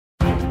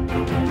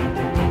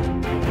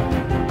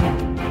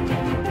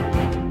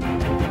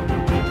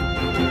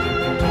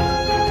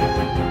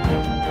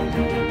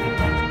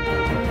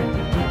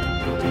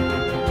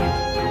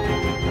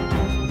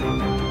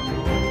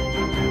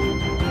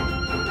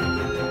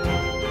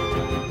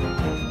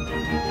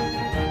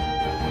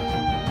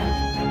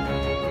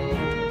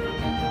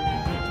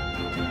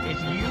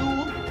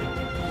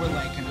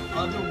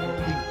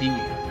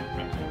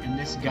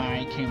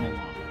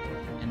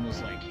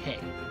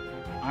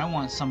I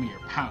want some of your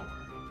power.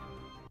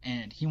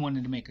 And he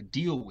wanted to make a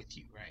deal with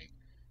you, right?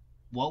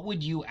 What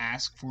would you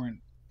ask for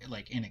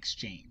in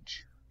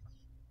exchange?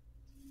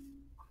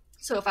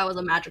 So if I was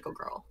a magical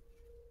girl.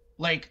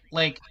 Like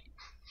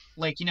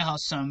you know how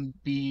some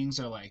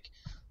beings are like,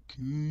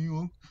 can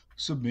you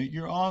submit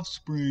your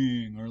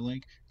offspring, or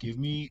like give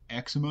me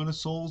X amount of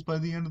souls by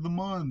the end of the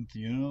month,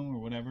 or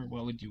whatever.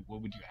 What would you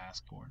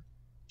ask for?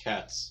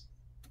 Cats.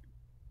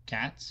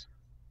 Cats?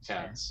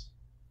 Cats.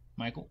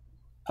 Michael?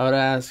 I would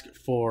ask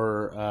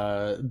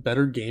for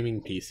better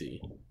gaming PC.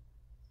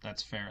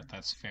 That's fair.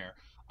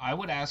 I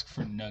would ask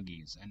for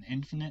nuggies, an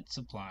infinite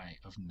supply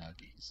of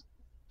nuggies.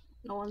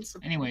 No one's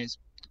surprised. Anyways,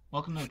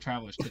 welcome to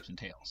Traveler's Tips and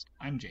Tales.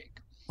 I'm Jake.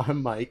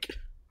 I'm Mike.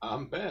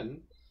 I'm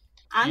Ben.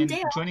 I'm and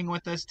Dale. Joining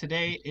with us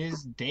today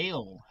is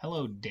Dale.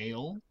 Hello,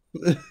 Dale.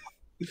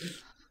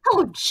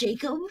 Hello,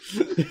 Jacob.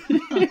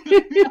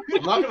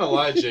 I'm not gonna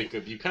lie,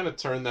 Jacob. You kind of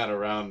turned that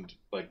around,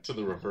 like, to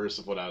the reverse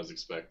of what I was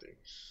expecting.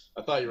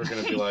 I thought you were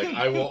gonna be like,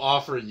 I will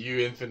offer you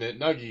infinite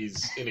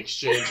nuggies in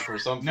exchange for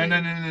something.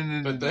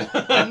 No. But then...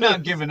 I'm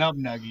not giving up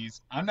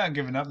nuggies. I'm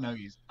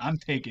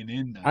taking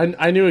in nuggies.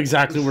 I knew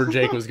exactly where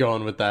Jake was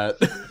going with that.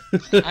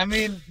 I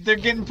mean, they're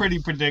getting pretty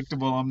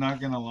predictable, I'm not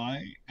gonna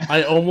lie.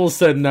 I almost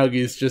said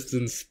nuggies just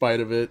in spite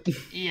of it.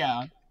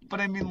 Yeah,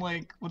 but I mean,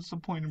 like, what's the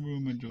point of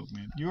ruining my joke,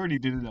 man? You already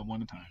did it at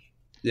one time.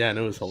 Yeah, and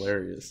it was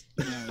hilarious.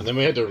 Yeah. And then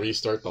we had to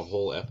restart the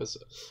whole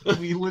episode.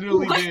 We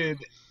literally did.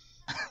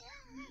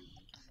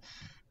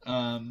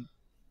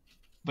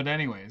 But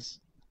anyways,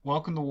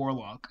 welcome to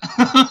Warlock.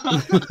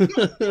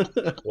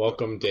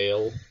 Welcome,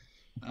 Dale.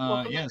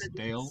 Yes,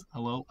 Dale.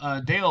 Hello.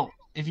 Dale,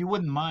 if you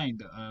wouldn't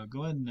mind,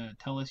 go ahead and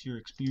tell us your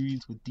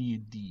experience with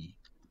D&D.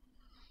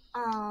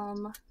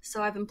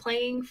 So I've been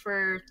playing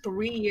for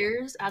 3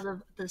 years as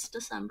of this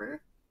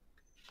December.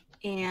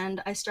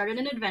 And I started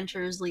in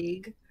Adventurers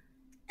League.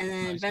 And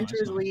then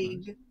Adventurers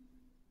League... Nice.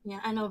 Yeah,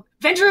 I know.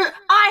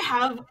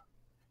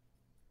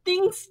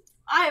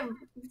 I have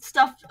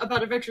stuff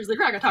about Adventurers League.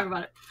 We're not going to talk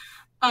about it.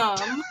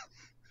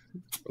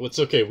 Well, it's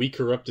okay. We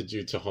corrupted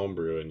you to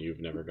homebrew and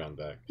you've never gone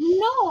back.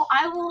 No,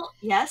 I will...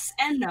 Yes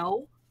and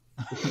no.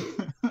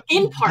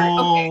 In part,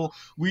 okay.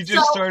 We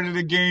just started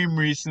a game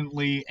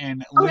recently,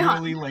 and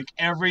literally, like,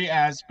 every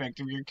aspect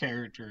of your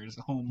character is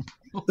homebrew.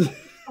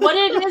 What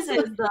it is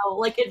though,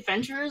 like,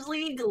 Adventurers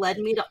League led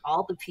me to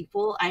all the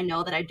people I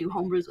know that I do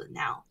homebrews with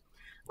now.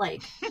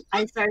 Like,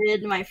 I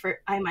started my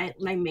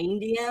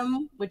main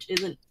DM, which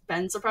isn't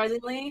Ben,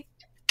 surprisingly.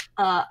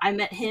 I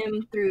met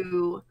him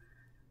through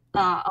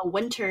a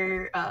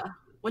winter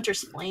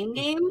Splain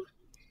game.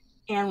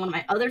 And one of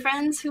my other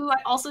friends who I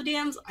also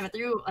DMs, I went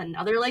through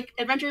another, like,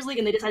 Adventurers League,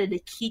 and they decided to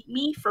keep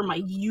me for my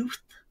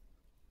youth.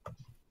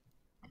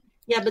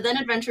 Yeah, but then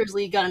Adventurers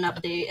League got an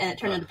update, and it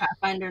turned into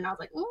Pathfinder, and I was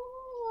like,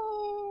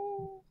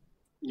 ooh.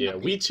 Yeah,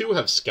 we too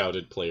have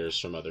scouted players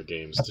from other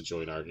games to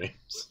join our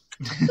games.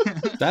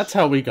 That's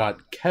how we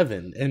got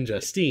Kevin and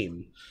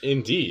Justine.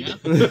 Indeed.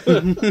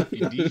 Yeah.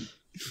 Indeed.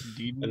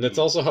 And that's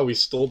also how we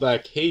stole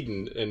back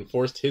Hayden and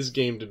forced his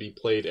game to be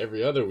played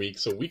every other week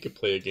so we could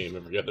play a game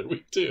every other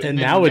week too. And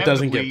now it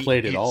doesn't get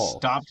played at all.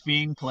 Stopped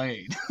being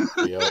played.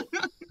 Yep.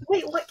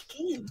 Wait, what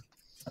game?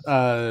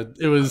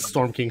 It was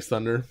Storm King's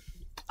Thunder.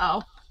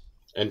 Oh.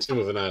 And Tomb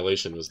of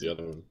Annihilation was the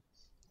other one.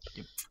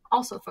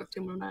 Also fuck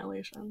Tomb of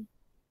Annihilation.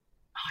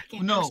 Oh, I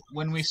can't no,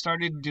 when we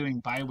started doing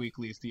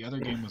bi-weeklies, the other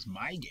game was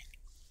my game.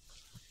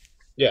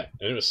 Yeah,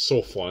 and it was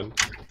so fun.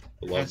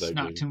 I love That's that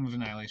not game. Tomb of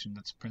Annihilation,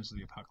 that's Prince of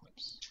the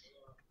Apocalypse.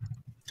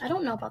 I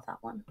don't know about that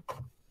one.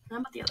 How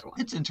about the other one?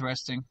 It's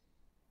interesting.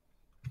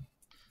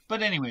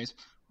 But anyways,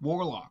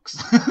 Warlocks.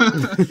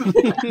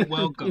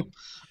 Welcome.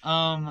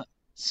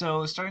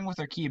 So starting with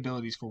our key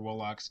abilities for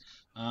Warlocks,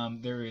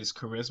 there is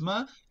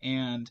Charisma,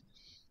 and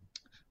yeah.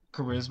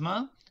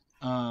 Charisma.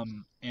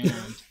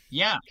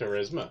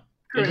 Charisma.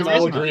 We can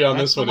all agree on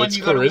That's this one. The one It's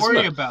you gotta Charisma.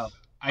 worry about.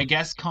 I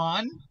guess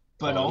Con,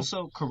 but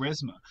also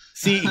Charisma.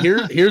 See,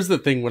 here's the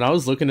thing. When I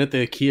was looking at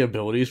the key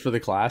abilities for the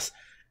class,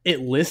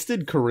 it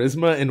listed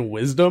Charisma and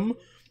Wisdom,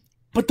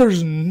 but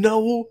there's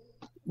no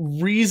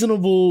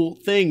reasonable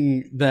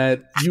thing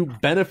that you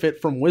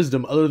benefit from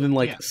Wisdom other than,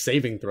 like,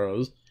 saving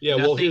throws. Yeah,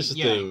 well, here's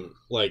the thing.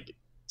 Like,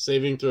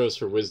 saving throws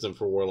for Wisdom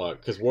for Warlock,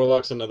 because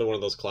Warlock's another one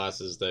of those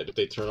classes that if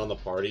they turn on the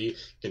party,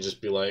 can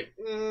just be like,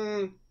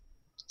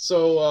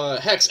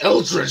 Hex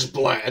Eldritch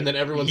Blast, and then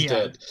everyone's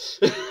dead.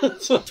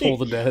 Toll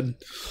the dead.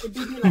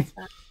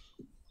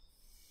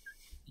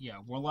 Yeah,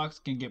 Warlocks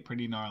can get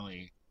pretty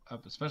gnarly,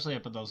 especially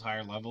up at those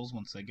higher levels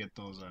once they get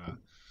those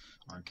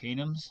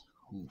Arcanums.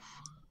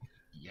 Oof.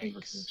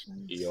 Yikes.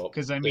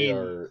 Because I mean, they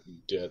are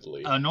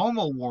deadly. A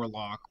normal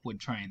Warlock would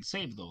try and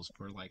save those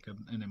for, like,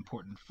 an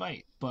important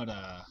fight, but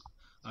a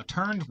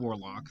turned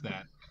Warlock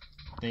that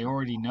they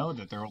already know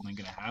that they're only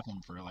going to have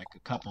them for, like, a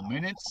couple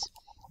minutes,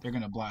 they're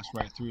going to blast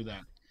right through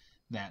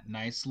that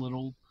nice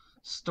little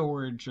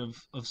storage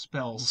of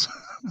spells.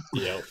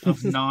 Yep.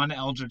 Of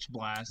non-Eldritch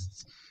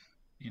blasts,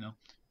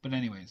 But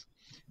anyways,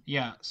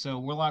 yeah, so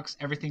Warlocks,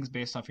 everything's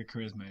based off your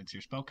Charisma. It's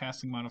your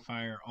spellcasting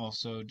modifier.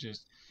 Also,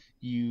 just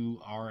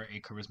you are a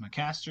Charisma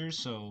caster,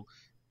 so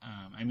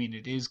I mean,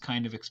 it is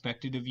kind of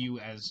expected of you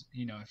as,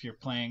 if you're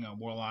playing a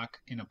warlock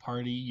in a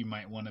party, you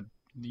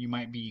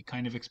might be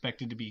kind of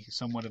expected to be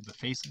somewhat of the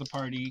face of the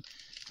party,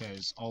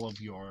 because all of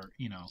your,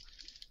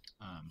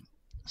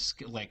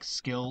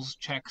 skills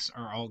checks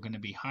are all going to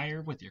be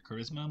higher with your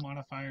charisma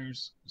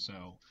modifiers.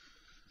 So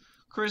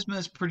charisma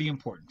is pretty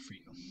important for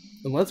you.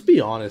 And let's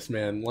be honest,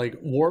 man, like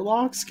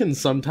warlocks can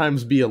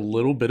sometimes be a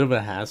little bit of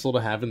a hassle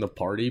to have in the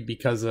party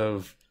because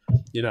of,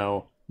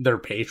 their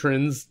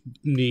patrons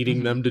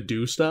needing them to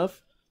do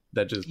stuff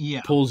that just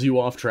pulls you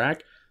off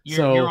track.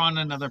 You're on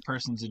another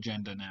person's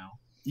agenda now.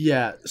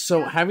 Yeah,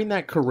 so having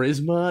that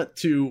charisma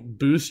to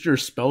boost your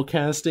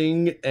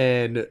spellcasting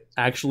and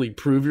actually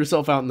prove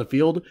yourself out in the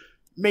field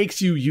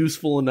makes you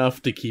useful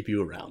enough to keep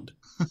you around.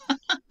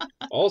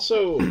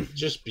 Also,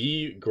 just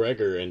be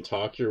Gregor and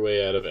talk your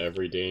way out of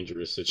every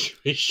dangerous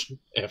situation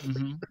ever.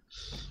 Mm-hmm.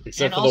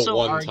 Except and for the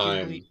one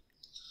time.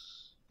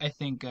 I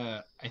think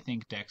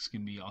Dex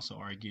can be also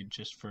argued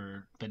just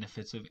for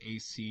benefits of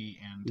AC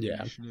and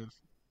initiative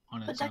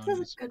on its own. But Dex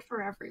is good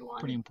for everyone.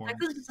 Pretty important.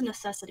 Dex is a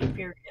necessity,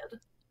 period.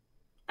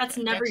 That's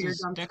never your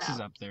dump Dex is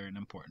up there in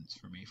importance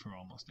for me for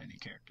almost any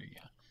character,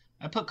 yeah.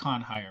 I put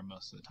Con higher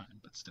most of the time,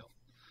 but still.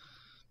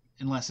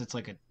 Unless it's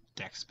like a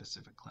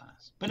Dex-specific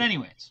class. But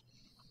anyways,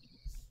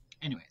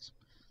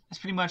 that's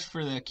pretty much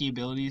for the key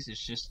abilities.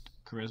 It's just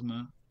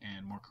charisma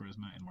and more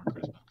charisma and more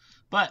charisma.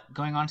 But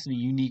going on to the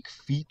unique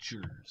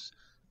features.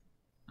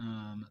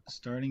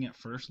 Starting at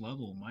first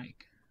level,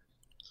 Mike.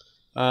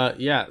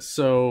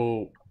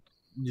 So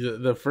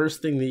the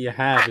first thing that you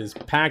have is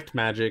Pact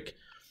Magic,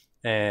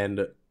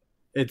 and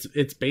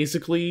it's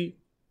basically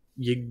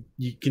you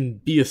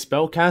can be a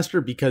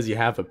spellcaster because you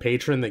have a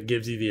patron that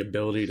gives you the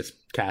ability to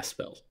cast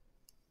spells.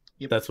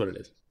 Yep. That's what it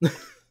is.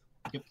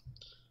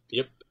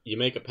 Yep. You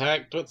make a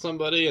pact with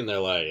somebody, and they're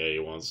like, "Hey,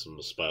 you want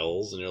some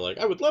spells?" And you're like,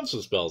 "I would love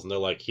some spells." And they're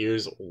like,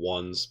 "Here's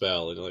one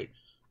spell." And you're like,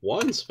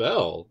 "One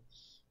spell?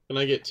 Can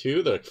I get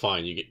two?" They're like,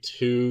 "Fine, you get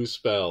 2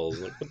 spells."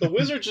 Like, but the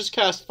wizard just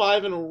cast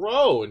 5 in a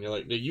row, and you're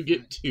like, "No, you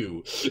get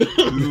 2."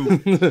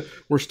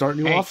 We're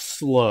starting you off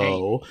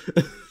slow.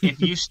 Hey, if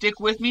you stick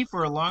with me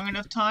for a long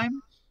enough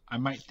time, I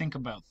might think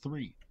about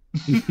 3.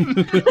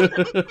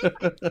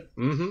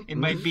 It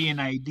might be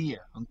an idea,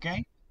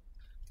 okay?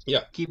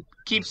 Yeah.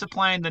 Keep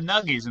supplying the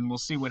nuggies, and we'll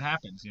see what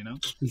happens.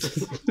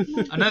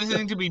 Another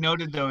thing to be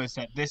noted, though, is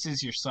that this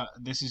is your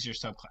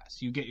subclass.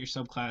 You get your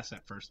subclass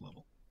at first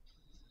level.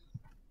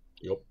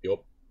 Yep.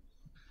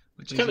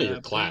 Which is kind of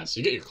your class.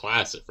 You get your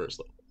class at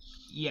first level.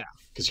 Yeah.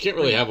 Because you can't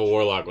really have a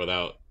warlock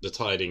without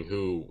deciding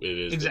who it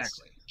is.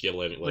 Exactly.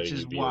 Which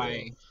is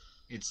why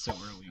it's so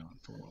early on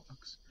for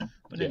warlocks.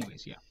 But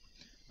anyways,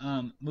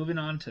 moving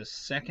on to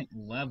second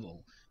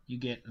level, you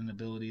get an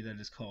ability that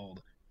is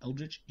called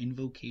Eldritch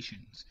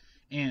Invocations.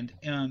 And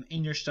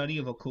in your study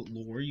of occult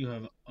lore, you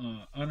have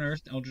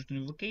unearthed Eldritch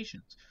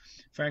Invocations,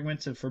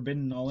 fragments of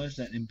forbidden knowledge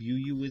that imbue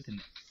you with an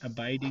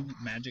abiding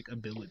magic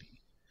ability.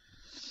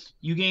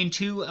 You gain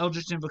 2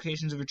 Eldritch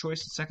Invocations of your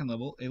choice at second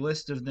level. A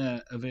list of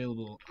the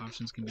available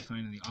options can be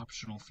found in the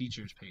optional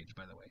features page,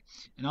 by the way.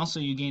 And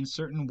also, you gain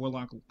certain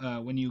warlock...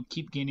 when you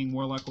keep gaining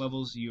warlock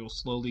levels, you'll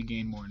slowly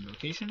gain more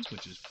invocations,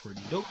 which is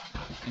pretty dope.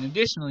 And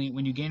additionally,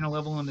 when you gain a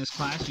level in this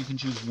class, you can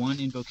choose one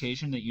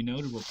invocation that you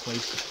know to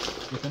replace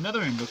it with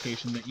another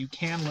invocation that you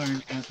can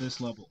learn at this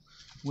level,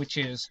 which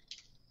is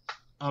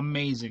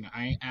amazing.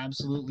 I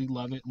absolutely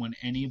love it when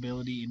any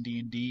ability in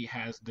D&D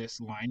has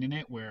this line in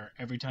it where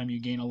every time you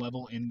gain a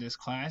level in this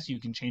class, you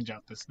can change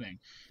out this thing.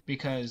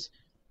 Because,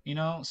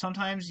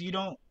 sometimes you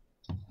don't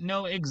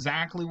know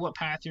exactly what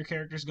path your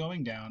character's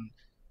going down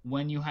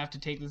when you have to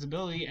take this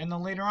ability, and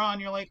then later on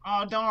you're like,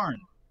 oh darn,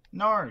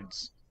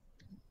 nards.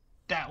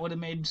 That would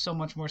have made so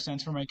much more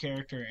sense for my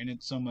character, and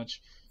it's so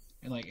much,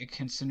 it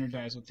can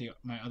synergize with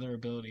my other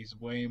abilities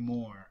way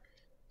more.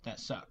 That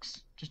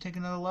sucks. Just take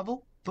another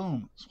level,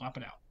 boom, swap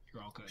it out.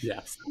 You're all good. Yeah.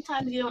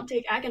 Sometimes you don't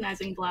take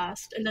Agonizing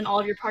Blast, and then all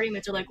of your party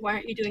mates are like, why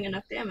aren't you doing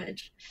enough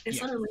damage? And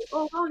suddenly,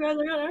 oh, guys,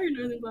 I got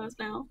Agonizing Blast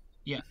now.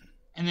 Yeah.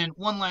 And then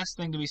one last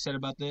thing to be said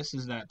about this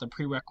is that the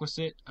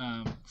prerequisite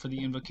for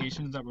the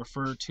invocations that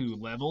refer to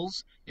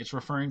levels, it's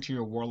referring to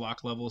your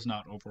warlock levels,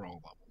 not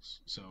overall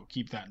levels. So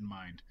keep that in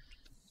mind.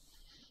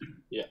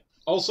 Yeah.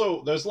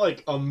 Also, there's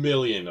like a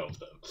million of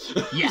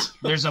them. Yeah,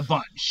 there's a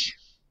bunch.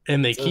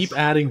 And they keep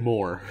adding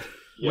more.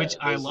 Yeah, which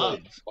I love.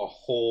 Like a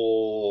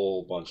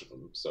whole bunch of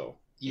them, so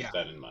keep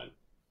that in mind.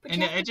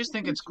 And I just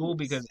think it's cool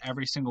because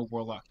every single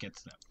warlock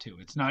gets them, too.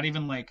 It's not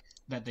even like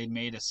that they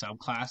made a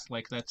subclass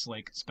that's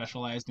like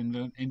specialized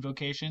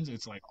invocations.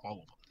 It's like all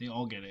of them. They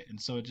all get it.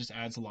 And so it just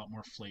adds a lot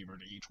more flavor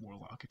to each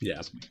warlock, if you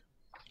ask me.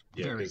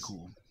 Yeah, very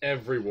cool.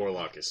 Every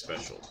warlock is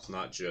special. It's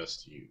not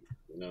just you,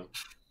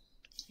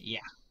 Yeah.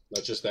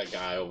 Not just that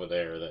guy over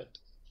there that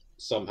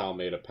somehow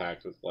made a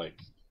pact with,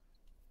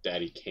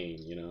 Daddy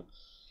Kane,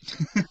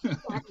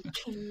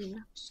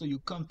 So you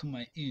come to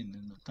my inn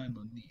in the time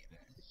of need.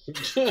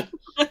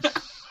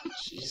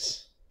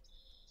 Jeez.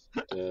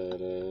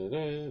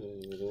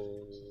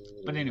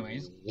 But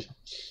anyways,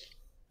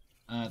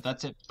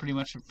 that's it pretty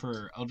much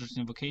for Eldritch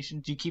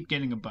Invocations. You keep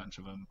getting a bunch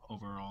of them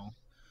overall.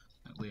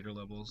 at later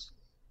levels.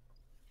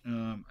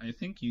 I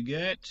think you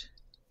get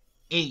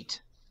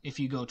 8 if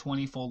you go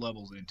 20 full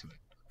levels into it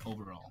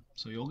overall.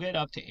 So you'll get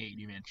up to 8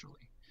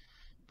 eventually.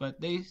 But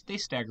they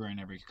stagger in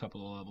every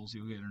couple of levels.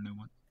 You'll get a new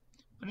one.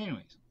 But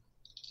anyways,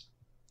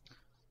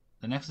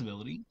 the next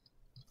ability,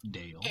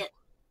 Dale. At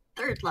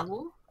 3rd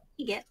level,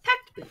 you get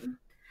Pact Boon.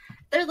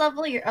 3rd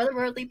level, your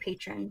otherworldly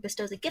patron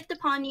bestows a gift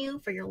upon you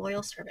for your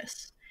loyal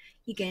service.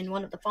 You gain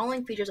one of the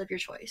following features of your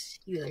choice.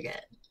 You either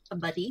get a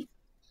buddy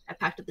at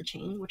Pact of the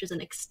Chain, which is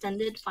an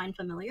extended Find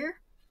Familiar.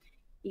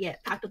 You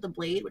get Pact of the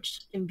Blade,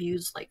 which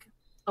imbues like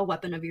a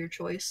weapon of your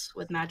choice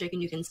with magic,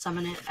 and you can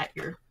summon it at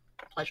your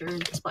pleasure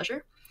and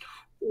displeasure.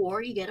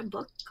 Or you get a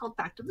book called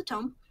Pact of the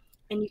Tome,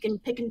 and you can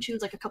pick and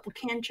choose like a couple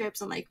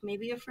cantrips and like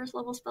maybe a 1st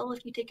level spell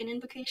if you take an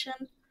invocation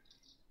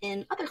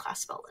in other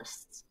class spell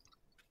lists.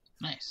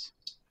 Nice.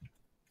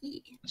 Yeah.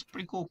 That's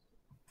pretty cool.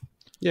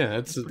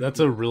 Yeah, that's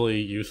a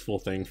really useful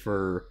thing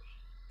for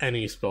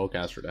any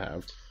spellcaster to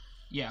have.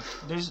 Yeah,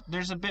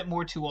 there's a bit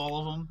more to all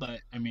of them,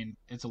 but I mean,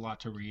 it's a lot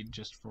to read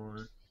just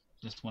for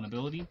just one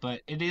ability.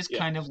 But it is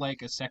kind of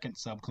like a second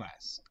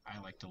subclass. I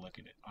like to look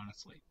at it,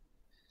 honestly.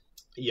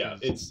 Yeah,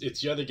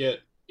 it's you either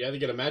get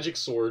a magic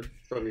sword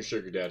from your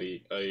sugar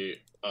daddy,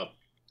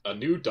 a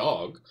new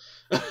dog,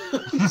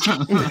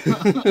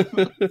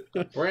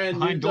 brand new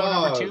Behind door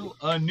dog, number 2,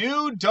 a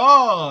new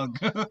dog.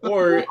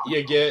 or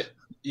you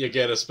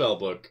get a spell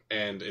book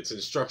and it's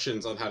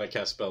instructions on how to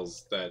cast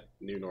spells that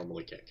you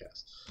normally can't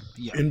cast.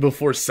 Yeah. And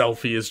before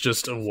Selfie is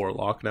just a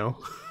warlock now.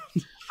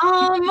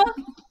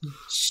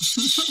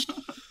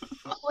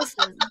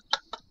 Listen.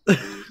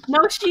 No,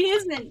 she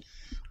isn't.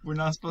 We're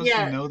not supposed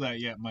to know that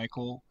yet,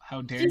 Michael.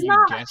 How dare She's you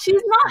not. guess She's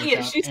it not yet.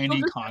 without She's still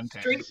any just a context?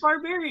 straight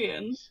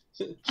barbarian.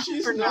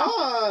 She's For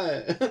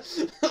not.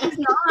 She's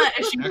not.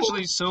 She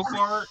Actually, so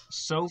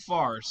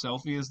far,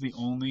 Selfie is the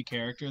only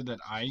character that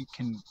I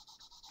can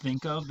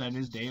think of that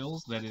is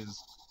Dale's that is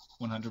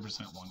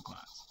 100% one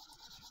class.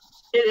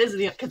 It is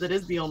because it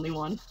is the only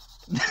one.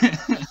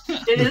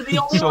 It is the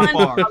only So one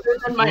far. other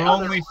than my We're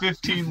other only one.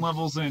 15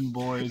 levels in,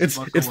 boys. It's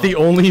Buckle the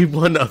up. only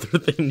one other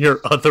than your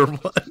other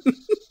one.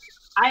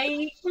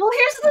 Well,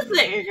 here's the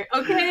thing,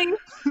 okay?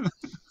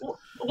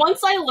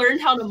 Once I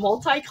learned how to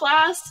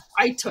multi-class,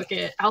 I took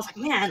it. I was like,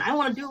 man, I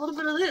want to do a little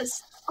bit of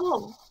this.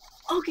 Oh,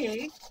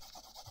 okay.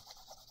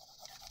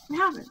 What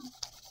happened?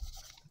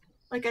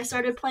 Like, I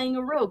started playing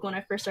a rogue when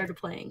I first started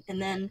playing, and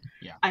then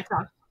I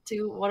talked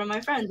to one of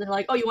my friends, and they're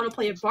like, oh, you want to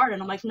play a bard?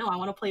 And I'm like, no, I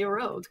want to play a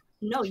rogue.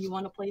 No, you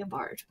want to play a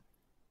bard.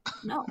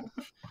 No,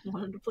 I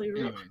wanted to play a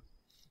rogue. Anyway,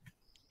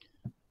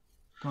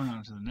 going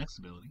on to the next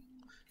ability.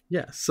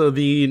 Yeah, so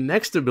the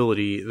next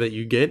ability that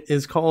you get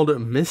is called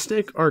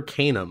Mystic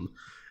Arcanum.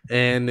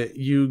 And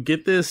you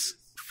get this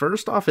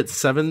first off at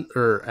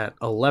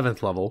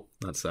 11th level.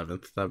 Not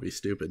 7th, that'd be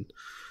stupid.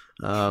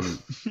 So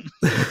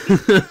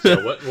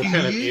what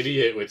kind of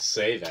idiot would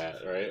say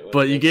that, right?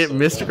 But you get so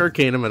Mystic dumb.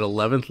 Arcanum at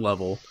 11th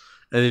level,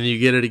 and then you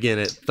get it again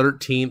at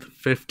 13th,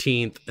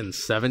 15th, and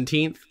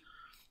 17th.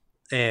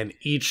 And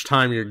each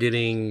time you're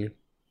getting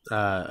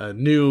a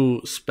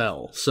new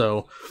spell.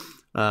 So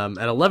at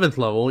 11th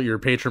level, your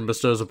patron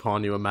bestows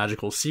upon you a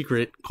magical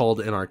secret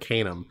called an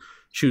Arcanum.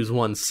 Choose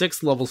one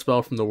 6th level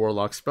spell from the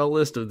Warlock spell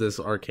list of this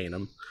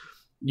Arcanum.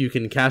 You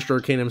can cast your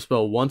Arcanum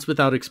spell once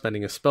without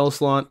expending a spell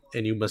slot,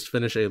 and you must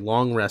finish a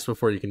long rest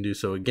before you can do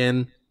so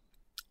again.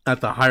 At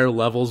the higher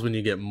levels, when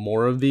you get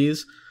more of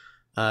these,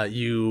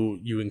 you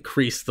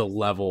increase the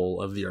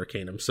level of the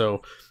Arcanum.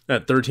 So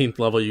at 13th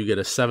level, you get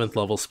a 7th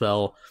level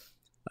spell.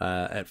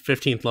 At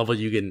 15th level,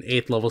 you get an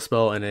 8th level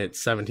spell, and at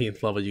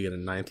 17th level, you get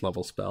a 9th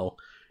level spell.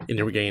 And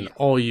you regain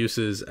all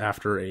uses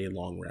after a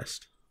long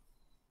rest.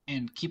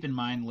 And keep in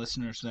mind,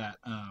 listeners, that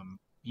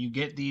you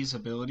get these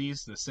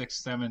abilities, the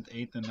 6th, 7th,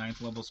 8th, and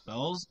 9th level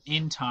spells,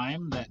 in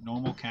time that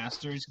normal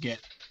casters get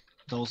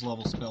those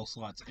level spell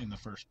slots in the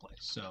first place.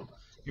 So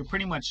you're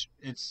pretty much,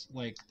 it's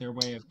like their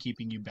way of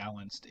keeping you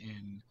balanced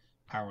in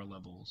power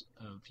levels.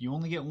 You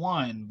only get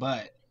one,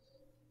 but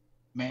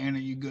man, are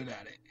you good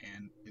at it,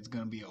 and it's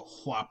going to be a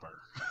whopper.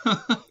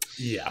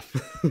 Yeah.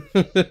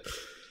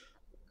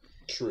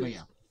 True. But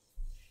yeah.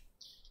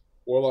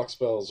 Warlock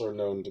spells are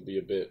known to be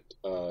a bit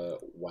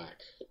whack.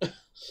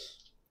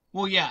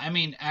 Well, yeah, I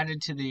mean,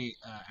 added to the...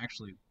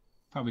 actually,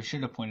 probably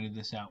should have pointed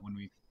this out when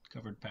we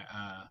covered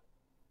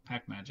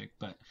Pack Magic,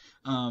 but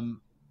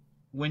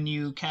when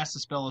you cast a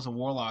spell as a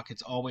Warlock,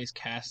 it's always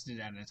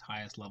casted at its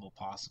highest level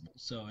possible.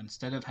 So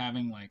instead of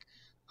having, like,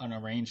 an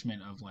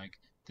arrangement of, like,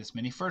 this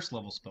many first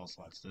level spell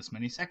slots, this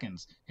many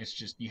seconds, it's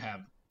just you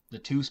have the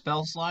 2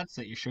 spell slots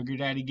that your sugar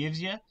daddy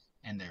gives you,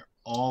 and they're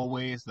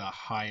always the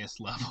highest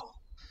level.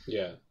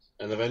 Yeah,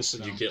 and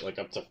eventually you get, like,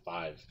 up to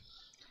 5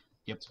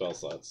 spell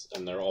slots,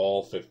 and they're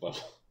all 5th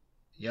level.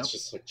 Yep. It's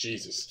just like,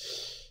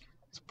 Jesus.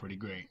 It's pretty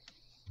great.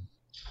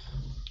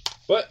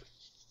 But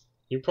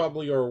you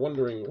probably are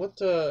wondering,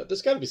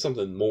 there's got to be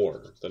something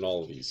more than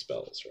all of these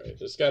spells, right?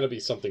 There's got to be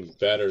something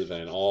better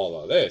than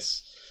all of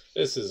this.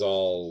 This is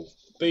all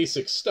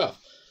basic stuff.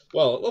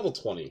 Well, at level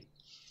 20,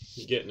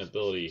 you get an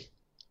ability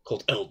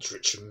called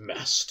Eldritch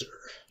Master.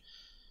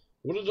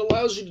 What it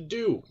allows you to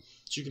do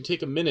is you can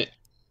take a minute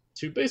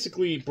to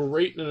basically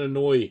berate and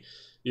annoy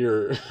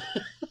your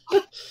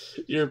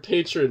your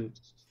patron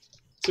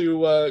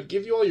to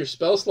give you all your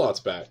spell slots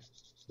back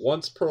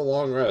once per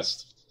long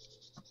rest.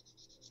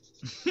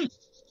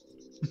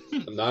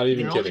 I'm not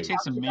even It only kidding.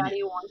 takes a minute.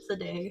 Daddy once a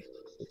day.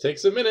 It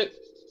takes a minute.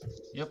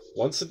 Yep.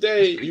 Once a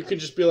day, you can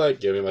just be like,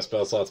 give me my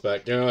spell slots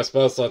back, give me my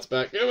spell slots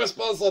back, give me my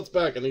spell slots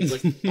back. And he's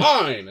like,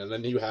 fine. And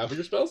then you have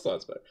your spell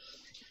slots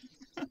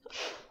back.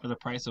 For the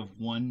price of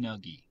one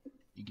nuggie,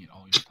 you get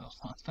all your spell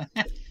slots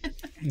back.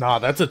 Nah,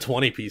 that's a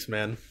 20-piece,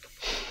 man.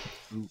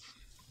 Oof.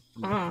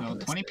 No,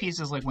 20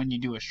 pieces like when you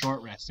do a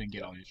short rest and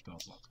get all your spell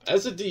slots back.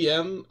 As a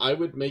DM, I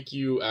would make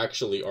you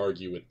actually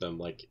argue with them,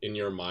 like, in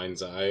your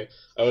mind's eye.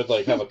 I would,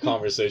 like, have a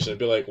conversation and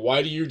be like,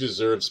 why do you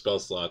deserve spell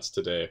slots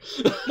today?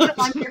 Because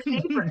I'm your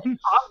favorite,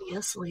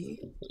 obviously.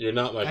 You're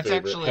not my That's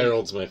favorite. actually-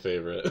 Harold's my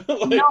favorite. No,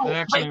 That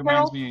actually but reminds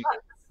Harold me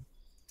sucks.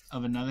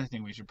 of another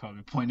thing we should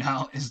probably point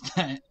out is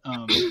that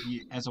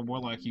as a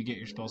warlock, you get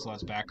your spell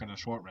slots back on a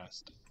short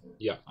rest.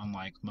 Yeah.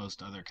 Unlike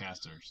most other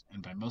casters.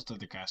 And by most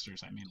other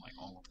casters, I mean like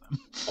all of them.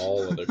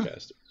 All other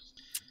casters.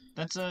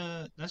 That's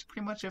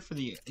pretty much it for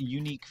the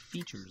unique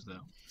features,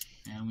 though.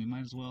 And we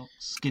might as well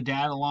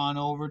skedaddle on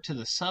over to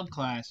the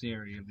subclass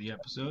area of the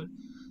episode.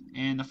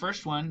 And the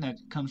first one that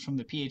comes from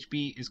the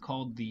PHB is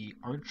called the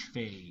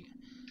Archfey.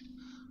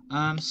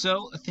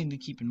 So, a thing to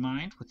keep in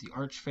mind, with the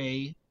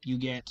Archfey, you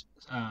get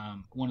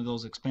one of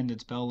those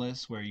expended spell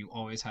lists where you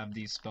always have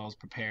these spells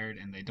prepared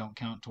and they don't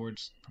count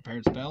towards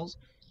prepared spells.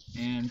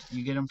 And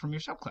you get them from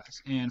your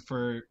subclass. And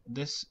for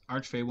this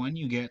Archfey one,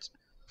 you get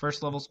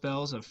first level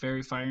spells of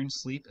Fairy Fire and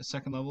Sleep,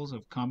 second levels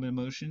of Combat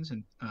Emotions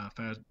and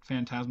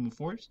Phantasmal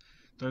Force,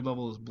 third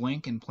level is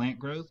Blink and Plant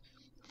Growth,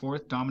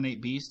 fourth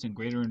Dominate Beast and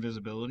Greater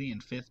Invisibility,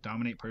 and fifth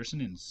Dominate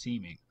Person and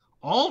Seeming.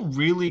 All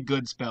really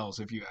good spells,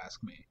 if you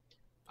ask me.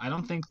 I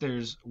don't think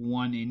there's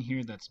one in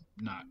here that's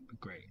not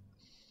great.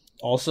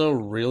 Also,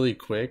 really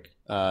quick,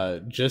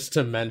 just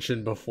to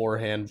mention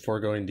beforehand before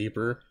going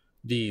deeper,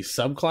 the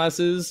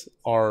subclasses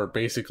are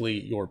basically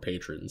your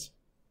patrons.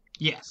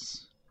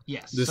 Yes.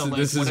 This So,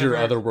 is your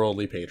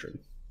otherworldly patron.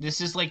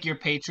 This is like your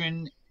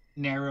patron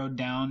narrowed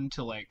down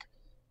to like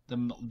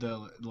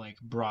the like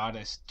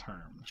broadest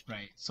term,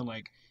 right? So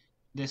like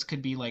this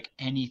could be like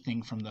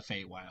anything from the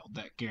Feywild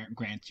that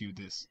grants you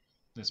this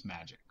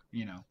magic.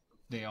 You know,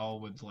 they all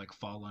would like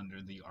fall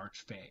under the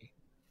Archfey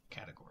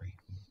category.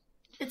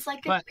 It's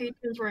like But- if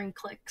patrons were in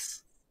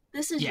cliques.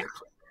 This is Yeah. your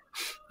clique.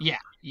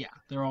 Yeah.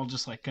 They're all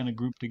just like kind of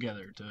grouped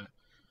together to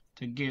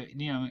give,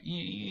 you know,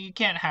 you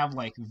can't have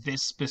like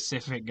this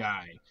specific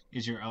guy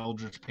is your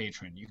Eldritch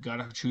patron. You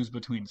gotta choose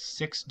between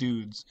 6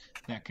 dudes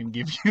that can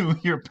give you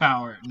your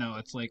power. No,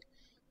 it's like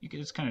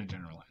it's kind of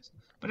generalized.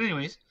 But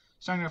anyways,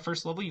 starting at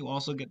first level, you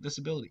also get this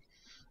ability.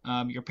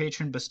 Your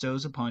patron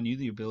bestows upon you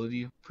the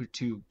ability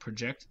to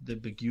project the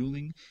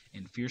beguiling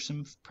and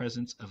fearsome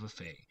presence of a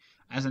Fey.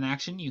 As an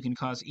action, you can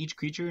cause each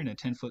creature in a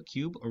 10-foot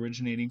cube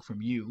originating from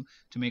you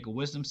to make a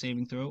Wisdom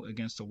saving throw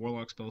against a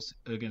Warlock spell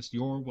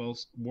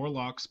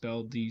Warlock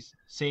spell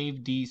save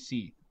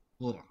DC.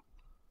 Ugh.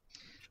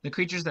 The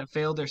creatures that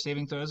fail their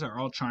saving throws are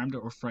all charmed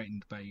or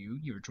frightened by you,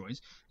 your choice,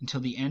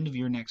 until the end of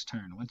your next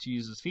turn. Once you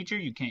use this feature,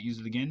 you can't use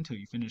it again until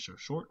you finish a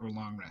short or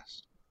long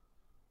rest.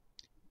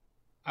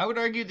 I would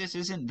argue this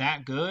isn't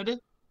that good,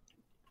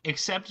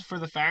 except for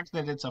the fact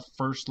that it's a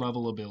first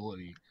level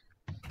ability.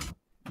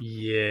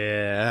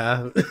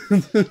 Yeah.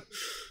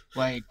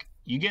 Like,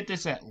 you get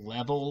this at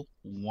level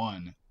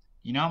 1.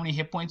 You know how many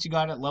hit points you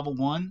got at level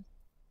 1?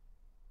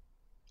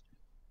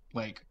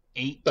 Like,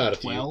 8 About to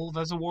a few. 12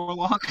 as a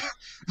warlock?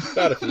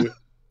 About a few.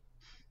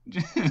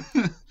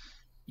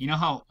 You know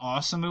how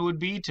awesome it would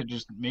be to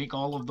just make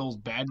all of those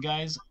bad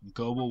guys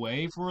go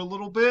away for a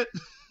little bit?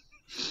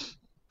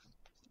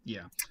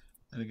 Yeah,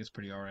 I think it's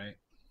pretty alright.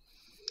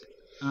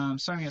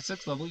 Starting at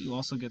 6th level, you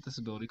also get this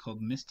ability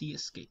called Misty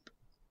Escape.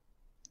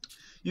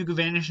 You can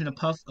vanish in a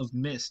puff of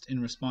mist in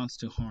response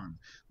to harm.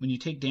 When you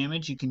take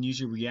damage, you can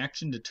use your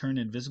reaction to turn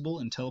invisible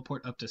and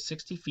teleport up to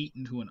 60 feet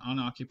into an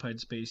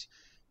unoccupied space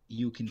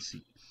you can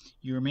see.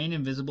 You remain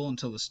invisible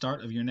until the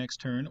start of your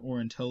next turn or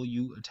until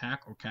you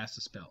attack or cast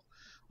a spell.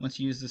 Once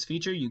you use this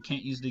feature, you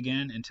can't use it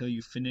again until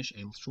you finish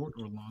a short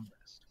or long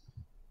rest.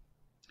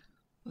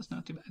 That's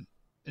not too bad.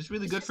 It's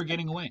really good for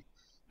getting away.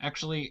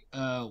 Actually,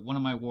 one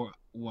of my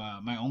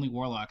only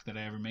warlock that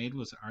I ever made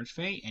was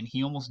Archfey, and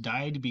he almost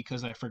died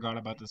because I forgot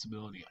about this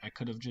ability. I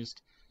could have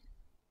just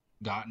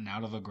gotten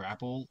out of a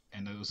grapple,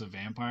 and it was a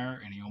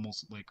vampire, and he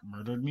almost like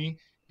murdered me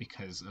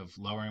because of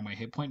lowering my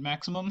hit point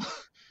maximum,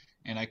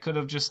 and I could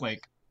have just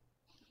like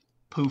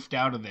poofed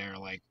out of there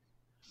like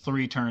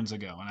 3 turns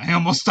ago, and I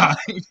almost died.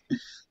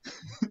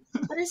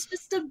 But it's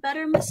just a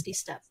better Misty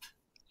Step.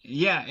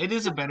 Yeah, it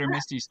is a better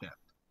Misty Step,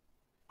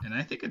 and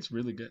I think it's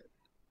really good.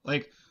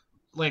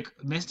 Like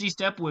Misty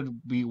Step would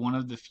be one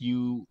of the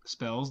few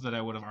spells that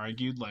I would have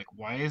argued, like,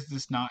 why is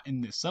this not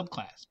in this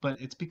subclass?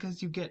 But it's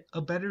because you get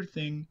a better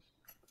thing.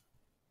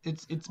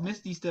 It's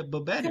Misty Step,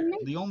 but better.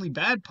 The only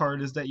bad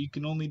part is that you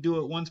can only do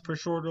it once per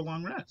short or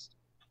long rest.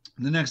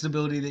 The next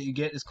ability that you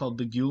get is called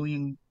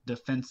Beguiling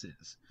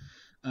Defenses.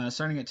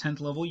 Starting at 10th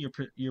level,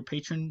 your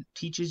patron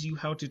teaches you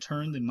how to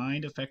turn the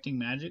mind-affecting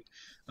magic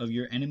of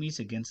your enemies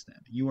against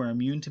them. You are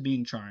immune to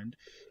being charmed,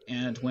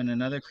 and when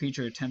another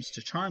creature attempts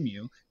to charm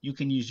you, you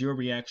can use your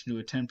reaction to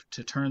attempt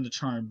to turn the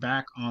charm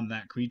back on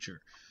that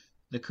creature.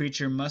 The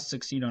creature must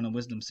succeed on a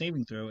wisdom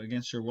saving throw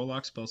against your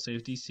warlock spell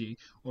save DC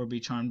or be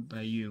charmed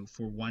by you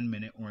for 1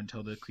 minute or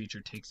until the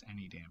creature takes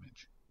any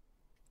damage.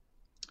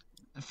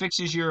 It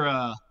fixes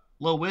your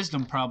low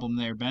wisdom problem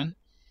there, Ben.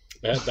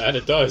 That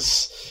it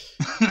does.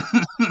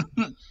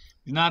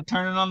 You're not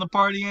turning on the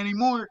party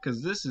anymore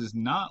because this is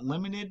not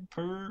limited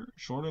per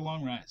short or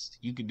long rest.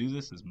 You can do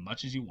this as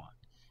much as you want,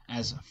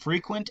 as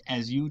frequent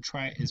as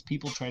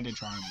people try to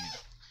charm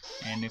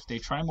you, and if they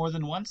try more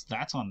than once,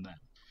 that's on them.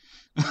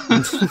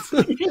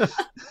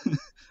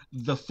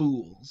 The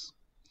fools.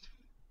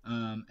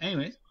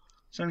 Anyway,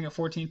 starting at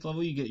 14th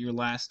level, you get your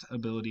last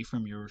ability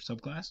from your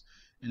subclass,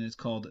 and it's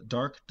called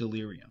Dark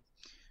Delirium.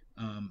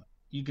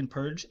 You can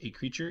purge a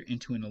creature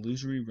into an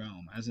illusory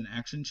realm. As an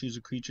action, choose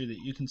a creature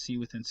that you can see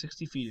within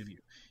 60 feet of you.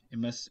 It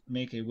must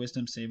make a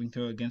wisdom saving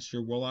throw against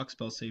your warlock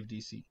spell save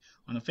DC.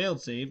 On a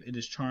failed save, it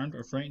is charmed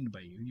or frightened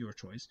by you, your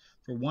choice,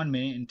 for 1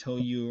 minute until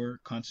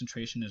your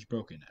concentration is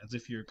broken, as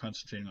if you're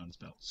concentrating on a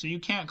spell. So you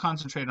can't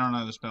concentrate on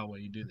another spell while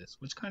you do this,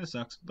 which kind of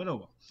sucks, but oh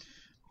well.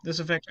 This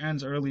effect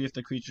ends early if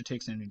the creature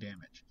takes any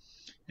damage.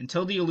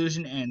 Until the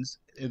illusion ends,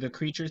 the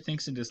creature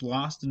thinks it is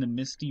lost in a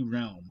misty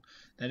realm,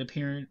 the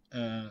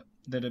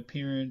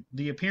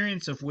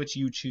appearance of which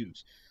you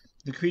choose.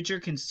 The creature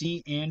can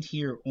see and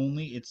hear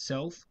only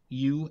itself,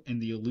 you,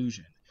 and the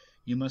illusion.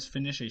 You must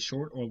finish a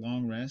short or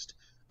long rest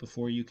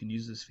before you can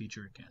use this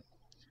feature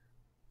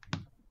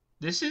again.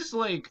 This is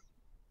like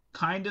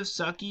kind of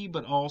sucky,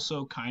 but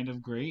also kind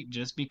of great,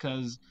 just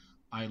because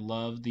I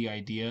love the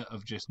idea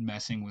of just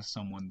messing with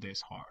someone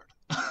this hard.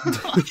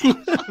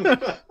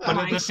 But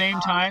at the same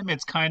time,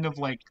 it's kind of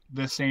like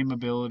the same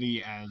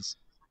ability as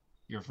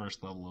your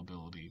first level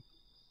ability.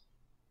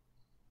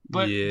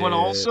 But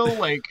also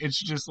like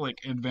it's just like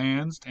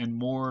advanced and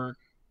more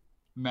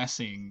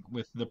messing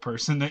with the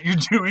person that you're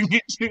doing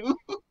it to.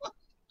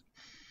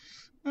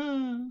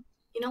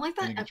 You know, like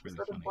that episode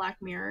really of Black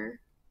Mirror?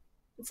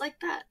 It's like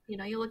that. You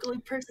know, you look at a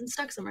person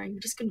stuck somewhere and you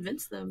just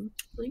convince them.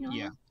 You know,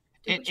 yeah.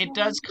 It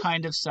does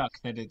kind of suck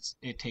that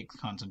it takes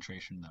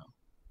concentration though.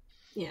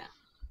 Yeah.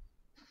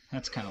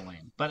 That's kind of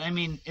lame. But I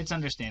mean, it's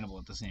understandable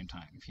at the same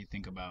time if you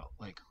think about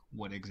like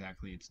what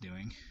exactly it's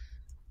doing.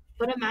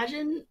 But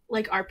imagine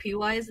like RP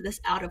wise this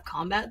out of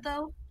combat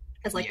though,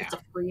 as like it's a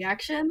free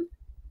action.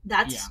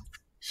 That's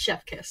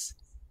chef kiss.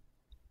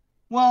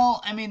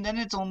 Well, I mean, then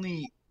it's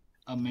only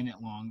a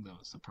minute long though,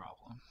 is the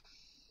problem.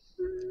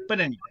 But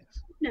anyways.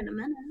 In a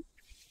minute.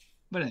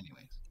 But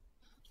anyways.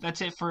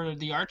 That's it for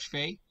the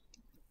Archfey.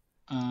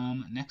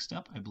 Next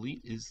up, I believe,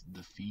 is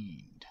the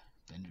Fiend,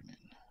 Benjamin.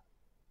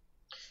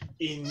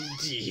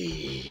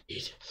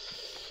 Indeed.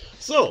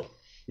 So,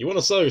 you want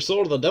to sell your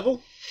soul to the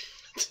devil?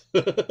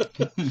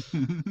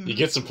 You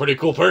get some pretty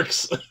cool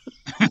perks.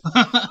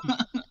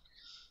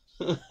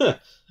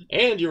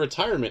 And your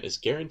retirement is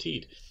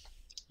guaranteed.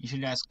 You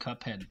should ask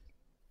Cuphead.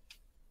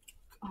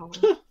 Oh.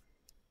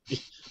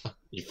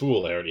 You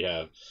fool, I already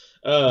have.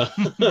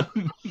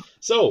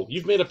 So,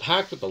 you've made a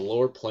pact with the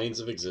lower planes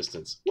of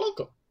existence.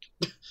 Welcome.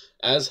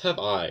 As have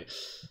I.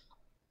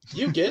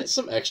 You get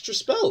some extra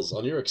spells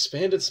on your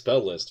expanded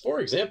spell list.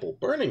 For example,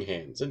 Burning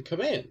Hands and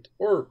Command,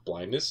 or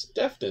Blindness,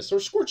 Deafness, or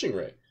Scorching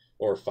Ray,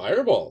 or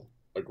Fireball,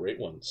 a great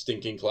one,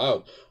 Stinking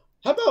Cloud.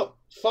 How about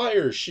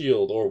Fire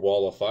Shield, or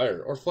Wall of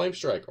Fire, or Flame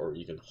Strike, or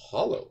even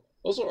Hollow?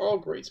 Those are all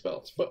great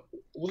spells. But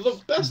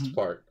the best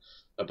part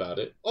about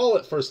it, all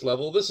at first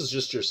level, this is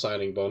just your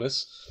signing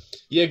bonus,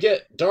 you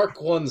get Dark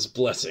One's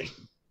Blessing.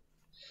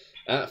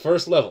 At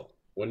first level,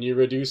 when you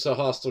reduce a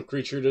hostile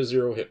creature to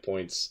 0 hit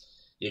points,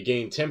 you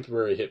gain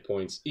temporary hit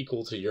points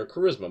equal to your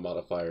charisma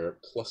modifier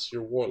plus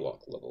your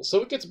warlock level.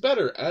 So it gets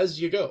better as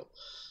you go.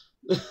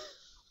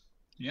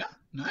 Yeah,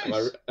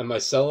 nice. Am I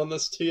selling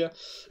this to you?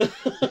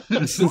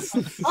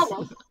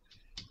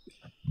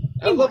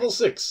 At level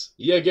 6,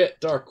 you get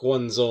Dark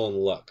One's Own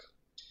Luck.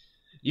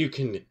 You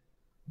can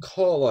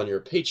call on your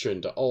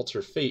patron to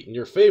alter fate in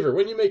your favor.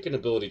 When you make an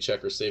ability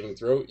check or saving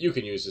throw, you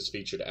can use this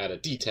feature to add a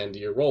d10 to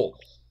your roll.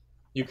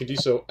 You can do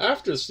so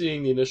after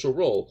seeing the initial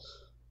roll,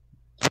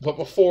 but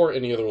before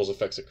any other rolls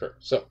effects occur.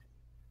 So,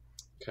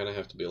 kind of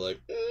have to be like,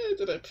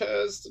 did I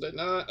pass? Did I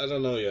not? I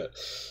don't know yet.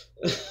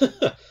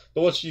 But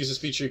once you use this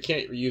feature, you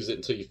can't reuse it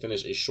until you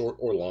finish a short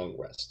or long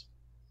rest.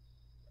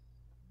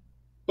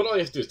 But all you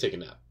have to do is take a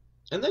nap.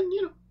 And then,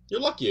 you're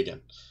lucky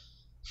again.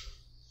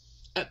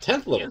 At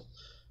 10th level,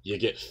 you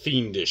get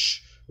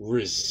Fiendish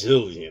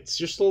Resilience.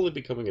 You're slowly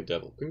becoming a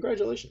devil.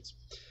 Congratulations.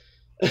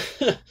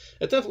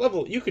 At 10th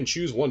level, you can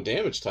choose one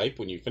damage type.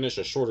 When you finish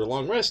a short or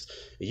long rest,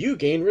 you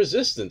gain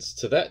resistance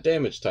to that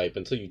damage type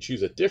until you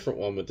choose a different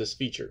one with this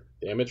feature.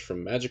 Damage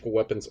from magical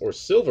weapons or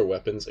silver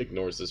weapons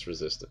ignores this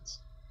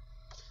resistance.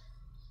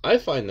 I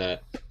find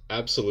that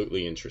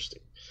absolutely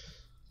interesting.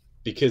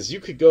 Because you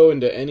could go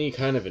into any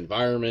kind of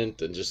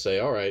environment and just say,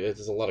 all right,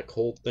 there's a lot of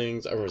cold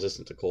things. I'm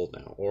resistant to cold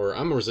now. Or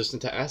I'm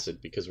resistant to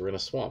acid because we're in a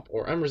swamp.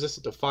 Or I'm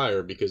resistant to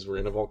fire because we're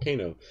in a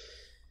volcano.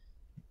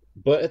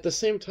 But at the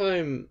same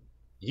time,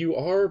 you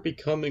are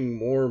becoming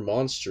more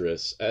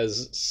monstrous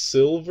as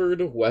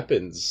silvered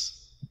weapons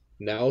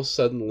now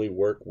suddenly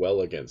work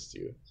well against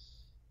you.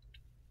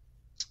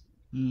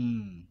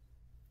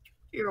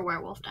 You're a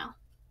werewolf now.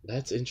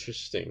 That's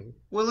interesting.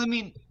 Well, I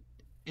mean,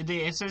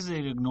 it says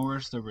it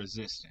ignores the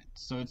resistance,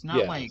 so it's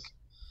not like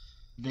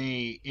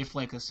if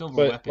like a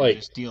silver weapon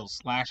just deals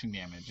slashing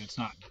damage, it's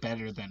not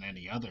better than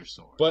any other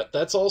sword. But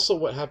that's also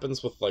what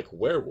happens with like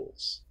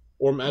werewolves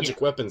or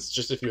magic weapons.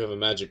 Just if you have a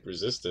magic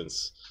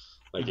resistance,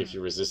 like if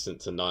you're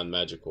resistant to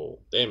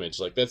non-magical damage,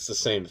 like that's the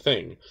same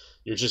thing.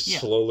 You're just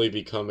slowly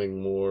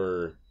becoming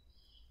more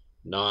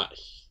not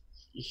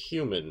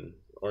human.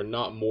 Or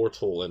not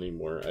mortal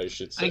anymore, I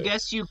should say. I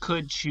guess you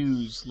could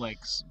choose, like,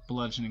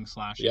 bludgeoning,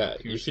 slashing, or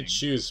piercing. You could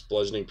choose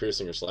bludgeoning,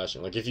 piercing, or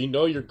slashing. Like, if you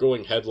know you're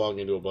going headlong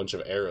into a bunch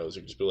of arrows,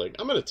 you can just be like,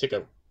 I'm gonna take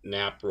a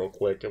nap real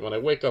quick, and when I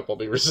wake up, I'll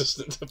be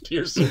resistant to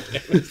piercing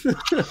damage.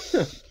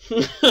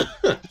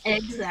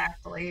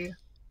 Exactly.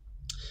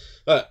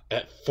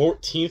 At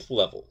 14th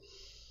level,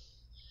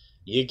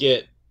 you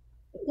get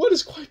what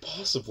is quite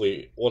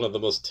possibly one of the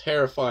most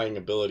terrifying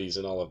abilities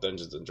in all of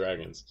Dungeons &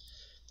 Dragons.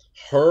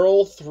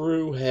 Hurl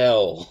through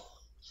hell.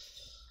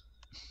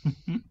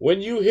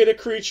 When you hit a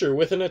creature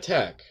with an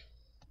attack,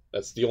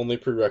 that's the only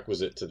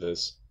prerequisite to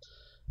this.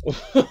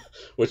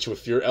 Which,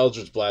 if you're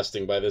Eldritch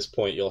blasting by this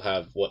point, you'll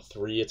have,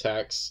 3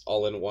 attacks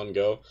all in one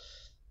go?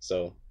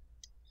 So,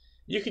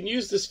 you can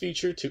use this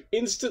feature to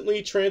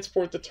instantly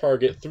transport the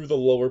target through the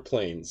lower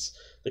planes.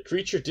 The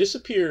creature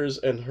disappears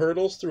and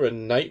hurtles through a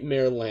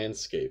nightmare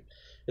landscape.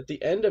 At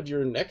the end of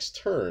your next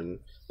turn,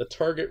 the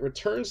target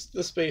returns to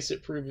the space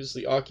it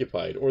previously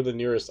occupied, or the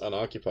nearest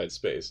unoccupied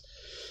space.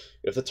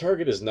 If the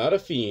target is not a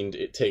fiend,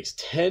 it takes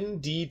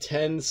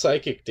 10d10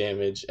 psychic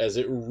damage as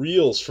it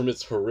reels from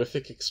its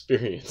horrific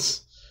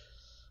experience.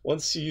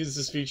 Once you use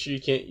this feature,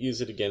 you can't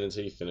use it again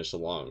until you finish a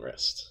long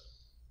rest.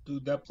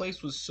 Dude, that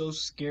place was so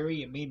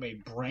scary, it made my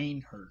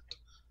brain hurt.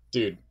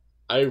 Dude,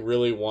 I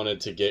really wanted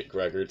to get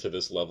Gregor to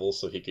this level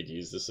so he could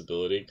use this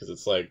ability, because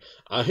it's like,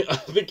 I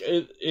think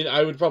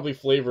I would probably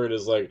flavor it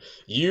as like,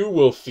 you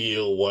will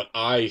feel what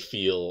I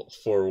feel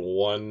for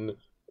one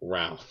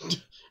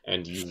round,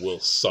 and you will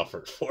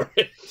suffer for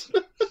it.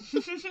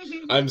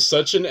 I'm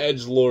such an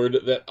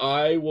edgelord that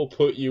I will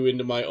put you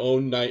into my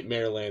own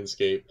nightmare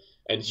landscape,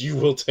 and you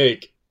will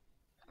take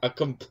a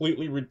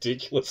completely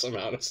ridiculous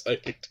amount of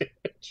psychic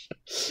damage.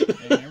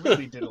 And I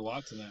really did a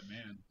lot to that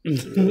man.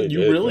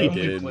 You really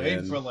did, I played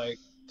man. for like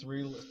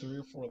three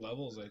or four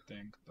levels, I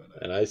think. But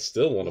and I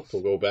still want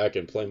to go back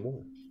and play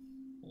more.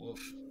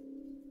 Oof.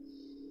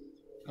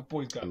 That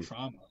boy's got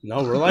trauma.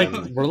 No,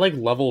 we're like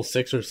level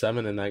 6 or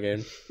 7 in that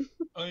game.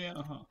 Oh yeah,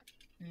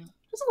 yeah.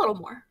 Just a little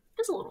more.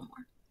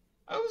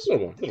 I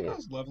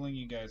was leveling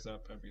you guys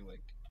up every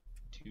like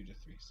 2 to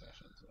 3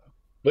 sessions though.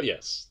 But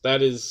yes,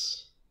 that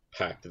is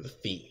Pact of the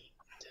Fiend.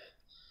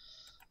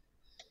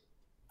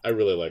 I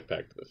really like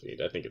Pact of the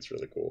Fiend. I think it's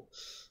really cool.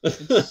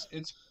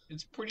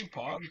 It's pretty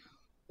pog.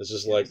 It's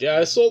just like,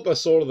 I sold my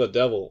soul to the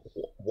devil.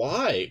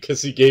 Why?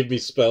 Because he gave me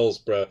spells,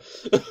 bro.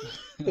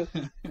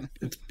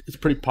 It's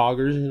pretty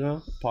poggers, you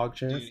know? Pog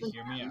chance. Dude,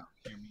 hear me out.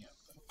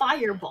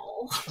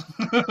 Fireball.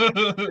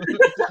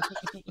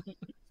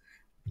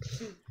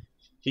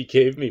 He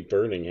gave me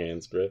burning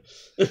hands, bro.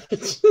 But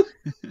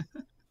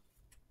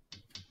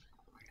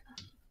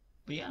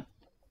yeah.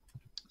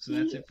 So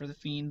that's it for the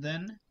Fiend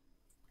then.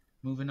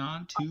 Moving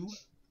on to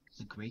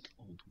the Great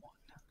Old One.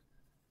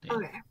 There.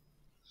 Okay.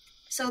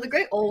 So the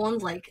Great Old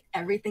One's like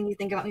everything you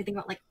think about when you think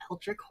about like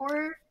Eldritch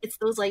horror. It's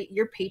those like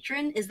your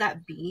patron is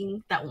that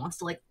being that wants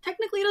to like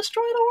technically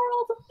destroy the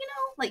world, you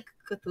know, like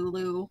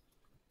Cthulhu.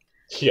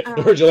 Yeah,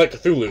 I heard you like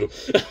Cthulhu.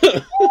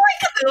 Like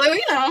Cthulhu,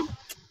 you know,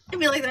 it'd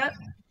be like that.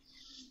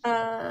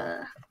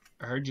 I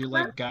heard you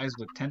like guys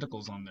with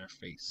tentacles on their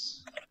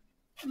face.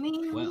 I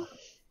mean, well,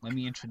 let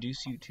me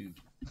introduce you to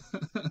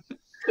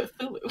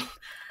Cthulhu.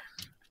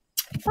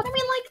 But I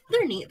mean, like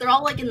they're neat. They're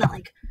all like in that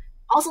like.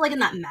 Also, like in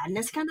that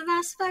madness kind of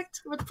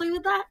aspect, let's play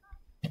with that.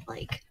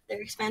 Like,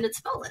 their expanded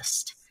spell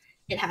list.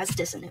 It has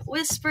Dissonant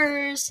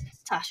Whispers,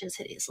 Tasha's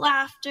Hideous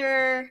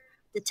Laughter,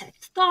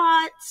 Detect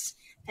Thoughts,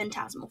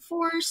 Phantasmal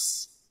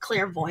Force,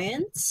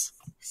 Clairvoyance,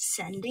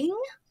 Sending,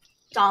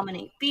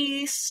 Dominate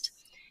Beast,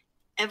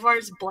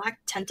 Evar's Black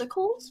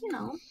Tentacles, you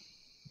know,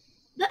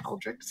 the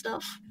Eldritch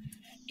stuff,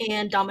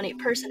 and Dominate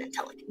Person and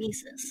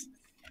Telekinesis.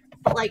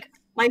 But, like,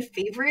 my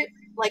favorite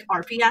like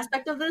RP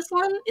aspect of this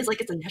one is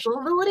like its initial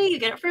ability. You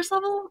get it first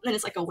level, and then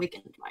it's like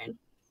Awakened Mind.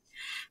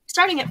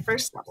 Starting at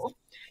first level,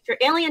 your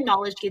alien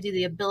knowledge gives you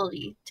the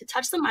ability to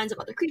touch the minds of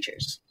other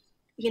creatures.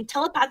 You can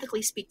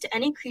telepathically speak to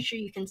any creature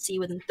you can see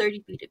within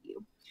 30 feet of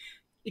you.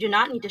 You do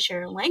not need to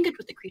share a language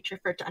with the creature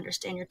for it to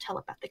understand your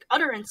telepathic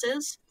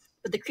utterances,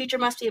 but the creature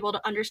must be able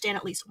to understand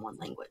at least one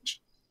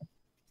language.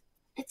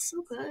 It's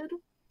so good.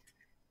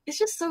 It's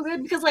just so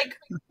good because like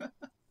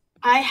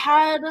I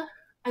had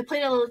I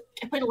played a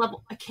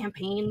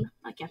campaign,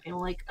 like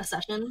a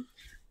session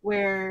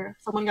where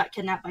someone got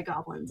kidnapped by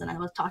goblins and I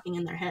was talking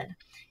in their head.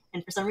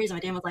 And for some reason,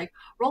 my DM was like,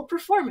 roll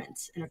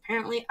performance. And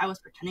apparently I was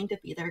pretending to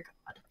be their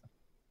god.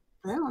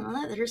 But they don't know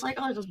that. They're just like,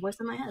 oh, it's just voice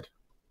in my head.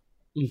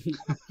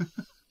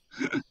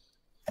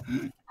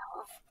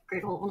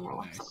 Great Old One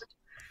Warlock.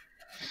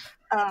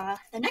 Nice.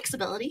 The next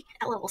ability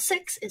at level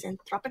 6 is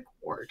Anthropic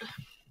Ward.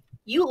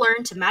 You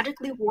learn to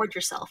magically ward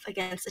yourself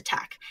against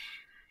attack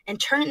and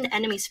turn an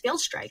enemy's failed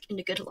strike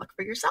into good luck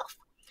for yourself.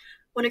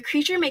 When a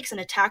creature makes an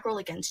attack roll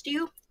against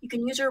you, you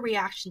can use your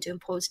reaction to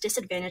impose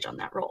disadvantage on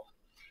that roll.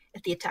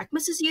 If the attack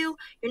misses you,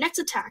 your next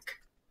attack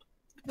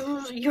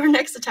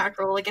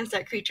roll against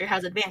that creature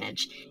has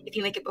advantage if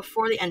you make it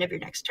before the end of your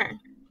next turn.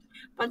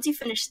 Once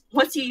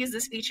you use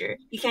this feature,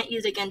 you can't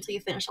use it again until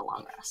you finish a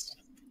long rest.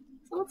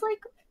 So it's like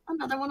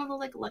another one of those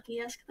like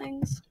lucky-esque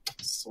things,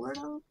 sort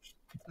of.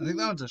 I think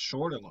that one's a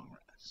shorter long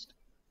rest.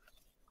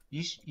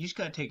 You just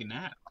gotta take a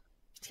nap.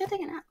 Just gotta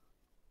take a nap.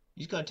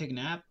 You just gotta take a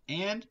nap,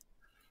 and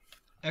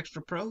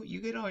extra pro,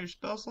 you get all your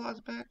spell slots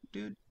back,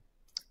 dude.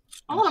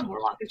 A lot of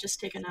warlockers just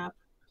take a nap.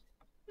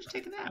 Just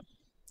take a nap.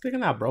 Take a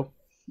nap, bro.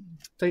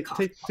 Take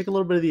a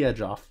little bit of the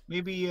edge off.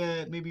 Maybe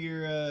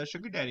your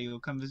sugar daddy will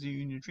come visit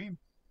you in your dream.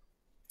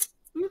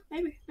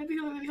 Maybe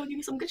he'll give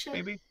you some good shit.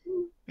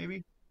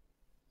 Maybe.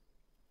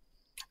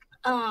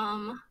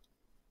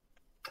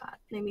 God,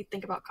 made me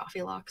think about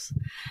coffee locks.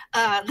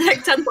 The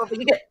next 10th level,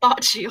 you get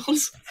thought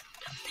shields.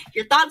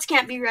 Your thoughts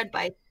can't be read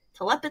by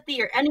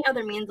telepathy or any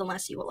other means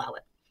unless you allow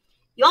it.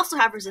 You also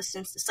have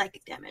resistance to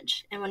psychic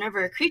damage, and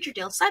whenever a creature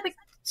deals psychic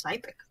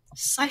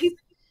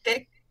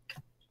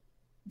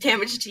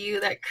damage to you,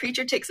 that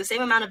creature takes the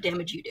same amount of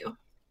damage you do.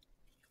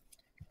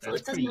 So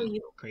That's it doesn't know pretty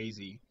you.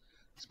 crazy,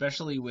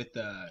 especially with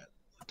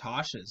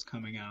Tasha's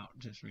coming out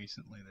just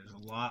recently. There's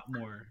a lot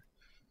more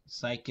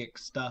psychic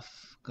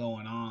stuff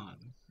going on.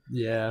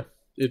 Yeah,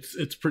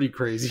 it's pretty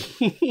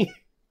crazy. Yeah.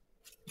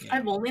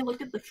 I've only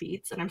looked at the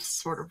feats, and I'm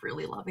sort of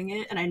really loving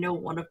it, and I know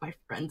one of my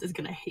friends is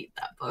gonna hate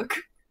that book.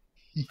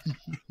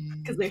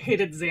 Because they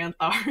hated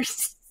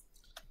Xanthars.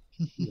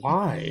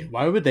 Why?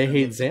 Why would they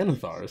hate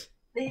Xanathars?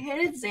 They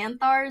hated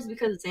Xanthars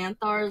because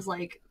Xanthars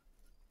like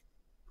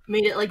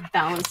made it like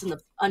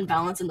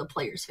unbalanced in the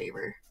player's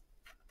favor.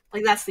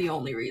 Like that's the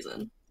only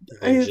reason.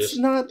 It's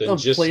not a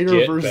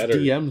player versus better.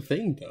 DM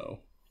thing, though.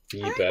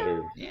 Be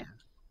better. Yeah.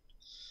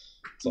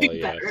 That's all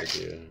you have to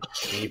do.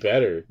 Be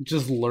better.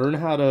 Just learn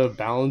how to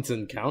balance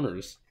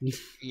encounters.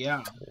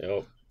 Yeah.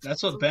 Yep.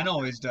 That's what Ben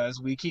always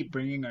does. We keep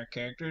bringing our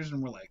characters,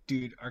 and we're like,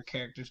 dude, our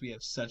characters, we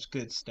have such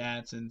good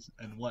stats and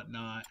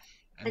whatnot.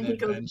 And then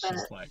Ben's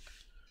just like,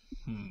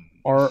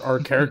 Our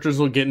characters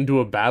will get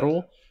into a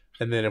battle,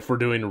 and then if we're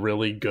doing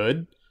really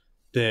good,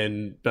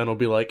 then Ben will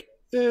be like,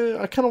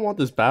 I kind of want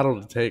this battle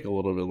to take a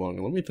little bit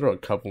longer. Let me throw a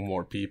couple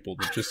more people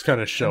to just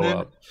kind of show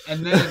up.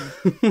 And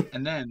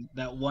then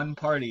that one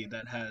party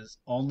that has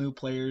all new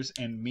players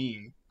and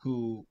me,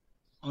 who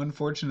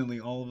unfortunately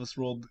all of us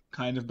rolled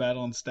kind of bad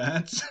on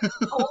stats.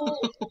 Oh.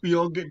 We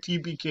all get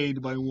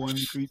TPK'd by one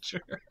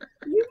creature.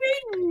 You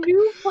made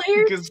new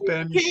players Because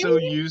Ben's so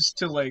used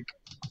to like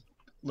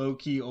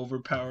low-key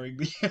overpowering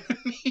the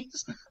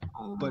enemies.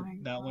 Oh But my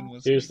that God. one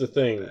was... Here's the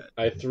thing. bad.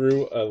 I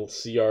threw a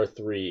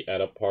CR3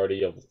 at a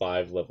party of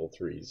 5 level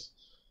 3s.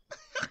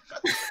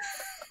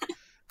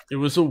 It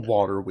was a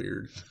water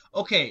weird.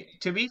 Okay,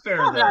 to be fair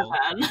Not though,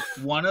 that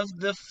bad. one of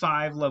the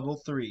 5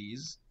 level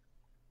 3s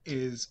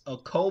is a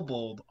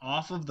kobold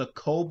off of the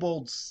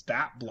kobold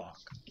stat block.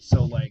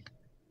 So like,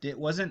 it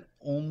wasn't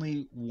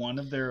only one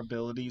of their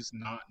abilities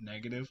not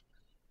negative.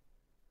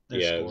 Their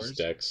Yeah, scores. it was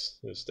dex.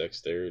 It was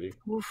dexterity.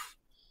 Oof.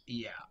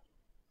 Yeah.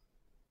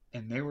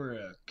 And they were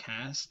a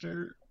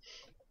caster.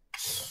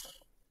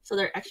 So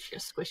they're extra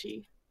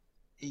squishy.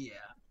 Yeah.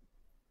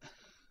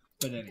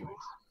 But anyways.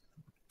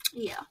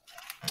 Yeah.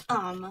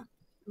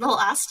 The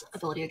last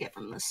ability you get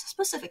from this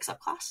specific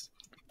subclass.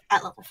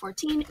 At level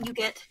 14, you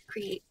get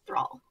Create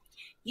Thrall.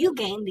 You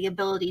gain the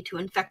ability to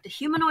infect a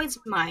humanoid's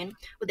mind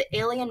with the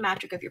alien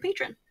magic of your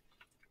patron.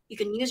 You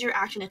can use your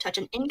action to touch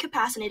an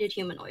incapacitated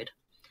humanoid.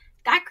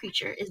 That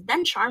creature is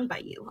then charmed by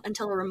you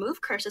until a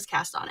remove curse is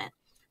cast on it.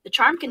 The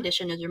charm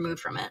condition is removed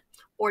from it,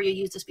 or you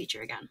use this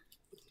feature again.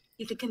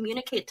 You can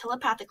communicate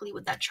telepathically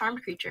with that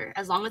charmed creature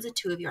as long as the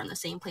two of you are on the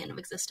same plane of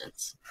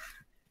existence.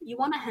 You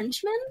want a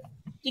henchman?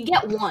 You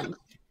get one.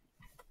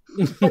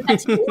 But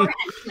that's 4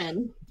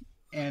 henchmen.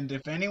 And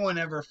if anyone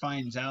ever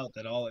finds out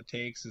that all it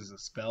takes is a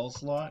spell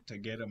slot to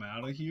get him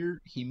out of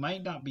here, he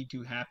might not be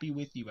too happy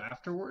with you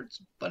afterwards.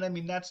 But I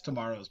mean, that's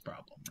tomorrow's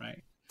problem,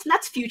 right?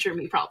 That's future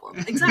me problem.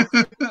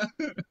 Exactly.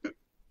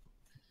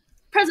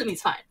 Present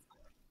me's fine.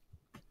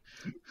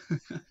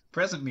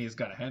 Present me has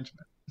got a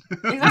henchman.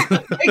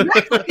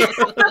 Exactly.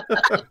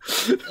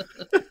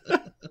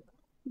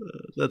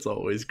 That's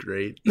always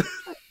great.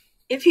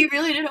 If he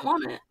really didn't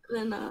want it,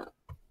 then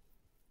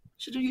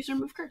should have used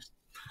remove curse.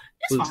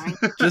 It's fine.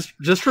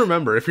 Just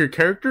remember, if your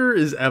character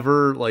is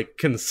ever like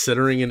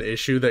considering an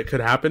issue that could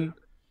happen,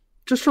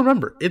 just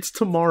remember, it's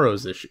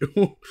tomorrow's issue.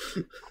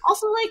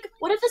 Also, like,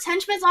 what if this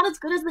henchman's not as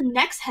good as the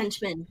next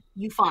henchman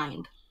you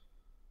find?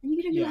 And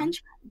you get a new Yeah.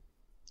 henchman.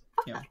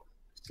 Fuck Yeah. that.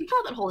 You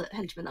know that whole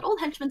henchman. That old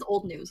henchman's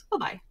old news.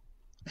 Bye-bye.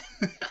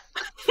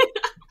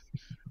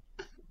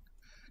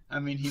 I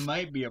mean, he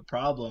might be a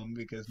problem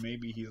because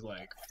maybe he's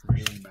like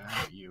really mad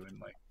at you and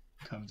like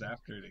comes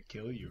after to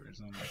kill you or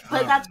something. I But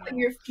don't that's know. when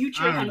your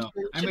future I don't henchman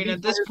know. I should mean, be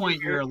at this better point,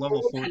 than you're a your level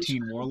old 14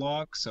 henchman.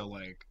 warlock, so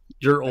like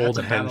Your that's old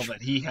a battle henchman.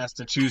 that he has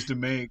to choose to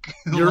make.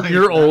 Your Like,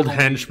 your old that whole-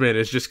 henchman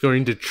is just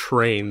going to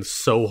train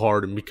so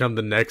hard and become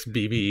the next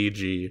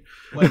BBEG.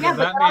 Like, Yeah, if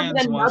but that then I'll man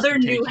get wants to another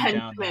take new you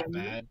down that henchman.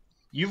 bad,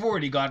 you've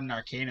already got an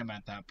Arcanum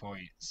at that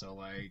point, so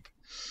like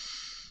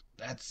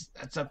that's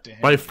up to him.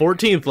 By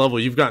 14th level,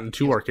 you've gotten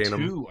 2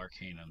 Arcanum. 2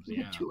 Arcanums, You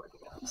yeah. get 2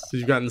 Arcanums. So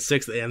you've gotten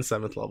 6th and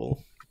 7th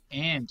level.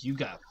 And you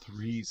got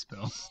 3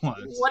 spell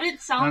slots. What it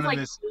sounds like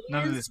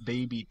None of is this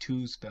baby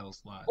 2 spell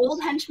slots.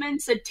 old henchman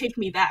said, "Take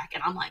me back,"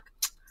 and I'm like,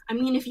 I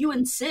mean, if you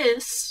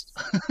insist.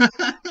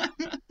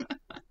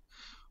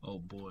 Oh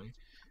boy.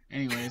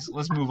 Anyways,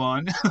 let's move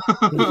on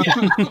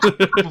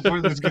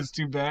before this gets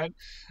too bad.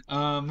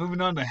 Moving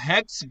on to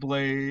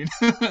Hexblade,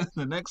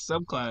 the next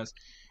subclass,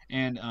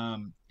 and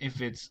if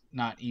it's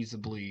not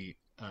easily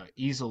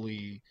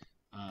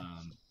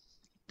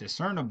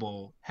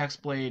discernible,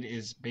 Hexblade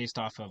is based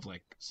off of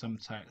like some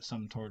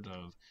sort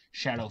of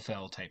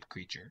Shadowfell type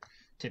creature,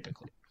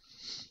 typically.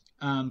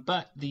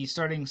 But the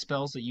starting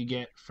spells that you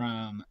get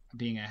from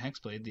being a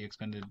Hexblade, the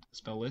expended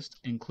spell list,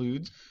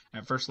 includes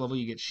at first level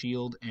you get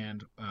Shield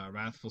and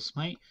Wrathful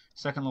Smite.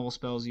 Second level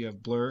spells you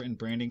have Blur and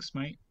Branding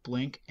Smite,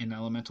 Blink and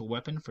Elemental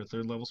Weapon for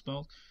third level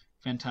spells,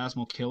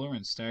 Phantasmal Killer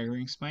and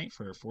Staggering Smite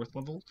for fourth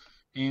level,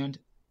 and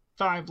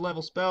 5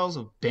 level spells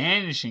of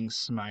Banishing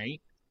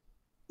Smite.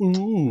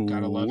 Ooh.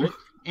 Gotta love it.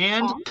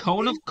 And Aw.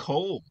 Cone of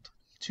Cold.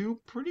 2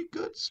 pretty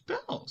good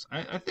spells.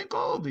 I think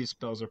all of these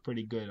spells are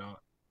pretty good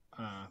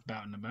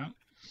about and about.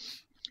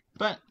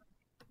 But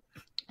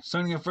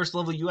starting at first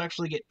level, you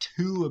actually get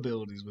 2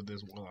 abilities with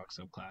this Warlock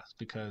subclass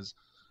because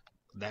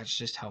that's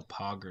just how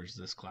poggers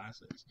this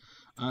class is.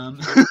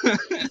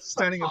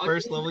 Starting at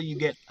first level, you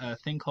get a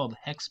thing called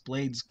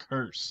Hexblade's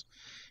Curse.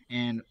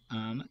 And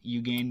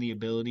you gain the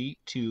ability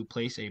to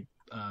place a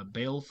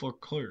baleful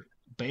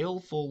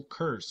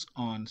curse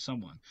on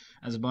someone.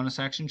 As a bonus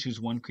action, choose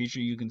one creature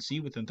you can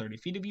see within 30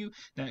 feet of you.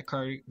 That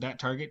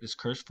target is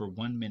cursed for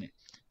 1 minute.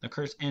 The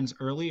curse ends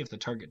early. If the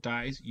target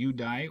dies, you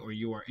die or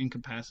you are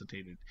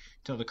incapacitated.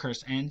 Until the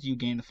curse ends, you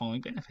gain the following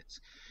benefits.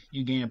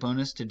 You gain a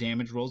bonus to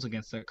damage rolls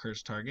against that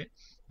cursed target.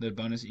 The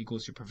bonus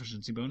equals your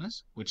proficiency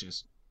bonus, which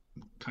is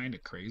kind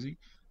of crazy,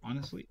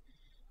 honestly.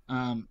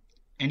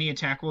 Any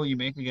attack roll you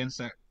make against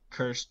that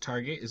cursed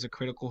target is a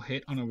critical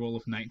hit on a roll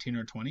of 19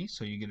 or 20,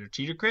 so you get a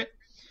cheater crit.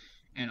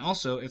 And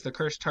also, if the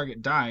cursed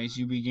target dies,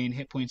 you regain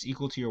hit points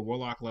equal to your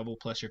Warlock level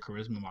plus your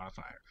Charisma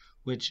modifier,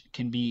 which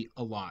can be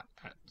a lot.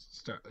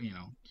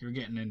 You're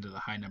getting into the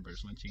high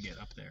numbers once you get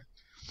up there.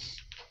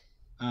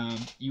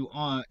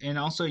 And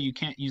also, you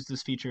can't use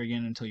this feature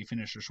again until you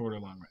finish a short or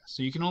long rest.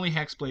 So you can only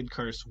Hexblade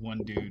curse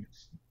one dude,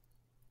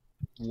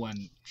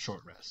 one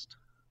short rest.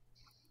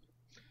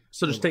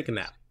 So just take a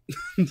nap.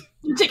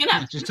 Take a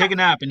nap. Just take a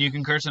nap and you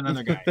can curse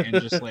another guy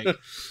and just like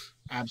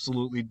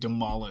absolutely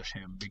demolish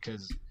him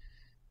because,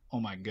 oh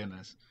my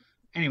goodness.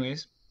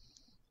 Anyways.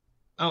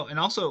 Oh, and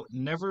also,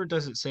 never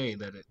does it say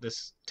that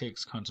this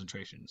takes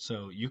concentration.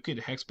 So you could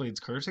Hexblade's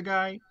curse a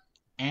guy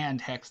and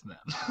hex them.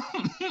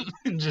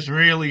 And just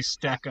really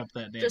stack up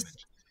that damage.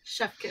 Just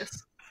chef kiss.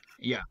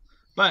 Yeah.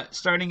 But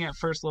starting at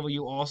first level,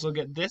 you also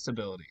get this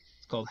ability.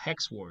 It's called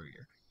Hex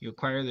Warrior. You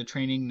acquire the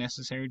training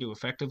necessary to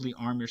effectively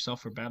arm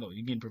yourself for battle.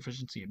 You gain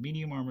proficiency in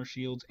medium armor,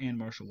 shields, and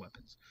martial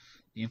weapons.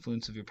 The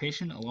influence of your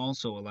patient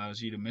also allows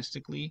you to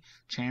mystically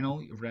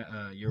channel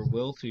your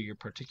will through your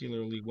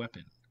particular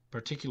weapon.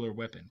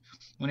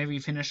 Whenever you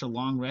finish a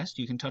long rest,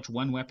 you can touch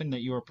one weapon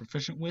that you are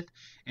proficient with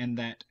and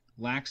that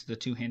lacks the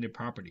two-handed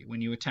property.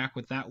 When you attack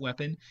with that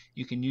weapon,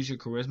 you can use your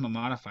charisma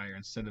modifier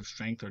instead of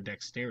strength or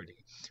dexterity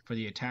for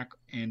the attack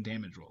and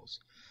damage rolls.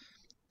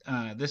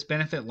 This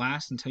benefit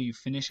lasts until you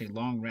finish a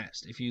long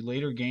rest. If you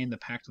later gain the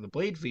Pact of the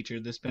Blade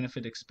feature, this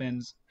benefit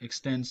extends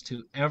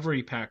to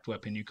every packed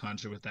weapon you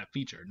conjure with that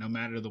feature, no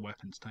matter the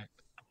weapon's type.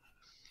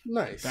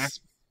 Nice.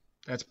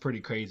 That's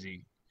pretty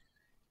crazy.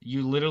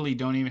 You literally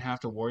don't even have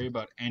to worry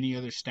about any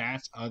other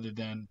stats other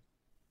than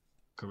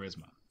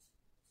charisma.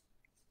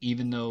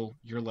 Even though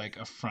you're like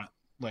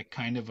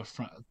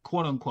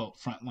quote unquote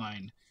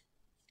frontline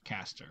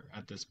caster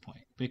at this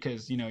point.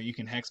 Because, you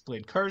can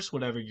Hexblade curse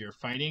whatever you're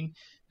fighting,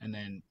 and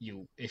then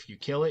if you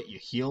kill it, you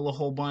heal a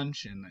whole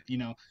bunch, and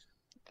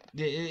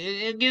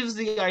it gives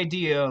the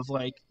idea of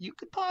like you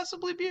could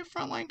possibly be a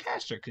frontline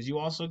caster because you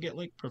also get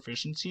like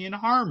proficiency in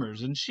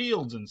armors and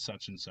shields and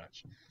such.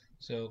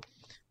 So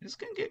this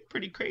can get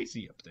pretty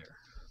crazy up there.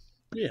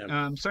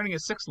 Yeah. Starting at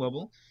 6th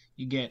level,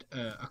 you get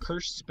a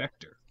Cursed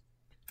Spectre.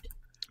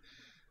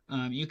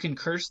 You can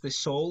curse the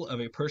soul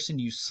of a person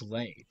you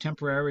slay,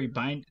 temporarily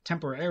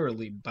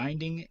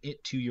binding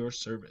it to your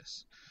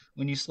service.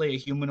 When you slay a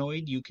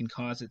humanoid, you can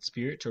cause its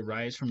spirit to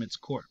rise from its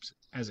corpse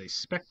as a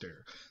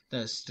specter.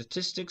 The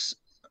statistics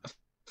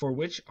for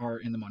which are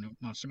in the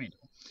monster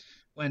manual.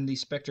 When the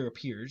specter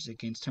appears, it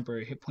gains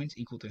temporary hit points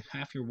equal to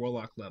half your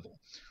warlock level.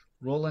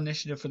 Roll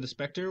initiative for the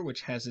specter,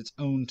 which has its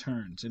own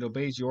turns. It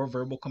obeys your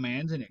verbal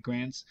commands, and it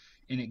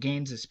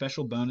gains a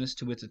special bonus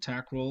to its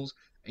attack rolls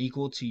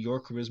equal to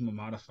your charisma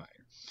modifier.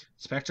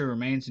 Spectre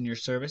remains in your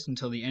service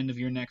until the end of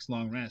your next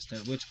long rest,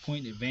 at which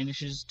point it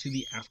vanishes to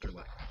the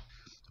afterlife.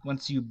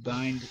 Once you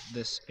bind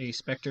a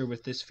specter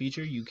with this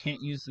feature, you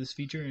can't use this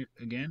feature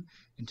again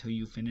until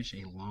you finish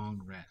a long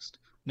rest.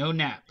 No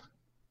nap.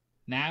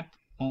 Nap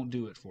won't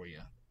do it for you.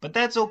 But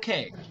that's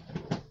okay.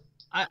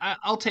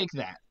 I'll take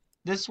that.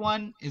 This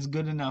one is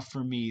good enough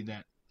for me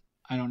that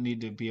I don't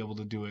need to be able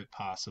to do it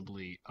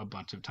possibly a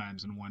bunch of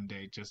times in one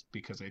day just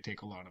because I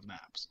take a lot of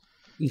naps.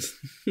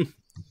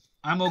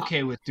 I'm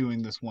okay with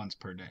doing this once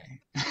per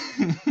day.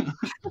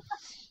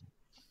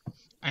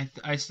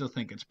 I still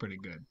think it's pretty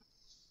good.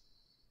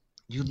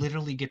 You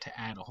literally get to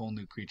add a whole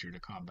new creature to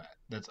combat.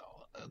 That's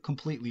all,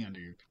 completely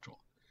under your control.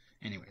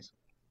 Anyways.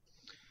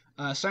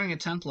 Starting at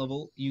 10th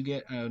level, you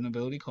get an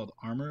ability called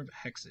Armor of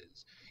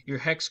Hexes. Your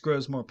hex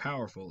grows more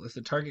powerful. If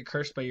the target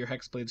cursed by your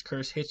Hexblade's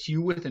curse hits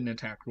you with an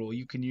attack roll,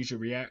 you can use your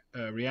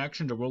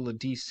reaction to roll a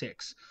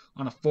d6.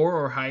 On a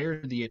 4 or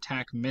higher, the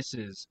attack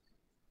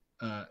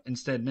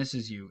instead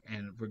misses you,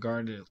 and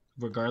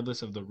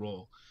regardless of the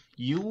roll.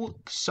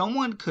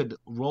 Someone could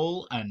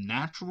roll a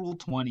natural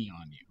 20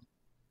 on you,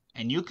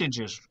 and you could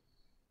just...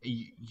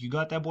 You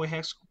got that boy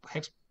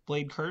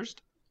Hexblade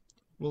cursed?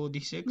 Roll a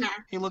d6? Nah.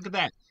 Hey, look at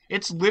that.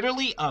 It's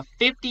literally a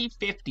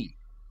 50-50.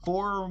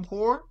 4 or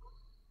more,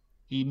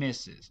 he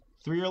misses.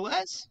 3 or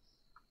less,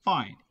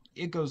 fine.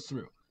 It goes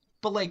through.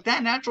 But like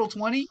that natural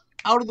 20,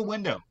 out of the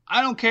window.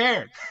 I don't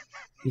care.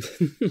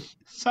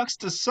 Sucks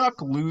to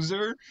suck,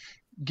 loser.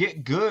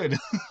 Get good.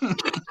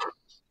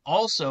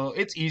 Also,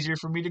 it's easier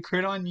for me to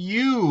crit on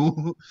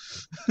you.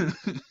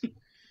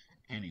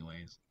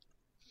 Anyways.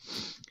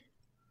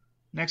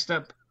 Next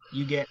up,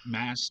 you get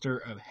Master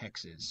of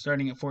Hexes.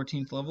 Starting at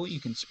 14th level, you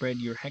can spread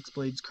your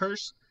Hexblade's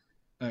curse.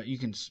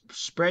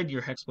 Spread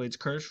your Hexblade's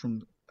curse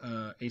from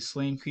a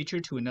slain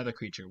creature to another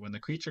creature. When the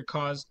creature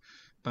caused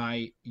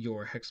by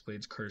your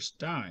Hexblade's curse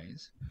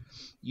dies,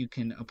 you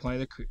can apply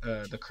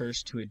the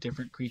curse to a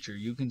different creature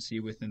you can see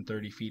within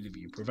 30 feet of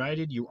you,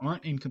 provided you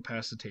aren't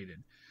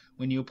incapacitated.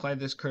 When you apply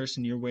this curse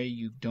in your way,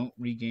 you don't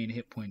regain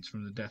hit points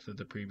from the death of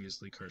the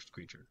previously cursed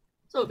creature.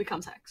 So it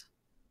becomes Hex.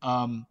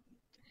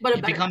 But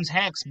it becomes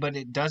Hex, but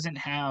it doesn't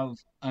have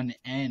an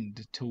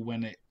end to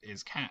when it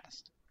is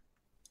cast.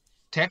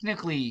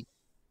 Technically,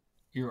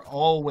 you're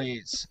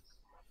always,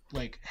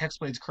 like,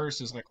 Hexblade's curse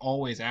is, like,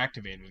 always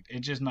activated. It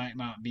just might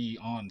not be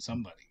on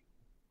somebody.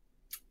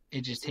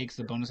 It just takes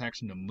the bonus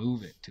action to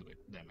move it to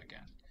them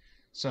again.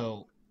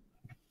 So,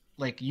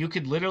 like, you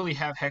could literally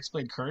have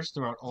Hexblade curse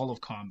throughout all of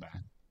combat.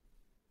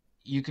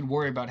 You could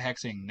worry about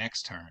hexing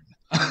next turn.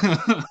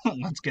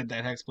 Let's get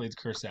that Hexblade's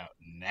curse out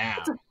now.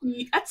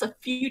 That's a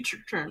future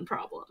turn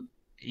problem.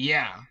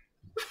 Yeah.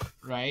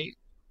 Right?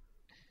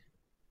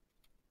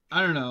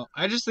 I don't know.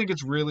 I just think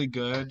it's really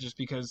good just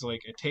because,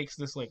 like, it takes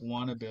this, like,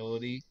 one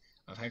ability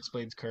of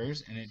Hexblade's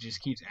curse and it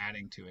just keeps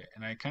adding to it.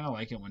 And I kind of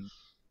like it when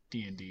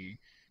D&D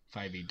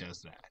 5e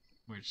does that.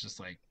 Where it's just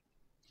like,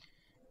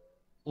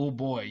 oh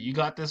boy, you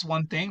got this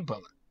one thing,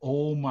 but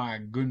oh my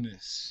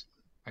goodness.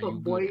 But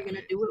boy, you're going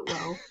to do it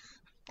well.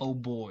 Oh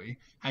boy,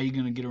 how you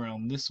gonna get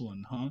around this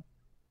one, huh?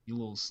 You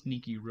little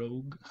sneaky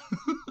rogue.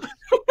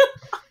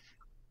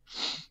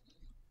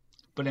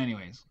 But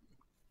anyways,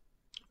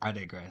 I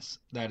digress.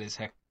 That is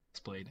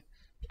Hexblade.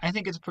 I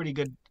think it's pretty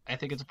good. I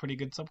think it's a pretty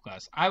good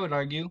subclass. I would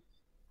argue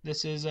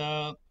this is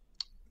one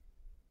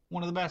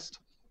of the best.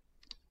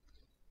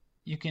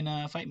 You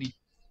can fight me.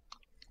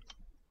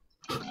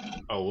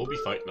 Oh, we'll be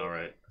fighting all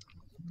right.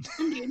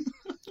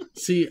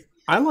 See,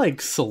 I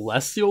like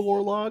Celestial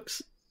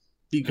Warlocks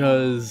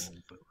because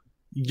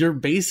you're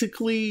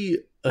basically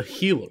a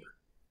healer,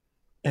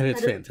 and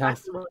it's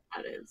fantastic. What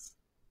that is.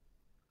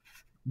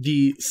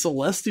 The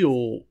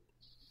Celestial,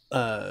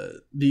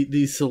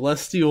 the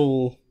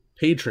Celestial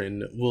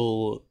Patron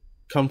will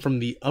come from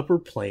the upper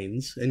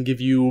planes and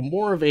give you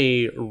more of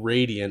a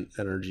radiant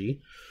energy.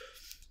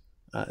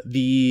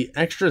 The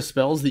extra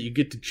spells that you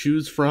get to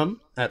choose from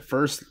at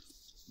first,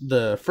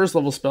 the first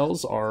level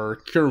spells are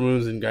Cure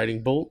Wounds and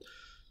Guiding Bolt.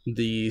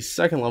 The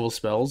second level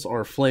spells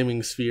are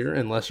Flaming Sphere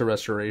and Lesser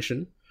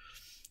Restoration.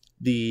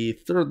 The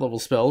third level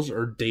spells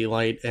are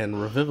Daylight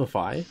and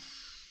Revivify.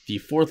 The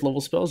fourth level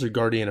spells are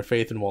Guardian of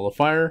Faith and Wall of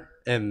Fire.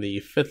 And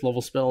the fifth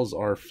level spells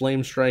are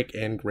Flame Strike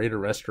and Greater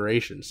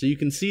Restoration. So you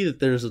can see that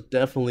there's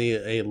definitely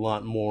a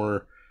lot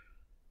more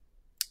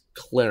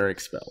cleric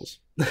spells.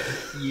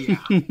 Yeah.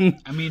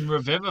 I mean,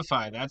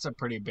 Revivify, that's a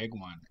pretty big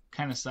one.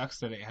 Kind of sucks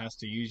that it has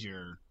to use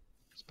your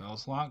spell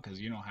slot because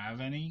you don't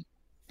have any.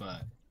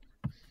 But,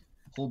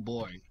 oh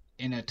boy.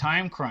 In a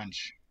time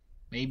crunch,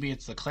 maybe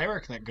it's the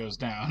cleric that goes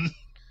down.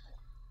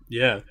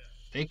 Yeah.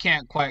 They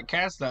can't quite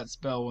cast that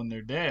spell when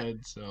they're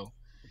dead, so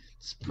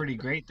It's pretty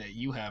great that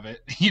you have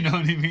it. You know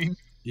what I mean?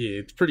 Yeah,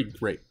 it's pretty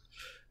great.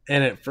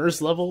 And at first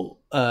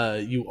level,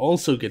 you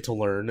also get to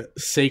learn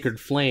Sacred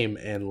Flame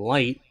and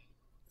Light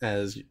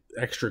as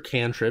extra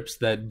cantrips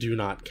that do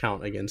not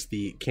count against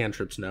the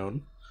cantrips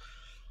known.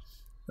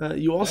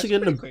 You also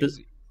get an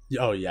ability.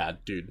 Oh yeah,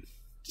 dude!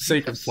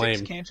 Sacred Flame.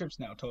 6 cantrips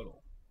now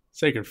total.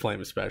 Sacred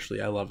Flame,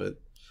 especially, I love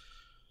it.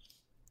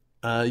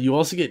 You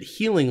also get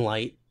Healing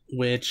Light,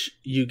 which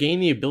you gain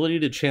the ability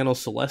to channel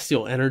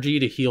celestial energy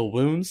to heal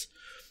wounds.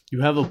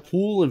 You have a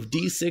pool of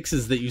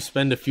d6s that you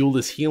spend to fuel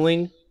this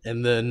healing,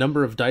 and the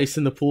number of dice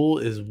in the pool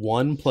is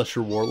 1 plus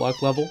your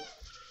warlock level.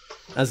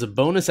 As a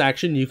bonus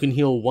action, you can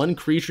heal 1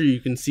 creature you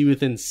can see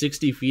within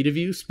 60 feet of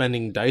you,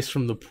 spending dice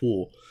from the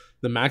pool.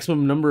 The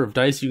maximum number of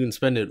dice you can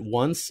spend at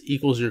once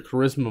equals your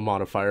charisma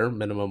modifier,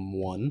 minimum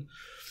 1.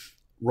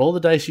 Roll the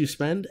dice you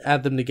spend,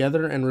 add them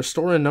together, and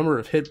restore a number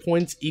of hit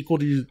points equal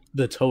to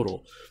the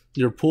total.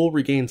 Your pool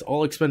regains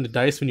all expended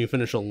dice when you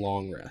finish a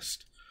long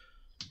rest.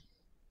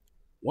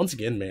 Once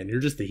again, man, you're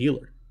just the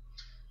healer.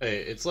 Hey,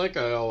 it's like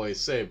I always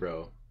say,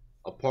 bro.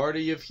 A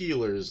party of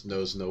healers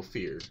knows no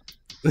fear.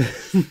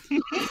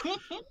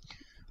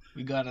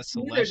 We got a Neither does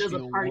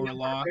celestial a party of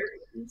warlock.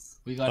 barbarians.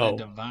 We got a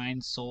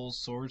divine soul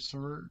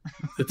sorcerer.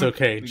 It's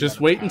okay. We Just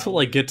got a wait until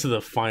I paladin. get to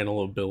the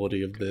final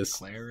ability of this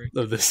Cleric.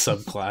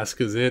 subclass,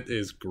 because it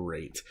is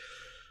great.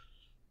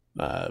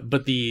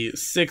 But the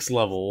 6th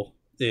level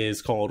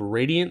is called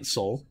Radiant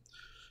Soul.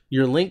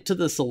 Your link to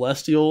the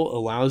Celestial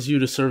allows you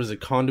to serve as a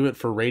conduit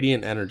for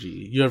radiant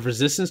energy. You have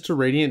resistance to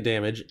radiant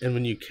damage, and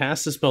when you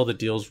cast a spell that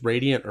deals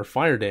radiant or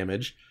fire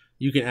damage,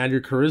 you can add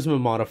your charisma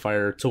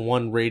modifier to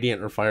 1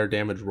 radiant or fire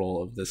damage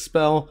roll of this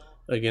spell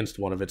against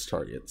one of its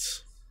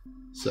targets.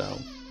 So,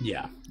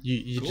 yeah,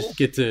 you Cool. just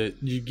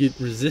get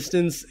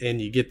resistance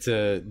and you get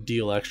to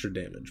deal extra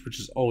damage, which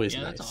is always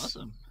nice. That's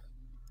awesome.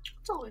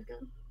 It's always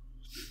good.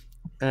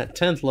 At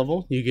 10th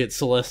level, you get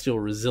Celestial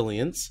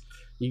Resilience.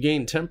 You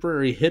gain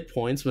temporary hit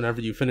points whenever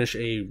you finish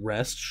a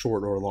rest,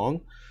 short or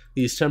long.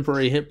 These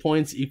temporary hit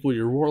points equal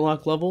your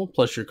Warlock level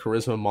plus your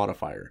Charisma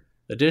modifier.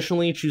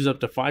 Additionally, choose up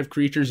to 5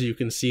 creatures you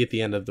can see at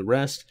the end of the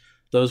rest.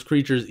 Those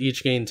creatures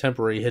each gain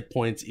temporary hit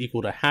points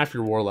equal to half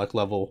your Warlock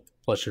level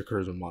plus your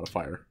Charisma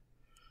modifier.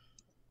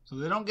 So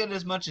they don't get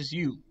as much as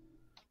you,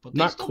 but they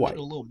Not still quite. get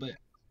a little bit.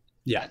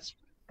 Yeah. That's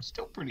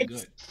still pretty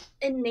It's good.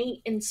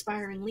 innate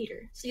inspiring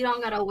leader. So you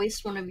don't gotta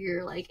waste one of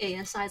your like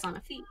ASIs on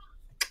a feat.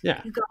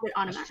 Yeah. You got it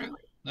That's true.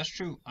 automatically. That's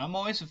true. I'm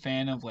always a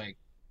fan of like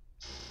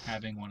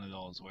having one of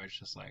those where it's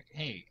just like,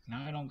 hey,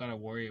 now I don't gotta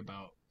worry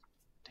about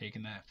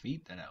taking that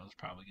feat that I was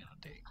probably gonna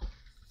take.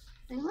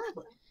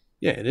 Exactly.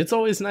 Yeah, and it's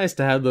always nice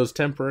to have those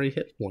temporary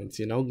hit points,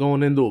 you know,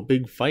 going into a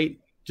big fight,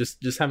 just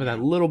having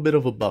that little bit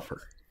of a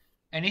buffer.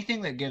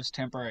 Anything that gives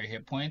temporary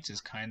hit points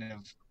is kind of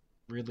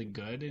really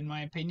good in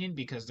my opinion,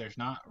 because there's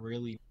not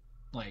really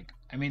like,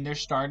 I mean, they're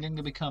starting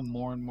to become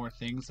more and more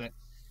things that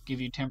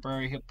give you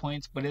temporary hit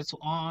points, but it's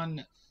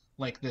on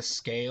like the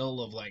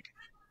scale of like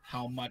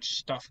how much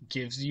stuff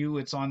gives you.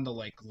 It's on the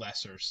like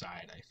lesser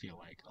side. I feel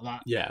like a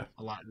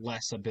lot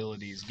less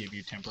abilities give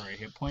you temporary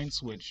hit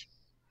points, which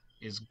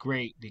is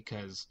great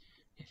because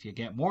if you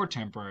get more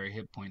temporary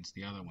hit points,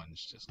 the other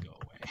ones just go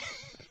away.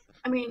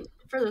 I mean,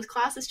 for those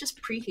classes, it's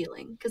just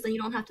pre-healing because then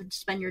you don't have to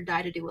spend your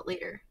die to do it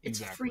later. It's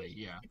Exactly, free.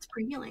 yeah. It's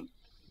pre-healing.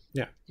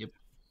 Yeah. Yep.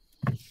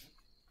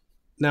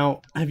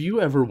 Now, have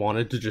you ever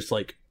wanted to just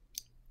like,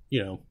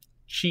 you know,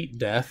 cheat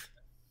death?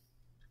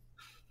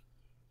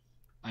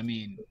 I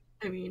mean,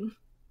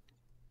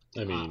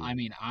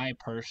 I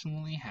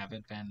personally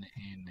haven't been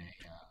in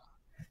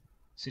a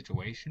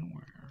situation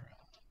where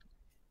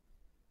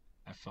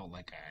I felt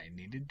like I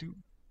needed to.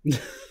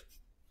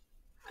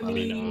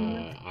 I'm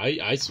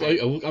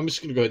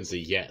just gonna go ahead and say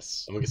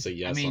yes. I'm gonna say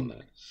yes on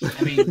that.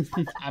 I mean,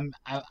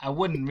 I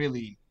wouldn't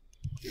really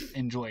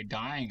enjoy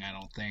dying. I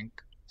don't think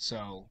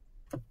so.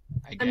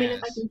 I mean,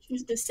 if I can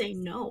choose to say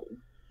no.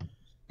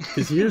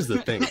 Because here's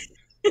the thing.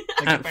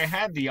 Like, if I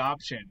had the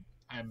option,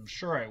 I'm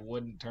sure I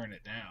wouldn't turn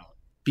it down.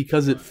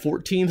 Because at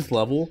 14th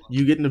level,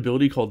 you get an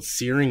ability called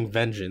Searing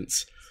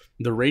Vengeance.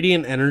 The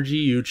radiant energy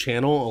you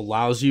channel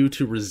allows you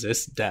to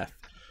resist death.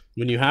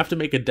 When you have to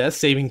make a death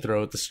saving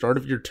throw at the start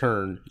of your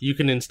turn, you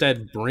can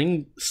instead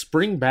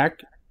spring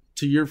back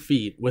to your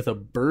feet with a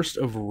burst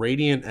of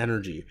radiant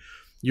energy.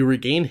 You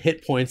regain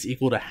hit points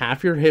equal to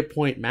half your hit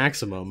point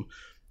maximum,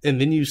 and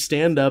then you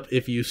stand up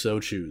if you so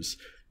choose.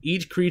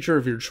 Each creature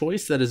of your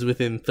choice that is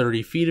within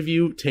 30 feet of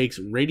you takes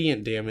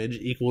radiant damage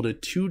equal to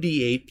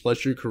 2d8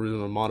 plus your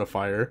charisma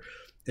modifier,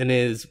 and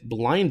is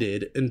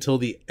blinded until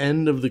the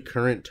end of the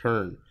current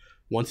turn.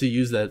 Once you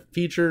use that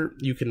feature,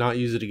 you cannot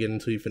use it again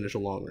until you finish a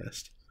long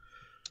rest.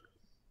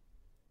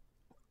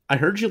 I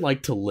heard you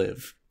like to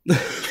live.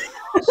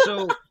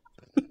 So,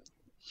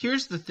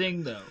 here's the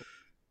thing, though.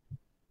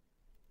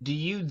 Do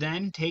you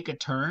then take a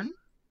turn?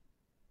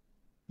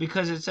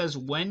 Because it says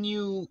when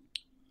you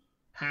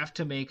have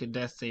to make a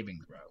death saving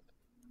throw.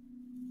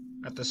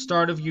 At the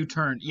start of your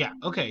turn. Yeah,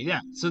 okay, yeah.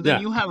 So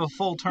then you have a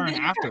full turn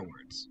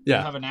afterwards. Yeah.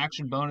 You have an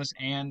action bonus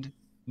and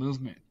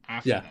movement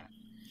after Yeah. that.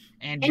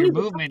 And And your you-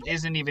 movement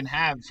isn't even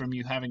halved from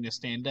you having to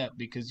stand up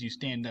because you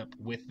stand up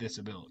with this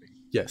ability.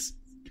 Yes.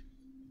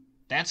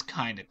 That's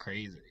kind of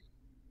crazy.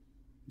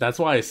 That's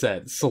why I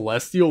said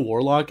Celestial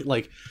Warlock,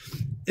 like,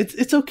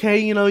 it's okay,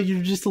 you know,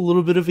 you're just a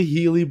little bit of a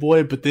Healy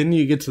boy, but then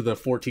you get to the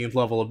 14th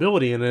level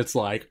ability and it's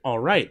like, all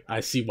right, I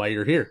see why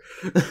you're here.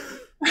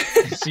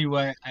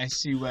 I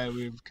see why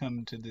we've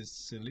come to this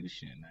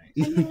solution.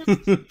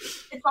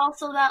 It's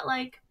also that,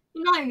 like,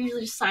 you know, I'm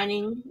usually just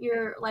signing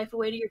your life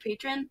away to your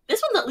patron.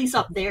 This one's at least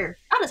up there.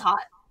 Not as hot.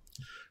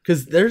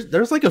 Because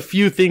there's like a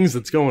few things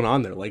that's going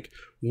on there. Like,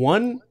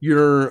 one,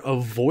 you're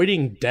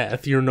avoiding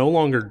death. You're no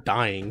longer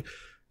dying.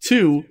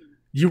 Two,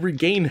 you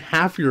regain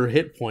half your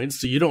hit points,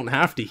 so you don't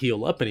have to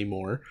heal up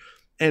anymore.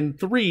 And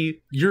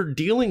three, you're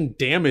dealing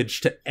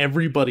damage to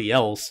everybody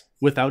else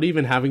without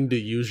even having to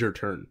use your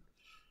turn.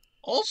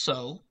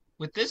 Also,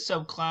 with this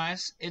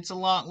subclass, it's a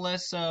lot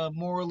less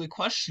morally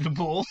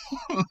questionable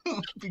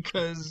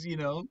because, you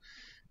know,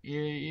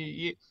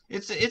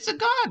 it's a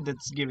god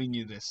that's giving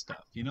you this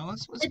stuff. You know,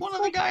 it's one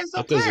of the guys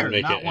up That doesn't there,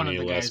 make not it one of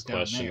any the less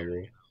guys down there.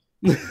 questionable.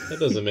 That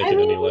doesn't make it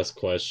any less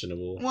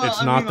questionable. Well,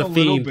 It's I not mean, the a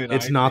little fiend. bit,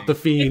 It's I not the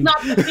think. It's fiend.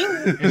 not the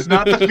thing. It's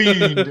not the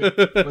fiend,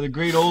 or the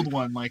great old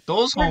one. Like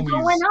those You're homies,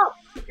 going up.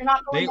 You're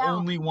not going they down.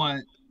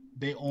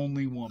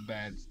 only want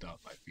bad stuff.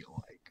 I feel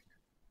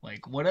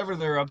like whatever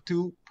they're up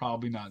to,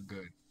 probably not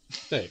good.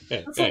 Hey.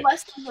 The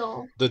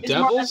Celestial The is more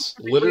devils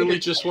ethically literally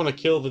weird. just want to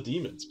kill the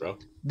demons, bro.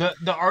 The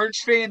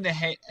Archfey and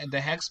the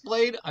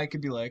Hexblade, I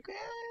could be like,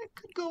 it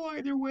could go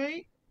either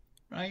way,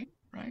 right?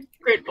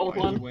 Great Go old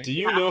either one. way. Do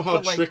you know how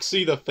But, like,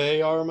 tricksy the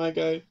Fae are, my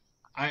guy?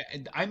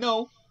 I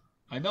know.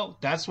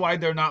 That's why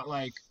they're not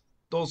like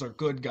those are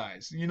good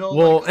guys. You know.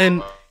 Well, like,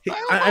 and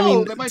I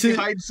mean, they might be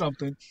hiding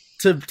something.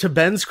 to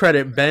Ben's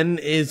credit, Ben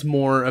is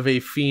more of a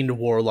fiend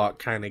warlock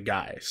kind of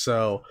guy.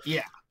 So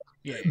Yeah.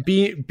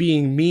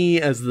 being me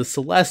as the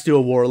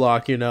Celestial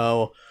Warlock, you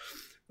know,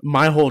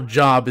 my whole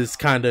job is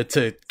kind of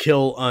to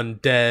kill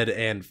undead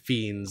and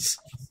fiends,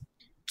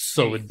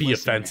 so Hey, it'd be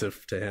listen,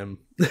 offensive to him.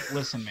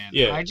 Listen, man.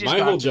 Yeah, I just my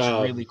got whole this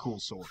job- really cool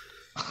sword.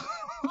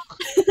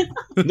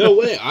 No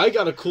way, I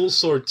got a cool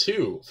sword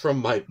too from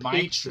my My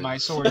patron.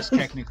 sword is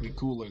technically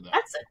cooler though.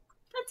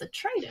 That's a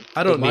trident.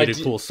 I don't But my need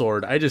a cool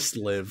sword. I just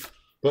live.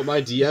 But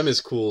my DM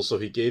is cool, so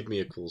he gave me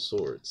a cool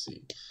sword.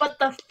 See, But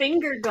the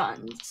finger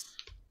guns.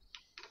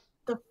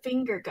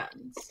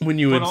 When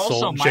you But also,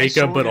 insult my Jacob,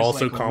 sword but is,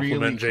 also like,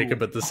 compliment really Jacob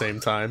cool. at the same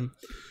time.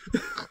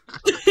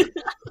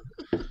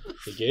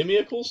 he gave me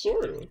a cool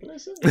sword. What can I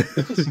say?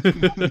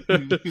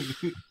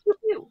 Pew,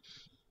 pew.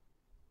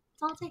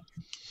 That's all it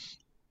takes.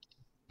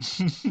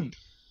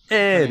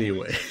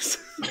 Anyways.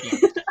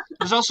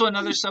 There's also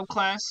another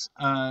subclass.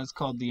 It's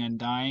called the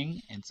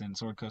Undying. It's in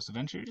Sword Coast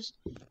Adventures,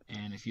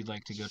 and if you'd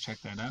like to go check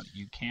that out,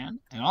 you can.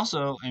 And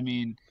also, I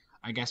mean,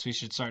 I guess we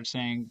should start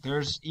saying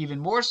there's even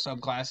more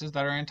subclasses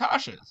that are in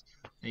Tasha's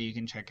that you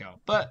can check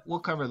out. But we'll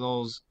cover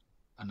those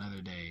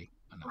another day,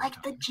 another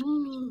Like the time.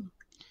 genie.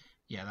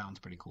 Yeah, that one's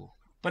pretty cool.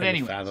 But And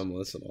anyway,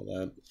 Fathomless and all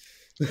that.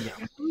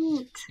 yeah.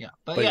 Neat. Yeah,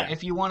 but But yeah, yeah.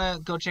 if you want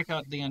to go check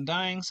out the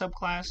Undying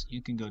subclass,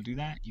 you can go do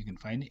that. You can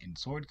find it in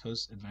Sword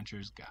Coast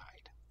Adventures Guide.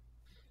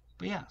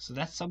 But yeah, so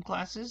that's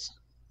subclasses.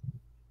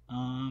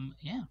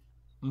 Yeah.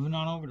 Moving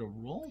on over to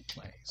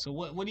roleplay. So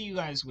what do you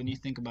guys, when you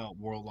think about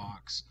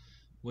warlocks,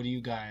 what do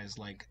you guys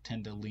like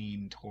tend to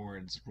lean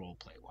towards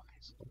roleplay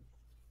wise?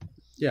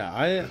 Yeah,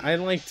 I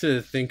like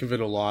to think of it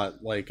a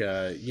lot like,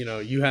 you know,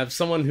 you have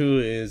someone who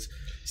is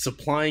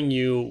supplying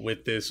you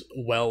with this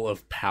well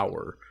of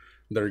power.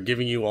 They're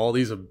giving you all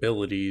these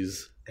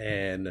abilities,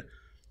 and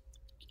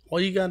all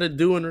you gotta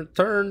do in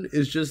return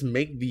is just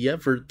make the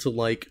effort to,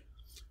 like,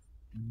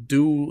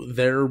 do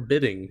their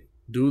bidding.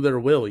 Do their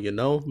will, you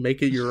know?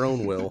 Make it your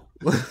own will.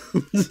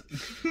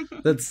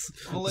 That's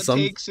All it some...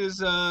 takes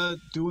is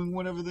doing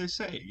whatever they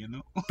say, you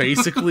know?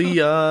 Basically,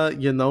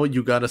 you know,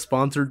 you got a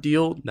sponsored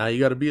deal, now you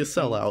gotta be a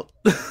sellout.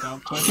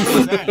 Without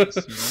questioning that,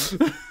 you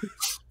know?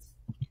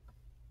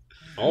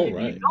 All If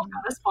right. you don't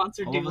have a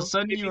sponsored All of a deal,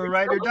 sudden if you're a can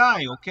ride or still-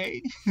 die,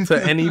 okay?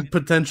 To any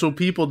potential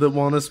people that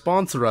want to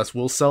sponsor us,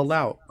 we'll sell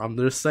out. I'm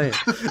just saying.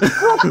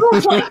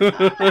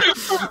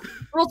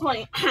 Roll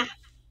 20.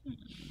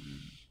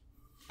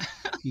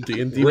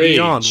 D&D Raid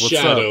Beyond, what's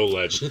Shadow up?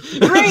 Legend.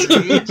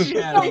 Great!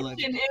 Shadow Like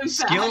Legend. an impact.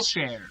 Skill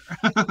share.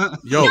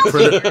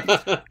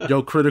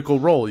 Yo, Critical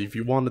Role. If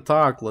you want to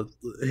talk,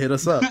 hit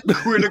us up.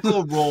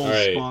 Critical Role All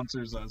right.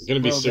 sponsors us.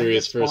 Gonna be Bro, they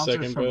serious get for a sponsors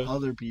second, from bro.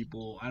 other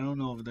people. I don't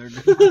know if they're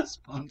gonna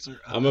sponsor us.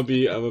 I'm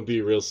gonna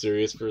be real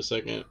serious for a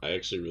second. I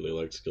actually really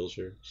like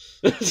Skillshare.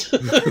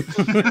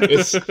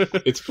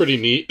 it's pretty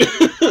neat.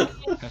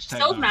 Hashtag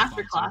Still not a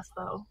masterclass, sponsor.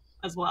 though,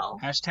 as well.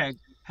 Hashtag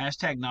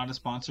not a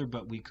sponsor,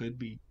 but we could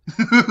be.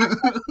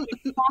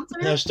 Sponsor?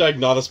 Hashtag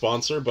not a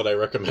sponsor, but I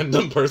recommend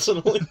them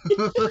personally.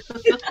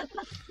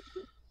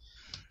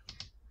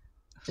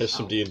 There's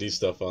some D&D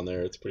stuff on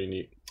there. It's pretty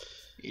neat.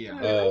 Yeah.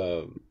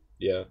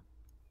 Yeah.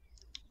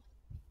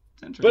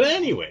 It's interesting. But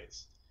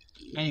anyways,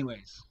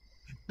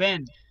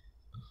 Ben,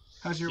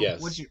 how's your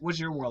Yes. what's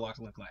your warlock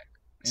look like?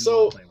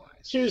 So, roleplay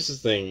wise. here's the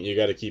thing you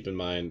got to keep in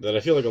mind that I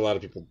feel like a lot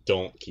of people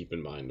don't keep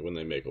in mind when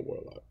they make a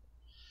warlock.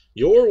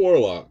 Your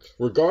warlock,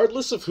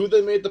 regardless of who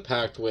they made the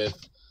pact with,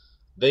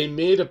 they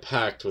made a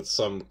pact with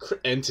some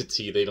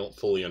entity they don't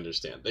fully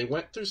understand. They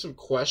went through some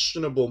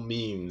questionable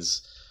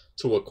means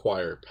to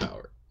acquire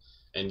power.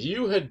 And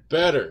you had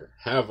better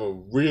have a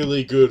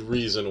really good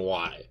reason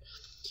why.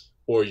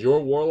 Or your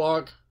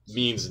warlock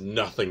means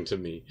nothing to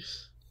me.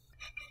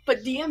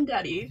 But DM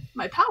Daddy,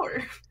 my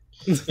power.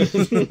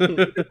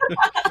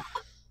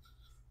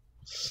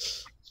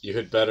 You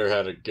had better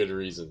had a good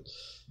reason.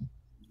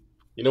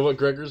 You know what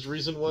Gregor's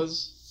reason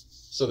was?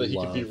 So that he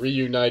could be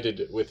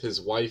reunited with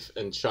his wife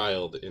and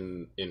child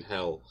in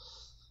hell.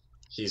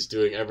 He's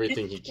doing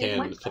everything he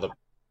can for the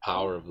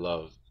power of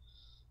love.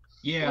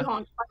 Yeah. Hold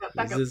on,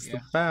 back up. This is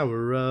the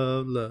power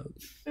of love.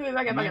 Wait,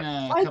 back up.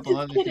 A Why is couple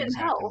this other kid things in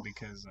hell? happened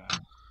because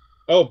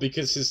Oh,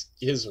 because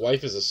his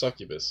wife is a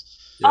succubus.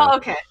 Yeah. Oh,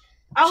 okay.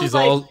 I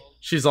was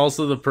She's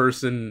also the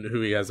person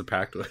who he has a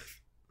pact with.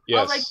 Yes.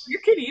 I was like,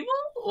 your kid evil?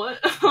 What?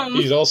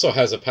 He also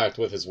has a pact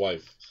with his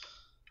wife.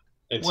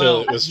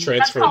 Until it was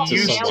transferred that's to how it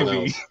used to someone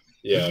be. else.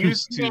 Yeah. he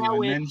used to, Now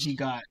and it- then he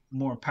got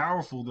more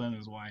powerful than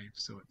his wife,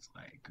 so it's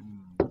like,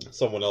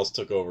 Someone else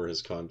took over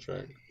his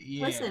contract.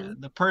 yeah. Listen.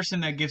 The person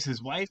that gives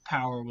his wife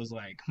power was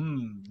like,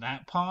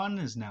 that pawn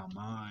is now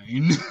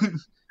mine.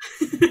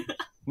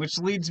 Which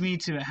leads me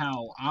to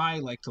how I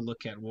like to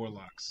look at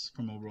warlocks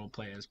from a role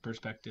player's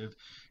perspective,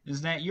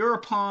 is that you're a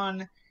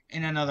pawn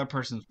in another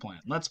person's plan.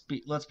 Let's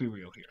be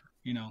real here.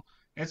 You know,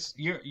 it's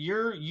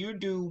you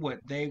do what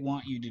they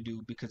want you to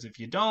do, because if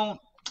you don't,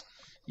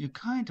 you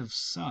kind of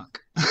suck.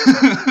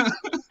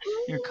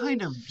 You're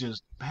kind of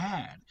just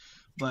bad.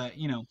 But,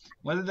 you know,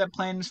 whether that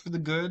plan is for the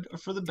good or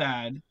for the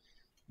bad,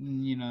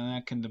 you know,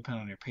 that can depend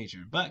on your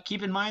patron. But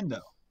keep in mind, though,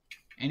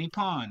 any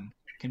pawn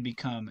can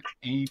become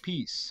any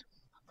piece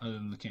other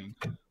than the king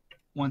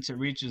once it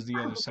reaches the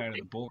other side of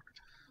the board.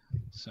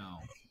 So,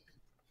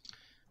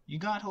 you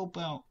got hope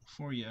out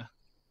for you.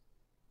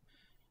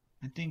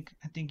 I think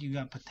you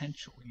got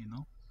potential, you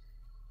know?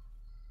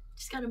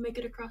 Just gotta make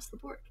it across the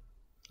board.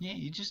 Yeah,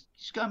 you just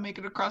gotta make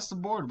it across the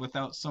board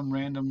without some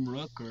random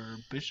rook or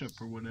bishop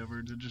or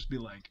whatever to just be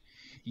like,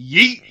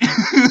 yeet!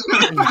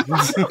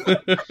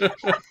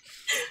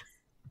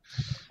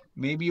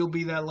 Maybe you'll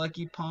be that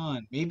lucky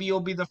pawn. Maybe you'll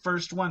be the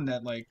first one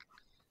that, like,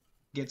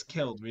 gets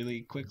killed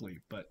really quickly.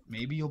 But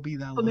maybe you'll be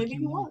that But lucky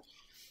maybe you one. won't.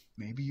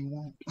 Maybe you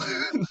won't.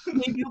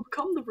 Maybe you'll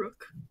become the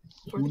rook.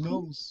 Or Who the queen.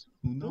 knows?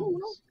 Who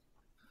knows?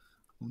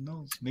 Who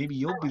knows? Maybe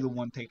you'll be the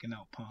one taking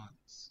out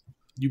pawns.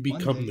 You One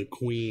become day. the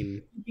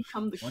queen. You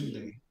become the One queen.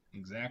 day.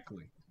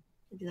 Exactly.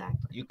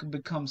 Exactly. You can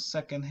become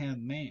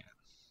second-hand man.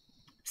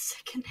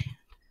 Second hand.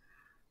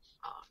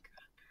 Oh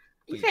god.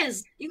 But You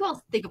guys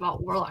think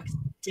about warlocks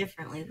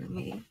differently than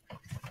me.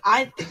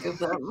 I think of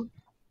them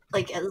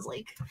like as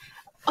like,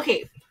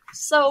 okay,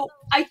 so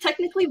I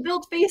technically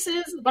build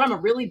faces, but I'm a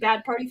really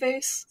bad party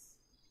face.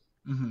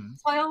 Mm-hmm.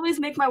 So I always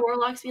make my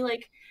warlocks be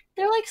like,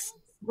 they're like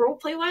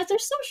roleplay wise, they're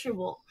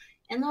sociable,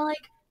 and they're like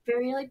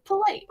very like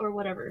polite or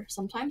whatever.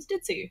 Sometimes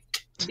ditzy.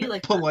 Be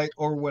like that. Polite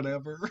or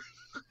whatever.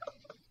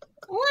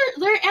 Well,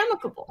 they're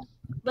amicable,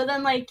 but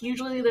then like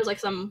usually there's like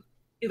some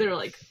either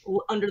like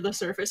under the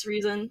surface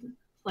reason,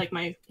 like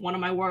one of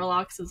my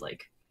warlocks is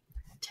like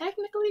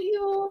technically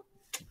evil,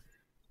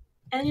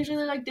 and usually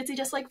they're like ditzy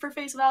just like for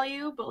face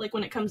value, but like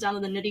when it comes down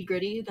to the nitty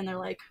gritty, then they're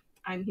like,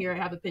 I'm here, I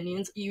have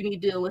opinions, you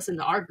need to listen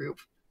to our group.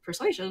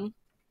 Persuasion.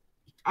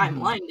 I'm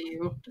Mhm. lying to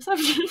you.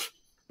 Deception.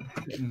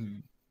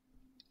 Mhm.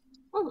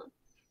 Well,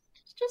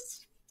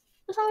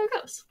 that's how it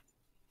goes.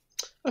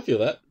 I feel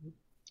that.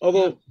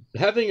 Although,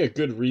 having a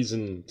good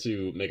reason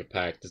to make a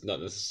pact does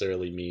not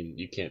necessarily mean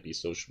you can't be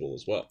sociable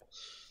as well.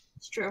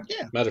 It's true.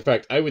 Matter of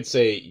fact, I would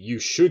say you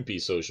should be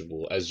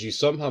sociable, as you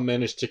somehow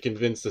managed to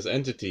convince this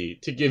entity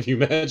to give you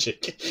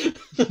magic.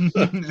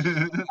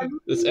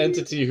 This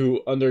entity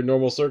who, under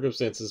normal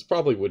circumstances,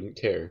 probably wouldn't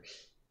care.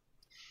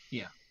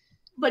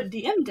 But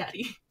DM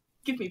Daddy,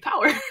 give me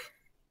power.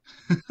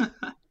 I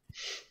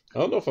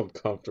don't know if I'm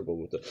comfortable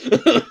with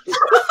it.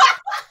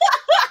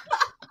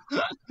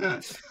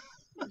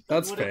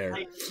 That's What if, fair.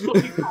 like, what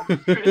we call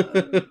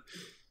Chris-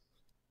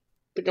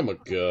 I think I'm a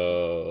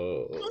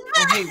go.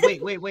 Oh, hey,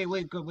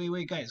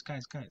 wait, guys.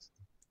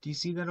 Do you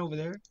see that over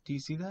there? Do you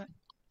see that?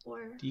 Or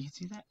Do you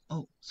see that?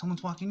 Oh,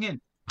 someone's walking in.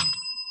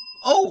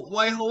 Oh,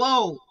 why,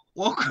 hello.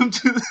 Welcome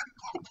to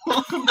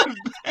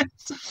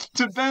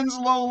Ben's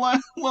low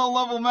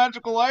level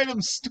magical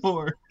item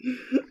store.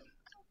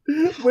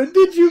 When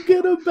did you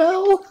get a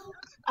bell?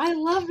 I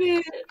love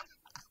it.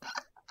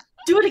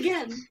 Do it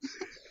again.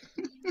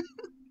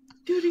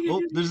 Do it again.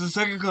 Oh, there's a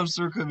second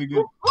customer coming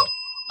in.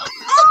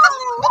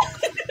 Oh!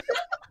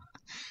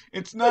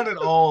 It's not at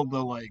all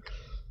the like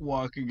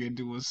walking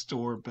into a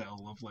store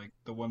bell of like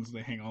the ones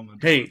they hang on the door.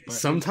 Hey, but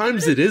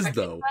sometimes it is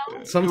though.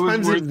 it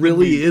Sometimes was it worth the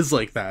really beat. is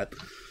like that.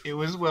 It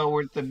was well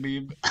worth the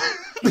meme.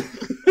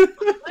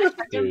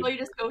 Dude. You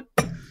just go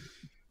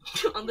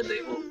on the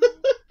table.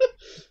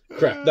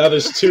 Crap, now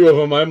there's two of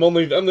them. I'm the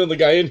only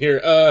guy in here.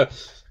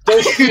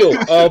 Don't steal.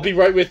 I'll be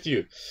right with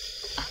you.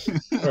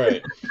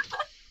 Alright.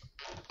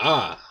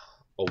 A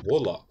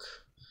warlock.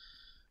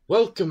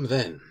 Welcome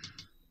then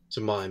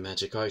to my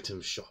magic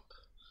item shop.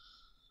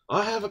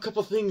 I have a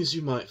couple things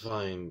you might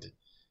find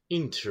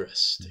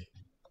interesting.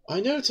 I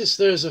notice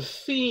there's a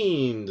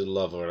fiend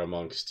lover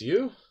amongst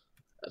you.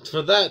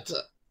 For that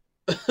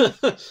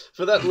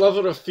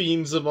lover of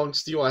fiends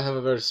amongst you, I have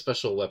a very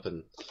special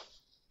weapon.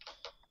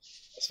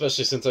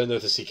 Especially since I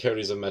notice he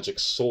carries a magic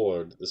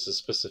sword. This is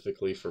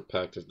specifically for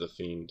Pact of the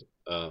Fiend,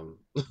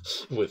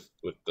 with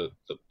the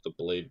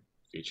blade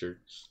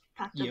feature.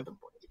 Pact of the Blade.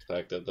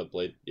 Pact of the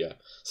Blade, yeah.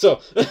 So,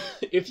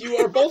 if you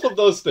are both of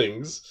those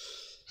things,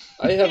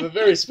 I have a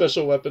very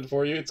special weapon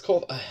for you. It's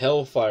called a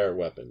Hellfire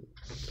weapon.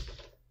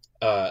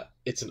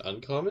 It's an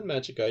uncommon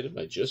magic item.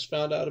 I just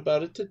found out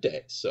about it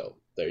today, so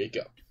there you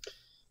go.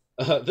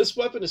 This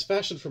weapon is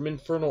fashioned from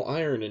infernal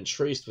iron and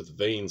traced with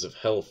veins of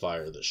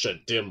hellfire that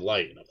shed dim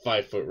light in a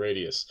 5-foot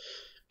radius.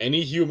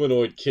 Any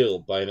humanoid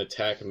killed by an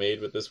attack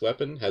made with this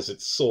weapon has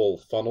its soul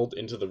funneled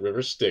into the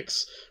river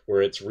Styx,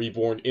 where it's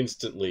reborn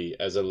instantly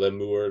as a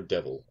Lemur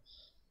devil.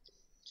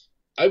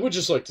 I would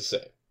just like to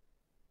say,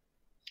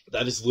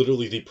 that is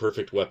literally the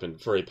perfect weapon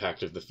for a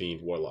Pact of the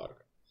Fiend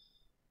warlock.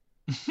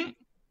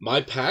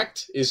 My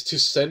pact is to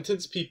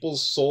sentence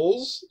people's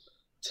souls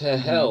to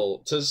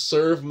hell to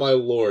serve my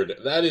lord.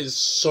 That is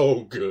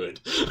so good.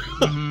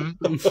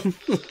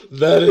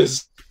 That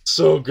is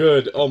so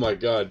good. Oh my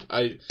god.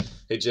 Hey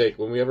Jake,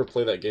 when we ever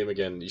play that game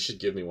again, you should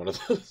give me one of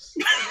those.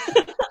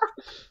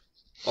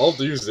 I'll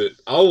use it.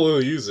 I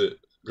will use it.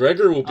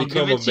 Gregor will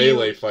become a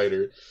melee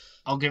fighter.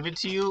 I'll give it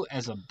to you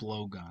as a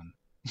blowgun.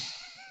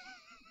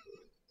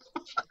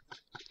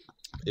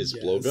 Is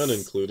blowgun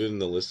included in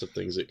the list of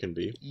things it can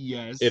be?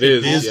 Yes. It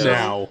is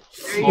now.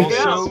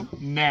 Also,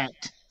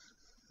 net.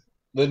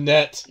 The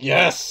net,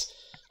 yes!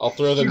 I'll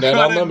throw the net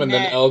on them and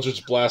then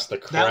Eldritch Blast the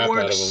crap out of them.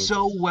 That works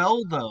so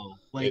well, though.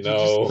 Like, you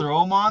just throw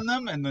them on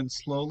them and then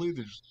slowly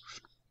there's...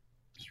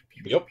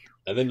 Yep,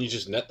 and then you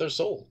just net their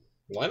soul.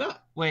 Why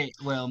not? Wait,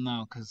 well,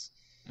 no, because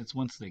it's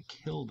once they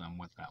kill them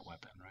with that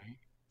weapon, right?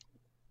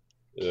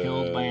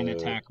 Killed by an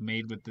attack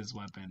made with this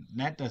weapon.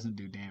 Net doesn't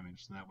do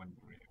damage, so that wouldn't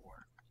really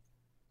work.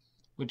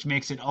 Which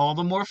makes it all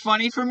the more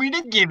funny for me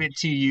to give it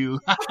to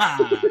you.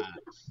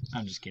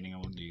 I'm just kidding, I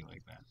won't do you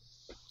like that.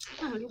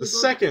 The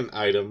second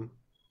item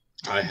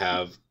I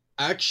have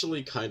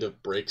actually kind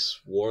of breaks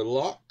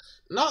Warlock.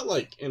 Not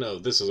like,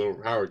 this is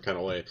overpowered kind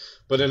of way,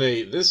 but in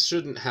a this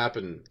shouldn't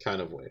happen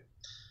kind of way.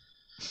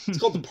 It's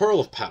called the Pearl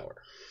of Power.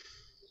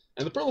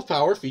 And the Pearl of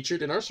Power,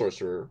 featured in our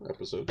Sorcerer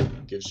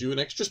episode, gives you an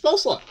extra spell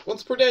slot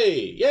once per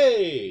day.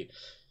 Yay!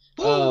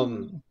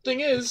 Thing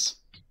is,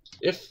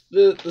 if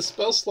the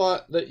spell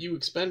slot that you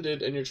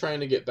expended and you're trying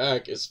to get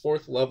back is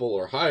 4th level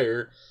or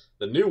higher,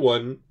 the new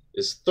one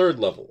is 3rd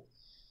level.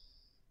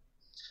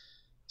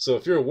 So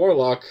if you're a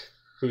warlock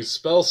whose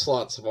spell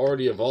slots have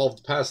already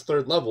evolved past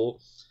 3rd level,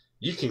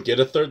 you can get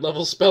a 3rd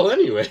level spell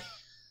anyway.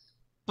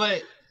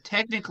 But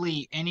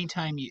technically,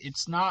 anytime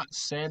it's not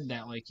said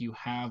that like you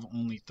have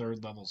only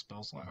 3rd level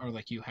spell slots or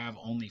like you have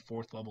only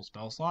 4th level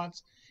spell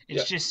slots.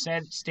 It's just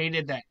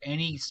stated that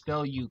any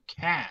spell you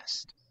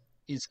cast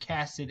is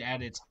casted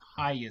at its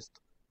highest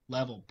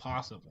level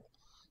possible.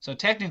 So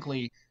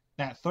technically,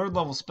 that 3rd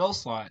level spell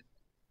slot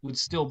would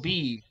still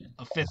be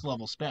a 5th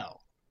level spell.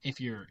 If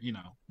you're,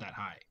 that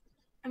high.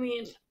 I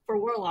mean, for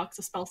warlocks,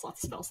 a spell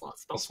slot's a spell slot.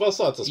 A spell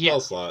slot's a spell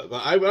slot.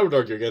 I would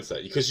argue against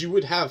that, because you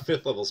would have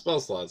 5th level spell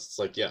slots. It's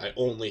like, I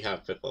only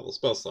have 5th level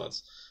spell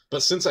slots.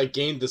 But since I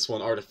gained this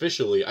one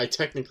artificially, I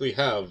technically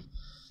have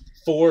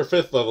 4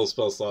 5th level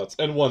spell slots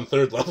and 1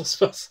 3rd level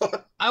spell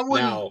slot. I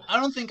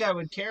don't think I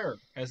would care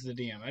as the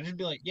DM. I'd just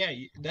be like,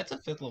 that's a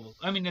 5th level.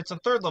 I mean, it's a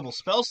 3rd level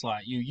spell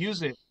slot. You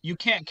use it. You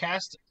can't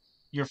cast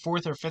your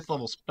 4th or 5th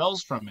level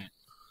spells from it.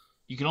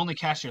 You can only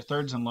cast your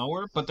 3rds and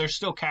lower, but they're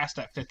still cast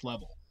at 5th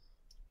level.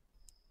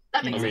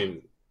 That makes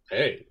sense.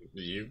 Hey,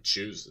 you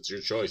choose. It's your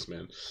choice,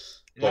 man.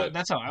 But,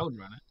 that's how I would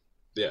run it.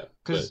 Yeah.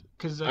 Because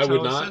that's how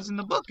it says in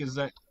the book, is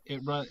that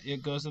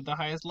it goes at the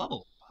highest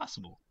level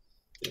possible.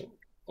 Yeah.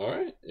 All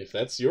right. If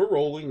that's your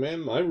rolling,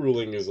 man, my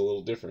ruling is a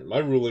little different. My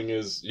ruling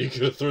is you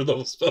get a 3rd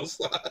level spell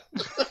slot.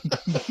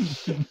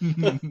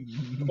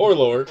 Or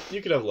lower.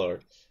 You could have lower.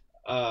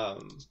 I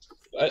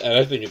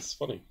think it's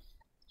funny.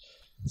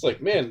 It's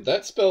like, man,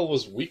 that spell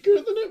was weaker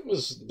than it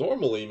was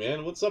normally,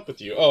 man. What's up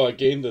with you? Oh, I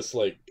gained this,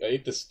 I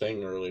ate this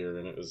thing earlier,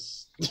 and it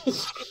was...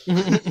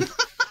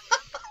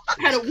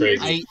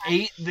 I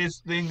ate this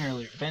thing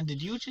earlier. Ben,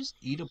 did you just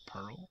eat a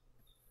pearl?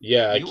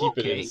 Yeah, I keep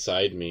it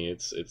inside me.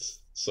 It's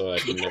so I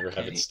can never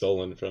have it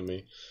stolen from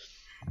me.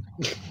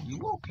 You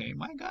okay,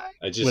 my guy?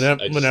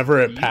 Whenever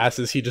it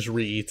passes, he just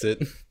re-eats it.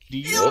 Do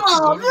you go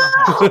to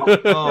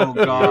the Oh, God.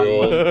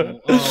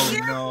 No. Oh,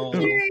 no.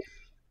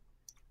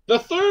 The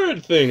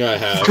third thing I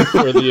have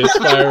for the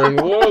aspiring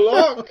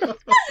warlock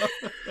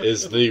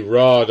is the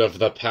Rod of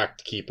the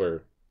Pact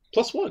Keeper.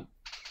 +1.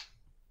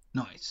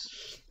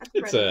 Nice.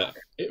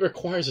 It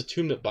requires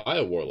attunement by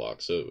a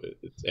warlock, so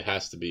it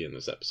has to be in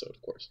this episode,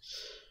 of course.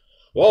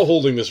 While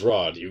holding this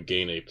rod, you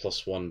gain a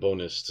 +1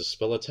 bonus to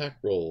spell attack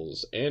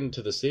rolls and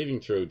to the saving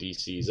throw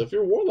DCs of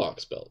your warlock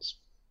spells.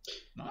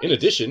 Nice. In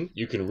addition,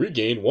 you can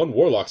regain 1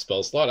 warlock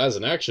spell slot as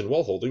an action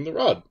while holding the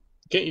rod.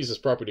 Can't use this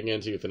property again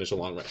until you finish a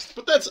long rest.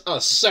 But that's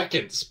a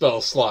second spell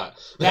slot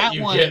that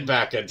you get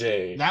back a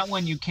day. That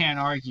one you can't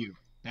argue.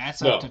 That's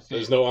No, up to Finn.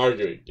 there's no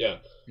arguing. Yeah.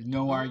 There's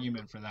no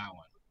argument for that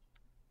one.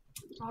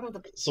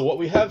 So what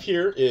we have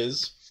here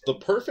is the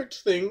perfect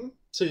thing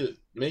to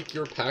make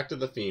your Pact of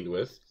the Fiend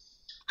with,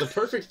 the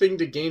perfect thing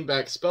to gain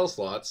back spell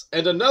slots,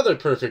 and another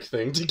perfect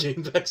thing to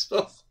gain back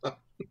spell slots.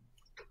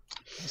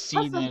 I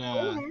see that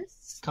a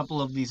couple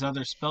of these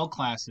other spell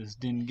classes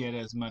didn't get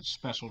as much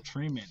special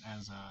treatment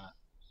as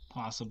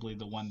possibly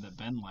the one that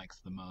Ben likes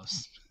the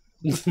most.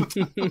 What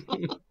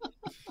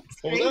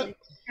was that?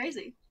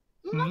 Crazy.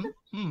 What?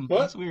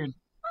 That's weird.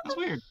 That's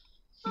weird.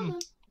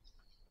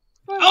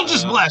 I'll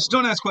just blast.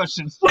 Don't ask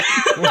questions.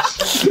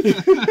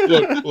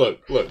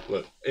 Look.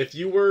 If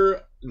you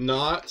were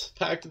not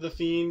Pact of the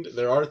Fiend,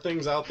 there are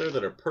things out there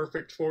that are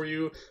perfect for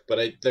you, but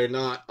they're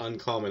not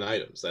uncommon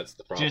items. That's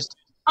the problem. Just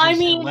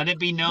let it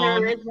be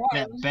known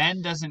that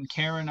Ben doesn't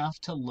care enough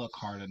to look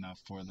hard enough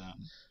for them.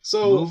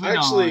 So, Moving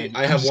actually, on.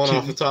 I have one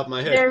off the top of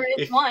my head. There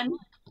is one.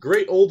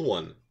 Great old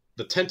one.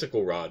 The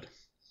Tentacle Rod.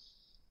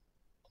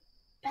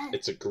 Ben.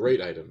 It's a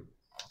great item.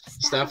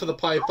 Staff of the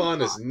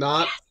Python is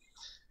not...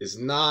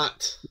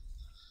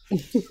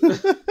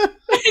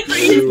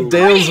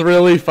 Dale's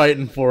really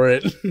fighting for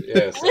it.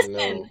 Yes, Listen,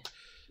 I know.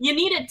 you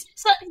need it.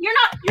 So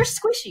you're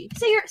squishy.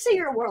 Say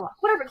you're a warlock.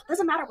 Whatever.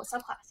 Doesn't matter what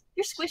subclass.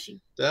 You're squishy.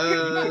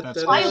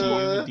 That's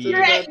pliable. squishy. You're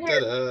right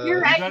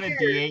You got a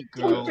D8,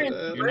 girl. Children.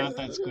 You're not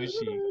that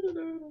squishy.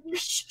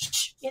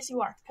 Yes, you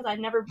are. Because I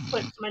never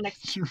put my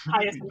next You're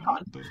highest in really con.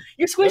 not, though.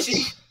 You're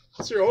squishy.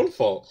 It's your own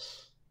fault.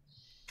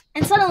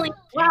 And suddenly,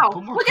 wow,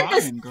 Put more look at con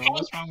this in, girl. tank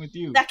What's wrong with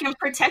you? that can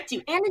protect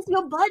you, and it's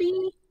your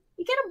buddy.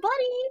 You get a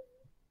buddy.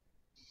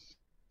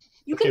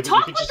 You can Okay, but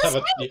talk you with could just the have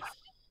a snake.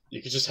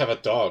 you could just have a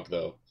dog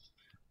though.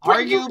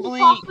 But you can Arguably,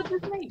 talk with the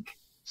snake.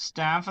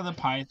 Staff of the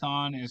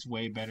Python is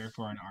way better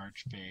for an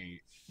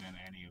Archfey than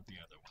any of the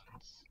other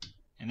ones.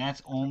 And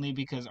that's only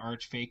because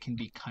Archfey can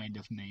be kind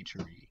of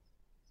nature-y.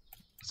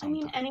 I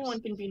mean, sometimes.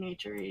 anyone can be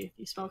nature-y if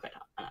you smoke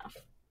enough.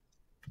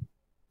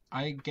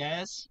 I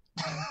guess.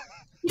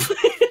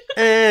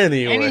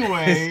 Anyway.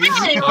 Anyway.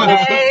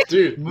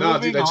 Dude,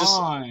 Moving I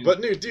on.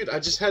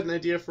 just had an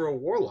idea for a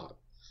warlock.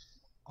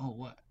 Oh,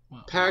 what?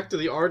 What? Pact of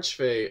the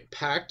Archfey,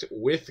 packed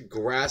with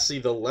Grassy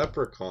the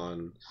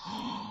Leprechaun.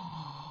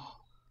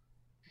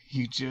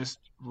 You just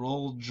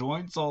roll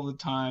joints all the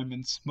time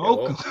and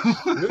smoke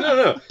Yeah,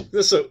 them.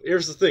 No. So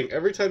here's the thing: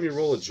 every time you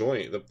roll a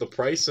joint, the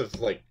price of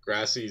like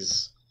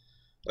Grassy's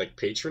like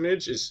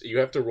patronage is you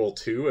have to roll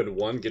 2, and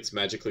 1 gets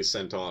magically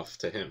sent off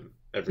to him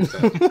every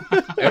time.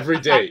 Every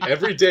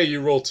day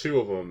you roll 2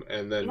 of them,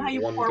 and then You know how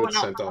you 1 pour gets one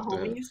out sent for the off to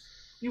him. homies?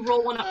 You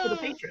roll one up for the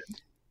patron.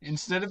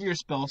 Instead of your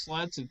spell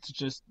slots, it's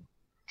just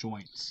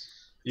joints.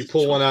 You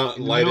pull one out and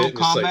In the light middle it, of and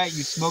it's combat, like,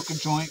 you smoke a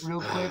joint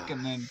real quick,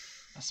 and then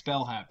a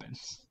spell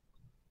happens.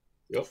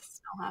 Yep.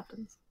 Still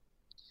happens.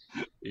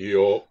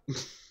 Yup.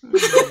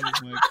 Oh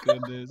my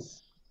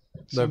goodness.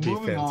 So That'd be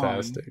moving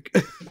fantastic.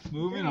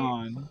 Moving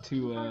on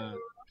to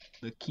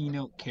the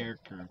keynote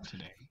character of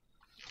today.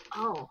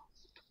 Oh,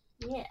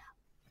 yeah.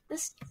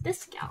 This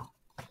gal.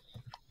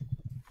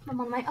 From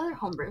one of my other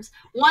homebrews.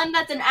 One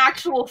that's an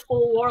actual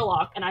full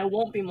warlock, and I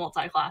won't be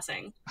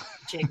multi-classing.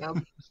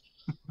 Jacob.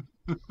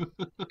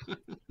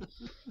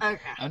 Okay.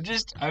 I'm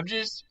just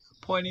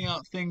pointing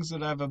out things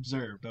that I've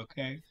observed,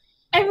 okay?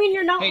 I mean,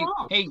 you're not Hey,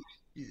 wrong. hey,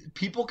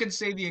 people can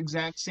say the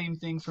exact same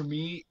thing for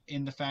me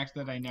in the fact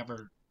that I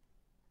never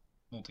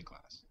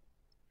multi-class.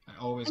 I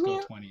always I mean,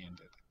 go 20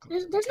 into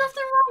There's nothing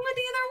wrong with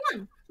either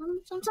one.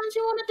 Sometimes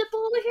you want to dip a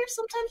little here,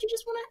 sometimes you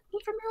just want to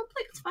eat from your own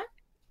plate. It's fine.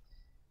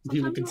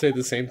 People can say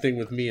the same thing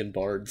with me and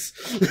bards.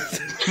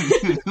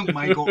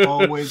 Michael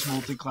always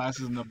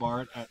multi-classes in the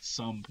bard at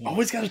some point.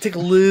 Always got to take a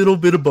little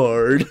bit of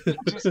bard.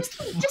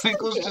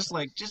 Michael's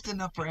just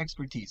enough for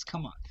expertise.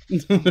 Come on. Who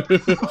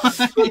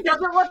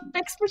doesn't want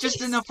expertise?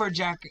 Just enough for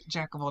jack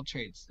of all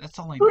trades. That's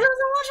all I Who need. doesn't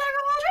want jack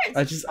of all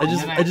trades?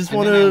 I just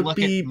want to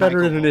be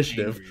better at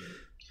initiative.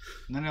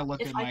 And then I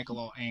look If at I Michael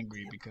can- all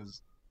angry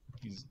because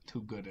he's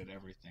too good at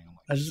everything. I'm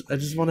I like,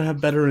 just want to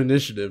have better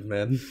initiative,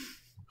 man.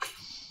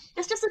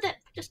 It's just a dip.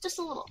 Just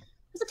a little.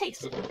 Just a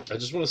taste. I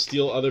just want to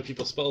steal other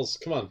people's spells.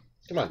 Come on.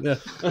 Yeah.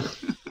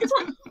 It's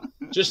fine.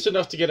 Just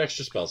enough to get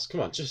extra spells. Come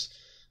on, just.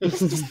 I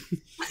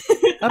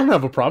don't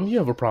have a problem. You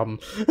have a problem.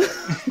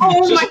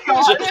 Oh just, my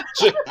god.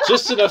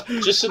 just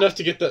enough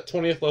to get that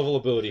 20th level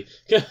ability.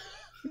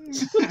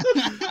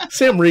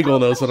 Sam Riegel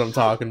knows what I'm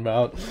talking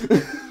about.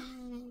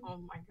 Oh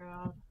my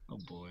god. oh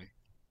boy.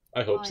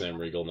 I hope Oh, Sam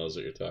yeah. Riegel knows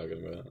what you're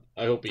talking about.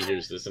 I hope he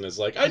hears this and is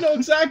like, I know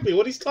exactly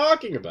what he's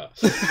talking about.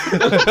 Oh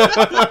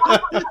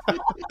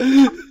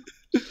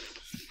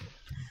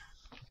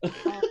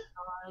god.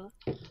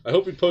 I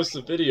hope he posts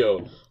a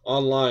video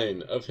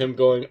online of him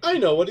going, I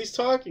know what he's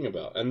talking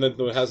about, and then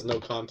it has no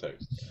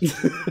context.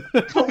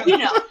 But we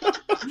know.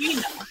 We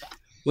know.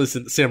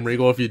 Listen, Sam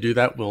Riegel, if you do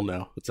that, we'll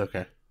know. It's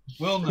okay.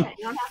 We'll know. Okay,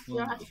 you don't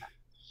have to.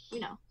 We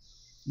know.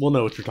 We'll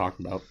know what you're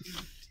talking about.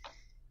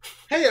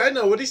 Hey, I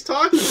know what he's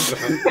talking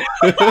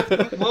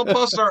about. We'll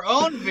post our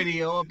own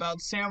video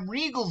about Sam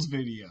Riegel's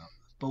video,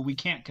 but we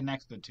can't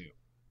connect the two.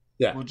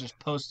 Yeah. We'll just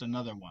post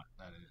another one,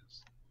 that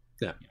is.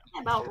 Yeah.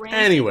 About random.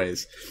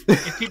 Anyways.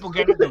 If people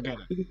get it, they'll get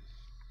it.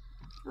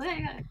 Okay,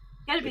 you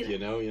gotta be If there. you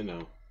know, you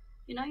know.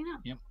 You know, you know.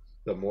 Yep.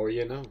 The more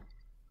you know.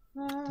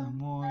 The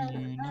more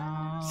you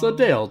know. So,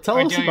 Dale, tell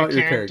Alright, us Dale, about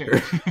your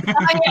character.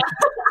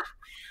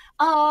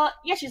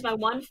 Yeah, she's my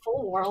one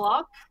full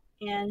warlock,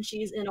 and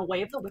she's in a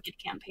Way of the Wicked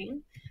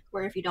campaign,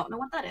 where if you don't know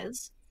what that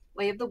is,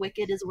 Way of the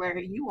Wicked is where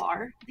you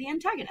are the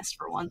antagonist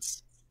for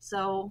once.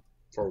 So,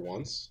 For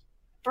once?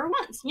 for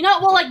once. You know,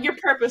 well, like, you're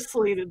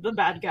purposely the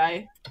bad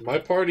guy. My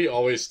party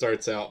always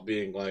starts out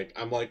being like,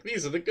 I'm like,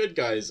 these are the good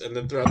guys. And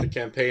then throughout the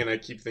campaign, I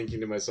keep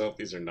thinking to myself,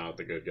 these are not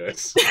the good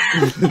guys.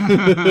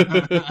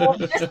 Well,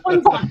 this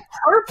one's on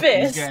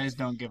purpose. These guys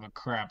don't give a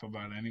crap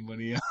about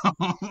anybody else.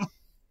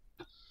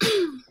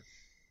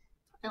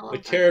 I love The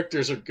that.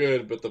 characters are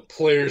good, but the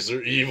players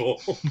are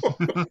evil.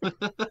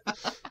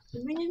 I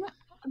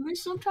mean,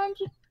 sometimes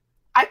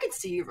I could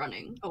see you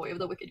running a Way of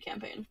the Wicked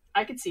campaign.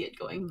 I could see it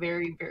going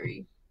very,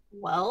 very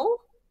well.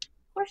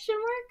 Question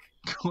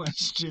mark?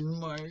 Question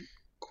mark.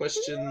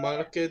 Question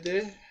mark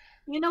there?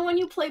 You know when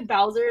you play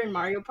Bowser in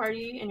Mario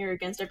Party and you're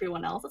against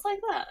everyone else? It's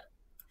like that.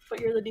 But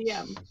you're the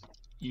DM.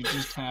 You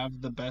just have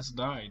the best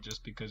die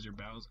just because you're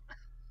Bowser.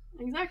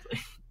 Exactly.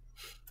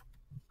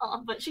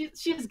 But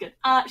she's good.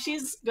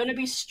 She's gonna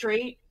be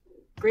straight,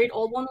 Great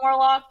Old One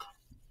Warlock.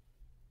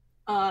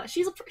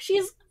 She's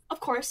of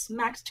course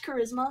maxed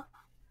charisma.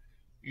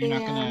 You're not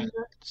gonna And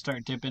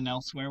start dipping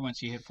elsewhere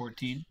once you hit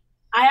 14?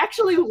 I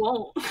actually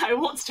won't. I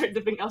won't start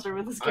dipping elsewhere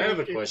with this I character.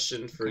 have a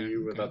question for Okay,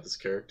 you okay. about this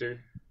character.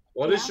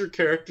 What is your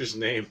character's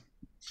name?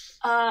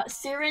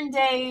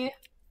 Sirenday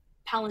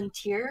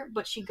Palantir,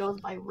 but she goes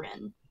by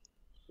Rin.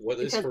 What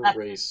is Because her that-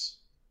 race?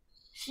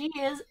 She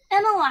is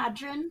an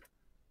Eladrin.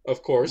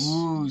 Of course.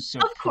 Ooh, course.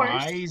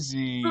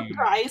 surprising.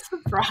 Surprise,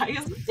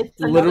 surprise. It's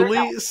another Literally,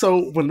 elf.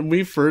 so when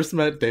we first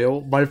met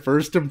Dale, my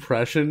first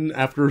impression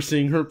after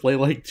seeing her play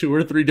like 2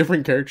 or 3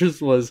 different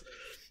characters was,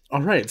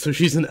 alright, so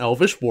she's an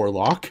elvish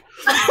warlock.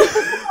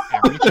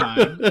 Every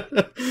time.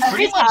 Every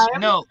Pretty much,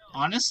 time. no,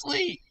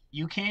 honestly,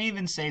 you can't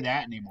even say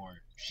that anymore.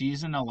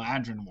 She's an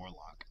Eladrin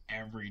warlock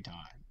every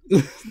time.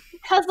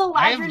 Because the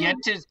I have Eladrin yet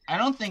to. I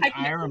don't think I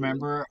Technically.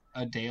 remember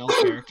a Dale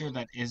character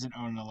that isn't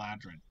an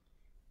Eladrin.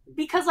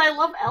 because I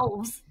love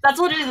elves. That's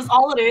what it is.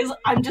 All it is.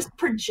 I'm just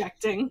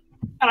projecting,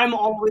 and I'm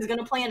always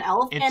gonna play an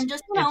elf, and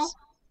just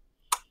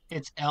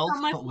It's elf,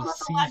 How much but with love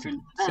the Eladrin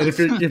seasons. best.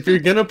 And if you're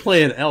gonna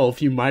play an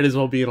elf, you might as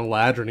well be an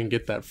Eladrin and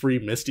get that free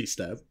Misty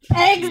Step.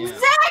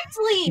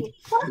 Exactly.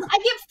 Plus, I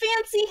get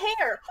fancy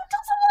hair. Who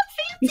doesn't want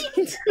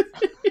fancy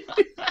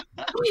hair?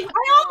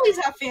 I always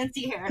have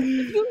fancy hair. If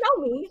you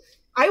know me,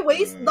 I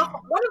waste one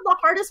of the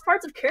hardest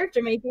parts of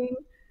character making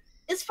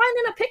is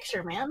finding a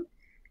picture, man.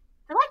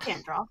 And I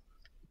can't draw.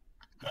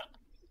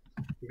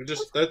 You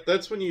just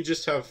that's when you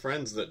just have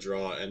friends that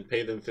draw and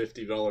pay them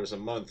 $50 a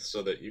month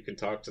so that you can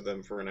talk to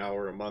them for an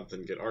hour a month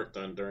and get art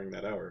done during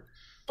that hour.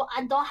 But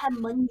I don't have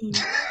money.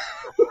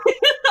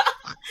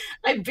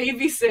 I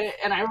babysit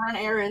and I run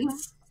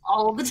errands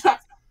all the time.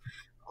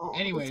 Oh.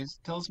 Anyways,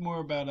 tell us more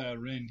about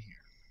Rin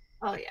here.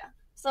 Oh yeah.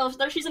 So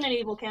she's in an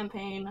evil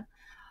campaign.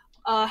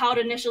 How it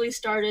initially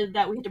started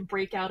that we had to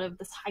break out of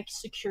this high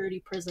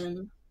security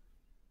prison,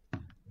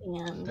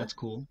 and That's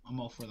cool. I'm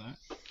all for that.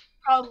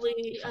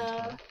 probably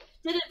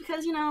did it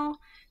because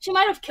she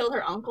might have killed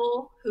her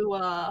uncle, who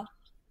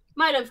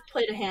might have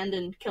played a hand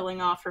in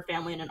killing off her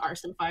family in an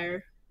arson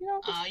fire.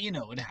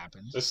 It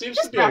happens. There seems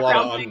Just to be a lot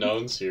of background thing.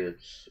 unknowns here.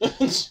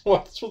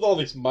 What's with all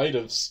these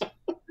might-haves?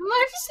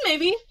 Just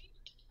maybe.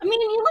 I mean,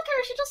 you look at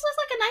her; she just looks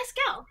like a nice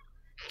gal.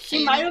 She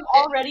You might know, have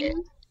already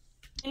happens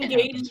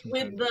engaged from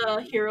with time to the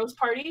time. heroes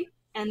party,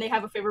 and they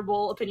have a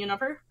favorable opinion of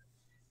her.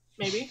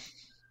 Maybe.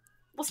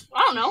 Well,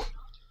 I don't know.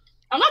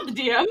 I'm not the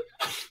DM.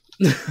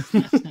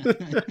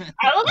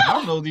 I don't know. I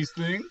don't know these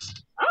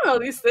things. I don't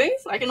know these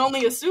things. I can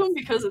only assume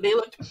because they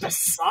looked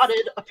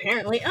besotted,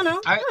 apparently. I don't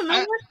know. I don't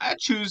know. I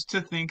choose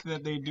to think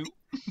that they do.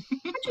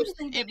 I choose to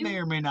think It they may do.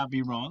 or may not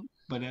be wrong,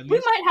 but at We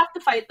least might have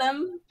to fight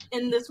them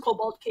in this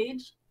kobold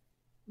cage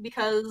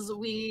because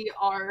we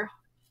are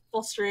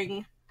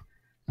fostering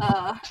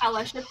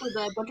allyship with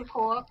a bunch of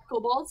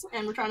kobolds,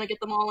 and we're trying to get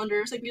them all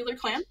under a singular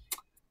clan.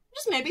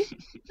 Just maybe.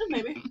 Just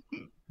maybe.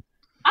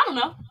 I don't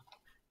know.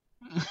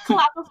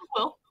 Collab with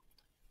Will.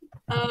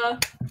 I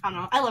don't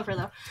know. I love her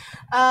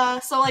though.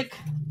 So like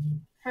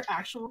her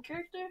actual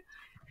character,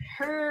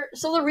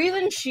 so the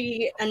reason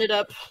she ended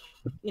up,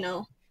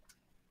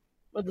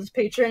 with this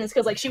patron is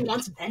because like she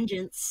wants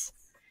vengeance,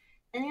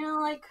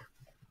 and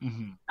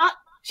Mhm.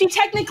 she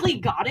technically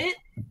got it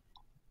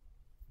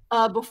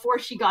before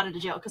she got into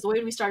jail, because the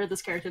way we started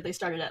this character, they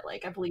started at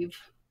I believe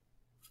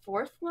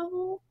 4th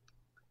level.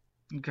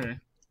 Okay.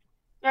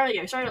 Yeah,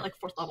 we started at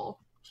 4th level.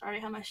 Sorry, I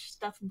had my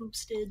stuff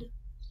boosted.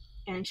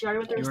 and she already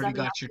went through You her already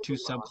stuff. got your 2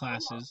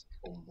 subclasses.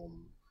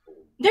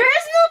 There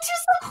is no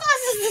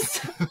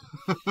 2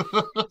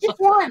 subclasses. Just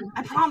one,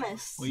 I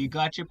promise. Well, you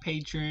got your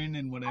patron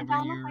and I whatever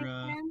have your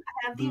I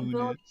have the boon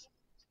ability is.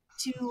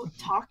 to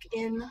talk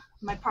in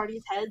my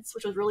party's heads,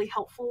 which was really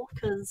helpful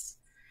because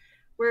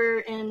we're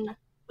in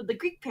with the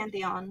Greek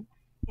pantheon,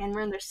 and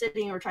we're in their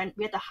city, and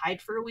we had to hide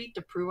for a week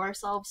to prove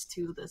ourselves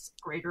to this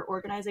greater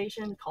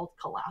organization called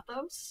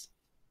Kalathos.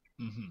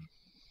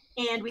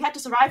 Mm-hmm. And we had to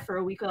survive for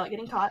a week without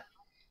getting caught.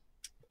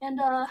 And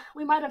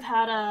we might have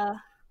had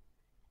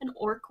an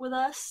orc with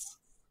us.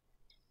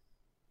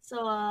 So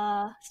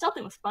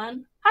stealthing was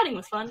fun, hiding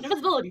was fun,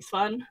 invisibility's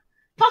fun.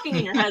 Talking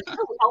in your head is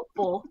really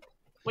helpful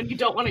when you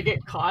don't want to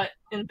get caught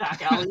in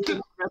back alleys in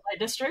the red light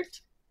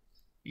district.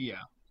 Yeah.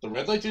 The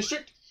red light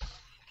district?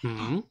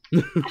 As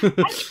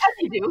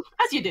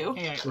you do.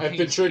 Hey, I've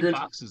been triggered.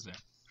 Boxes there.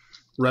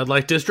 Red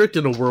light district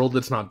in a world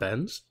that's not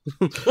Ben's.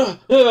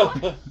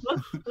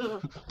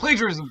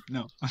 Plagiarism.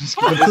 No. I'm just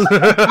Whoa, kidding.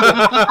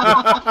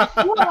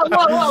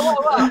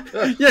 whoa.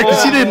 Yeah,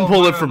 because he didn't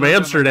pull it from no.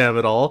 Amsterdam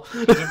at all.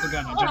 I jumped the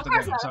gun. I jumped the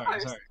gun. I'm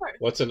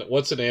sorry.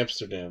 What's in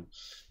Amsterdam?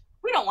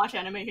 We don't watch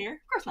anime here.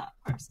 Of course not.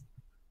 Of course.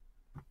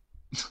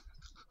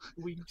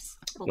 Weeps.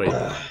 Wait,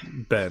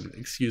 Ben,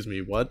 excuse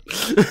me, what?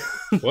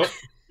 What?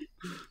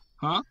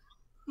 Huh?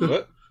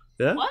 What?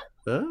 Yeah? What?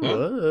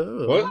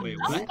 What? Wait,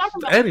 Let's what? talk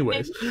about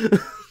Anyways. it.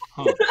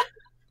 Huh.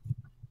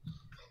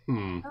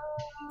 Hmm.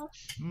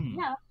 Hmm.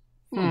 Yeah.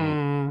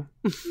 Hmm.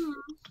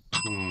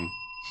 Hmm.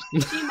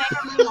 She may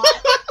or may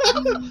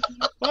not.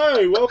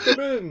 Hi, welcome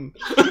in.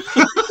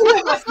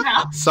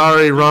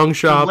 Sorry, wrong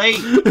shop. Late,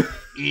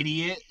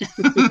 idiot.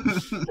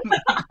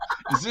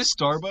 Is this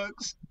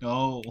Starbucks?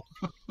 No.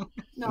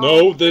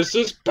 No, this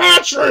is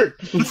Patrick.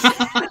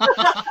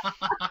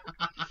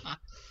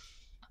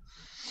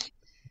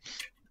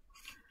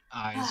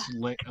 Eyes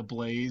lit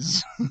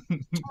ablaze. Do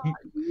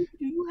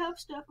you have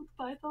stuff with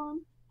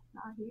Python?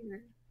 Not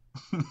here.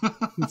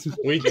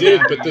 We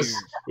did, but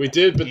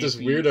this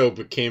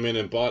weirdo came in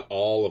and bought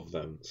all of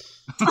them.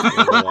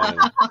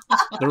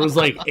 There was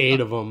like 8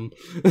 of them.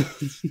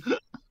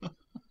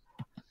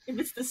 If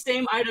it's the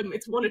same item,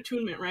 it's one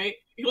attunement, right?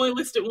 You only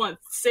list it once.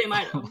 Same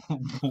item. Oh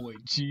boy,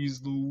 jeez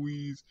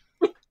Louise.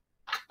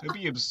 That'd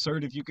be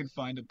absurd if you could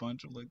find a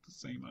bunch of like the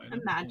same item.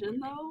 Imagine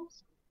though.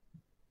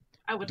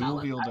 I would Dual not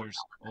let that wielders.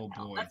 count.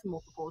 Oh boy. That's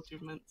multiple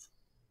achievements.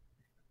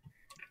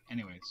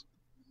 Anyways.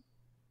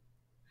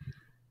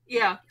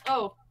 Yeah.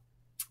 Oh.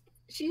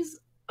 She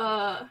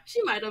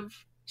might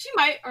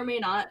or may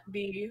not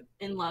be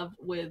in love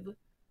with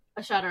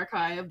a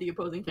Shadarkai of the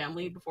opposing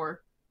family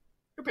before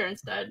her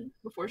parents died,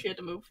 before she had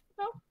to move.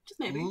 No, just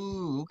maybe.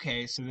 Ooh,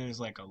 okay, so there's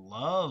like a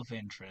love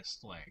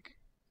interest like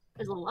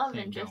There's a love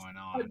thing interest. going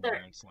on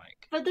where it's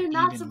like But they're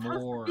not even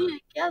supposed more- to be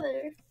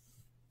together.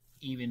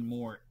 even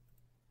more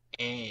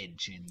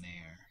edge in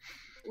there.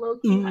 Low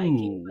key, high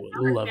key. Ooh, But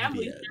now her love the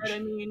family's edge. dead. I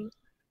mean,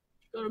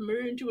 she got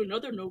married into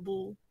another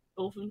noble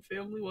elfin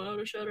family, went out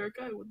of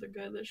Shadarkai with the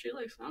guy that she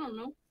likes. I don't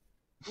know.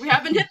 We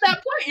haven't hit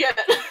that point yet.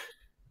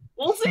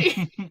 We'll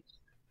see.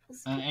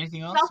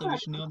 Anything else that we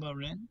should know about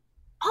Ren?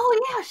 Oh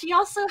yeah, she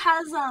also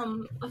has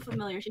a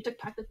familiar. She took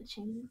Pact of the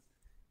Chain,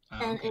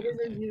 and Okay, it is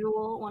as okay.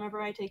 usual whenever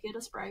I take it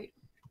a sprite,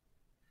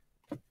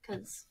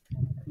 because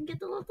you get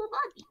the little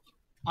lucky.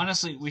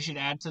 Honestly, we should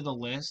add to the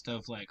list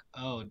of like,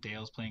 oh,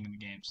 Dale's playing in the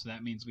game, so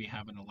that means we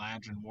have an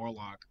Eladrin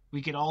Warlock.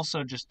 We could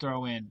also just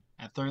throw in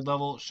at 3rd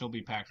level, she'll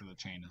be Pact of the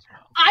Chain as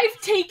well.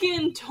 I've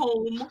taken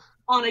Tome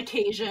on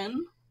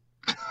occasion.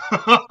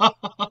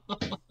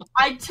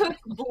 I took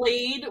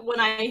Blade when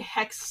I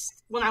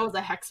was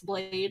a Hex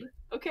Blade.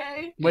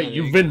 Okay, Wait, Yeah,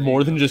 you've there been you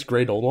more go. than just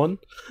Great Old One?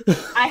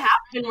 I have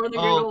been more than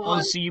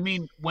Oh, so you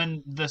mean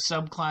when the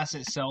subclass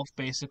itself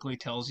basically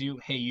tells you,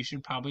 hey, you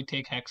should probably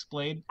take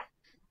Hexblade?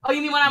 Oh,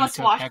 you mean when I'm You a took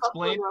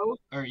swashbuckler Hexblade? rogue?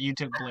 Or you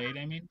took Blade,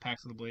 I mean?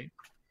 Pact of the Blade?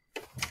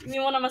 You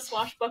mean when I'm a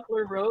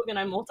swashbuckler rogue and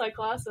I'm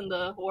multi-class in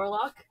the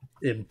Warlock?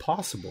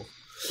 Impossible.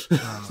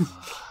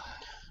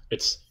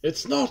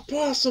 It's not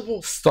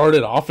possible.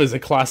 Started off as a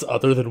class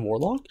other than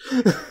Warlock?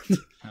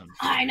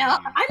 I know.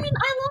 I mean,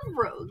 I love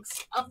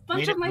rogues. A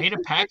bunch of my Made a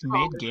friends pact are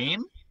called it.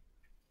 mid-game?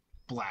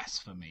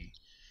 Blasphemy.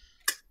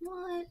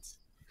 What?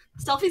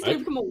 Stealthy's gonna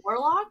become a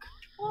warlock?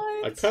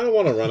 What? I kind of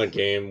want to run a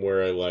game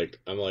where I'm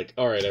like,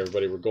 all right,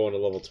 everybody, we're going to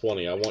level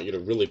 20. I want you to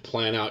really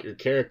plan out your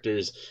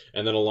characters,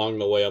 and then along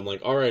the way, I'm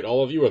like, all right,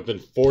 all of you have been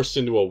forced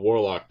into a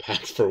warlock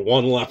pact for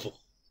 1 level.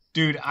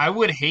 Dude, I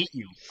would hate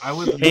you. I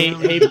would Hey,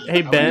 literally- hey,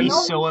 I would Ben. be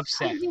so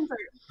upset.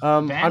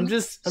 Ben, I'm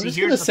just see, gonna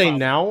here's the say problem.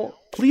 now,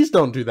 please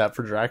don't do that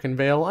for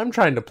Drakenvale. I'm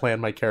trying to plan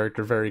my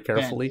character very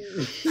carefully.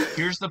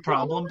 Here's the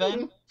problem,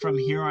 Ben. From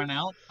here on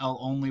out, I'll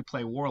only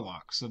play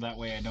Warlock, so that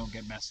way I don't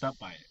get messed up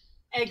by it.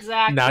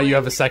 Exactly. Now you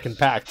have a second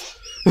pact.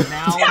 Now,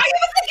 Now you have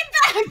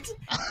a second fact!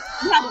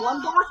 You had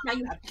 1 boss, now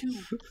you have 2.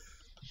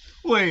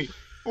 wait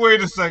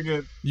a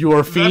second. You are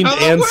Is that Fiend how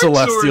that and works, or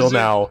Celestial is it-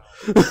 now.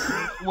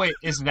 Wait,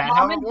 is that Mom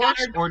how it and Dad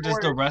works? are Or does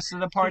the divorced. rest of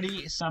the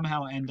party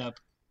somehow end up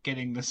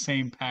getting the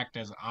same pact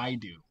as I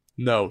do?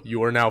 No,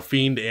 you are now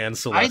Fiend and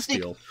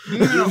Celestial.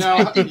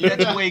 I think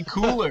that's way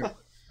cooler.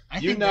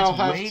 You now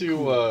have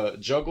to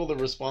juggle the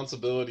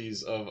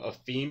responsibilities of a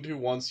fiend who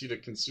wants you to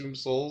consume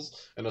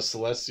souls and a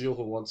celestial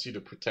who wants you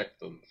to protect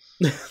them.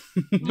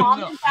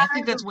 No, I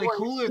think that's way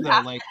cooler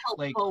though.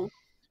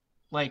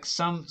 Like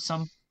some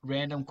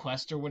random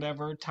quest or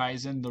whatever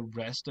ties in the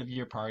rest of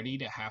your party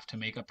to have to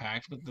make a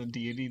pact with the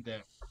deity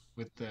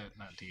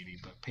not deity,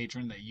 but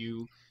patron that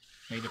you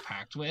made a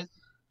pact with.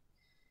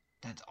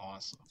 That's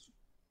awesome.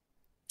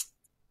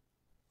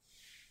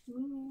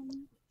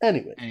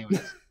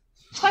 Anyways.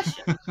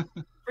 Question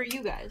for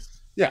you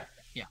guys. Yeah.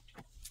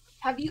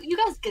 Have you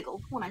guys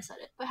giggled when I said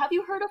it, but have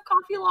you heard of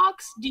coffee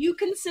locks? Do you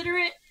consider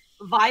it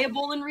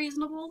viable and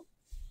reasonable?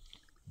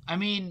 I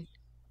mean,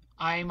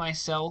 I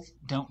myself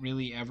don't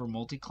really ever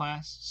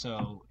multi-class,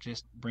 so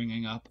just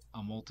bringing up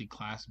a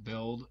multi-class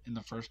build in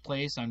the first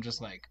place, I'm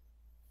just like,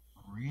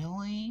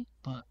 really?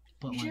 But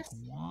like,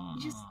 why?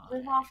 You just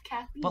live off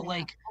caffeine. But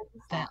like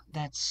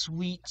that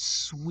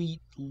sweet,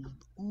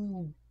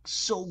 ooh,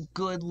 so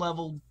good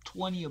level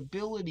 20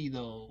 ability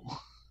though.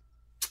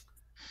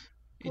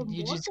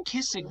 You just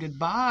kiss it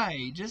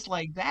goodbye, just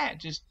like that.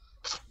 Just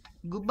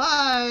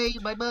goodbye,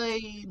 bye,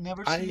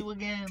 never see you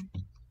again.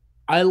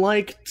 I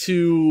like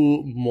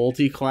to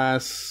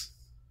multi-class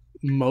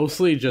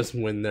mostly just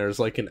when there's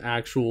like an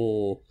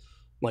actual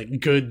like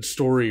good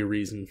story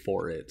reason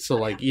for it. So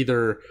like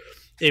either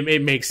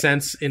it makes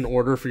sense in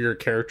order for your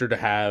character to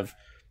have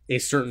a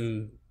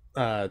certain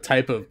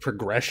type of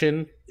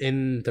progression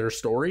in their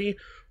story,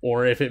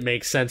 or if it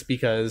makes sense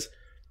because,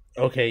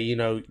 okay, you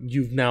know,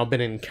 you've now been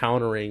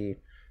encountering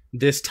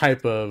this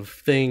type of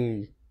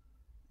thing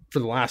for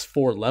the last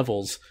 4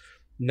 levels.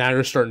 Now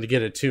you're starting to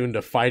get attuned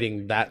to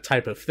fighting that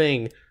type of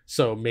thing,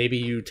 so maybe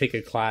you take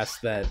a class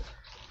that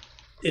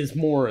is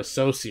more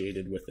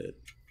associated with it.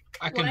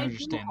 I can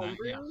understand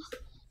that,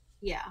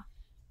 yeah.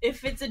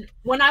 If it's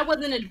when I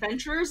was in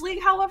Adventurers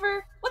League,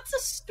 however, what's the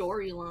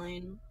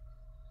storyline?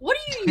 What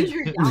do you use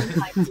your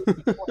downtime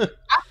for?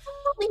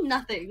 Absolutely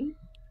nothing.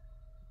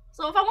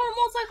 So if I want a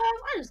multi-class,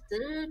 I just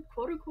did it,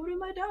 quote-unquote, in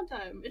my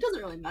downtime. It doesn't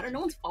really matter. No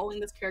one's following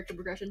this character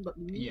progression but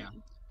me. Yeah.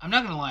 I'm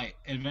not gonna lie,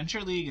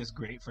 Adventure League is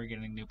great for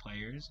getting new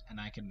players,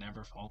 and I can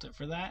never fault it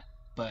for that,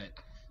 but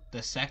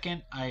the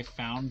second I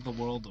found the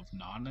world of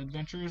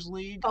non-Adventurers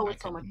League, I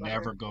could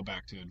never go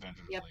back to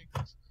Adventurers League.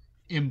 It's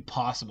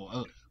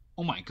impossible.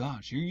 Oh my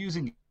gosh, you're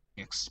using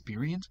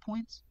experience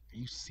points? Are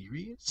you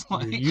serious?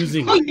 Like, you're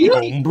using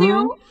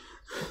homebrew?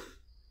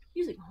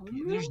 Using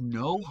homebrew? There's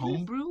no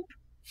homebrew?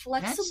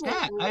 Flexible.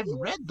 That stat, I've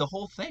read the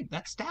whole thing.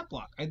 That stat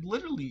block. I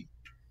literally,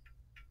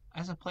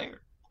 as a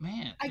player,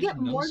 man, I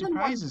get no more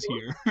surprises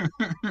here.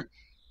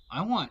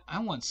 I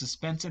want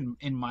suspense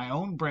in my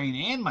own brain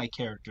and my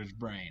character's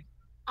brain.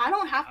 I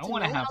don't have to. I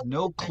want to have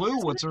no clue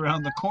what's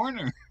around the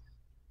corner.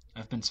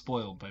 I've been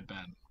spoiled by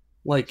Ben.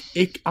 Like,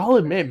 I'll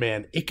admit,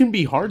 man, it can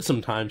be hard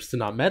sometimes to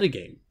not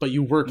metagame, but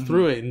you work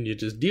through it and you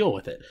just deal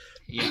with it.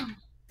 Yeah.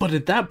 But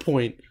at that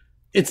point,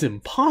 it's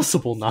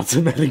impossible not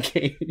to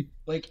metagame.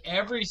 Like,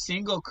 every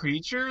single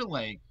creature,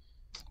 like,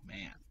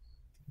 man.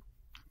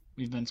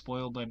 We've been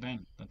spoiled by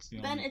Ben. That's the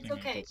only thing it's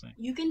okay. I can say.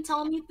 You can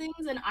tell me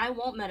things and I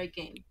won't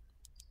metagame.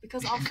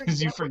 Because I'll forget.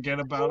 Because you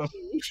forget about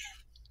them.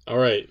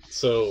 Alright,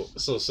 so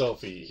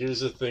Selfie,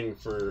 here's a thing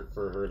for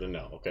her to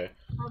know, okay?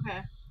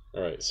 Okay.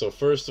 Alright, so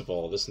first of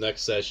all, this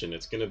next session,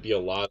 it's going to be a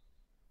lot.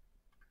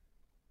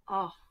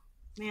 Oh,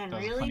 man, that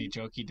was really? a funny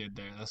joke he did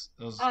there. That's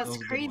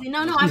crazy.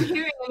 No, I'm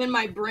hearing them in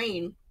my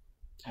brain.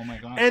 Oh my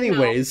god.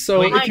 Anyways,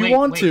 so if you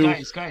want to,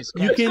 guys,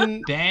 you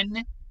can.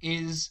 Ben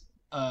is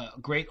a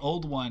great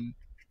old one,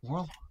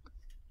 Warlock.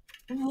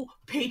 Ooh,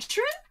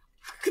 patron?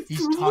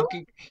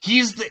 Cthulhu?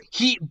 He's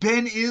talking.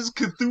 Ben is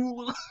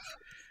Cthulhu.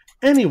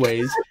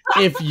 Anyways,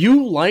 if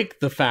you like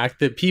the fact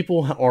that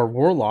people are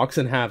warlocks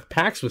and have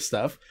pacts with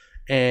stuff,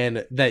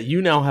 and that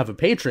you now have a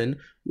patron,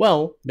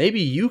 well, maybe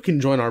you can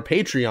join our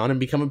Patreon and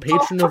become a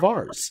patron of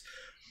ours.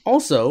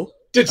 Also,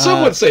 did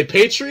someone say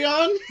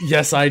Patreon?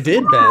 Yes, I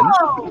did, Ben.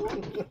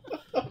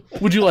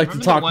 Would you like to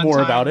talk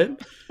more about it?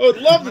 I would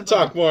love to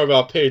talk more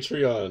about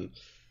Patreon.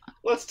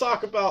 Let's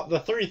talk about the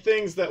 3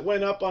 things that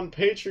went up on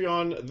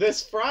Patreon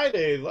this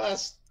Friday,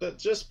 that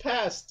just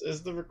passed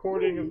as the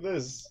recording of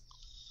this.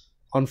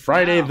 On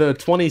Friday the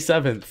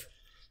 27th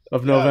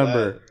of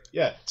November.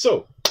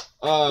 So,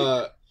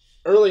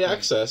 early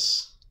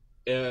access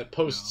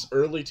posts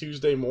early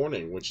Tuesday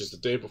morning, which is the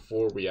day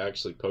before we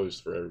actually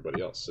post for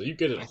everybody else. So you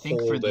get it a whole day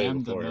before everybody else. I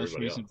think for them, the most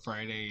recent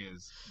Friday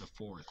is the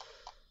 4th.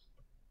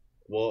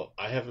 Well,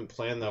 I haven't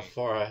planned that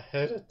far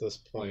ahead at this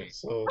point,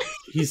 so...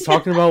 He's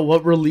talking about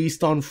what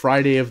released on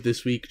Friday of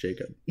this week,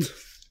 Jacob.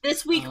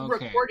 This week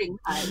recording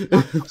time.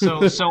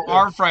 So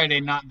our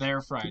Friday, not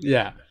their Friday.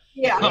 Yeah.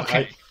 Yeah.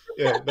 Okay.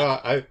 I'm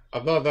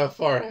not that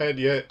far ahead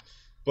yet,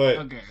 but...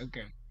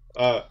 Okay.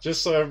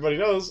 Just so everybody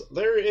knows,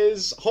 there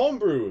is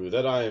Homebrew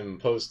that I'm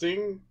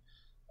posting,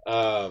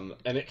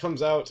 and it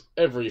comes out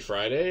every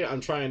Friday.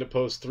 I'm trying to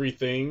post 3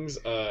 things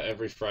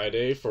every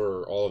Friday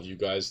for all of you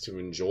guys to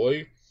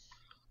enjoy.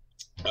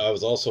 I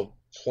was also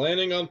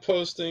planning on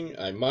posting.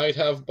 I might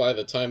have by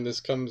the time this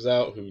comes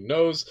out. Who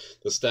knows?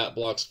 The stat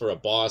blocks for a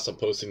boss. I'm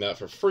posting that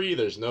for free.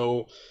 There's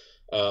no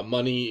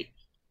money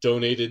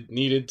donated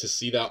needed to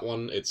see that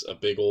one. It's a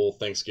big old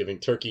Thanksgiving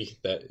turkey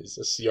that is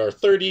a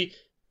CR30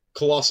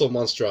 colossal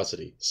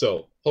monstrosity.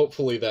 So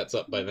hopefully that's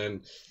up by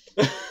then.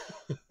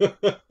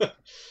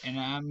 And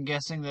I'm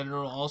guessing that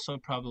it'll also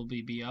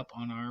probably be up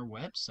on our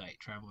website,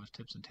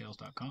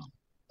 travelerstipsandtales.com.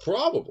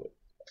 Probably.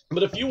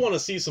 But if you want to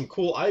see some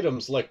cool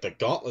items like the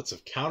Gauntlets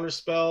of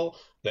Counterspell,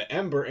 the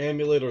Ember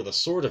Amulet, or the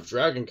Sword of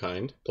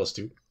Dragonkind,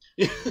 +2,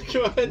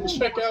 go ahead and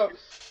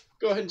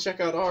check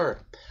out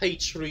our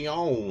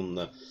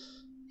Patreon.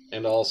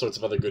 And all sorts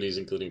of other goodies,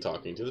 including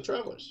talking to the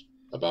travelers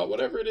about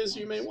whatever it is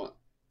you may want.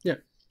 Yeah,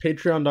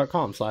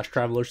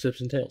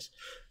 patreon.com/travelerstipsandtales.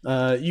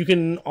 You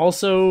can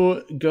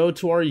also go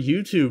to our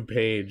YouTube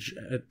page,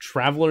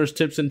 Travelers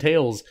Tips and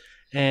Tales.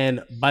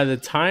 And by the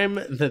time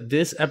that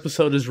this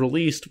episode is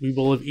released, we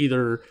will have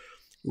either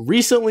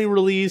recently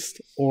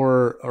released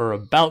or are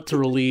about to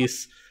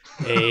release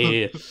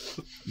a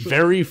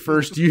very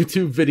first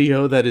YouTube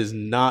video that is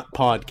not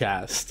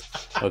podcast.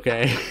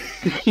 Okay?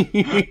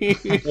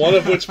 One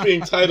of which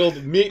being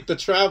titled Meet the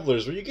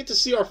Travelers, where you get to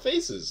see our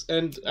faces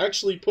and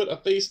actually put a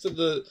face to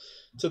the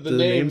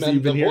name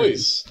and the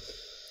voice.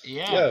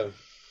 Yeah.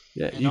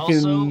 Yeah, And you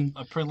also can...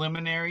 a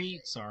preliminary,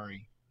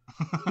 sorry.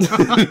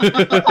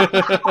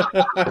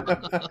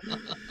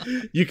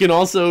 You can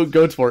also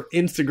go to our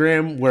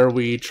Instagram where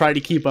we try to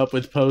keep up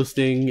with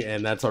posting,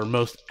 and that's our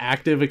most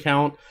active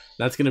account.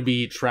 That's going to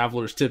be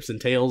Travelers Tips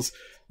and Tales.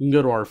 You can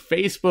go to our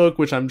Facebook,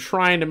 which I'm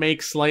trying to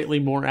make slightly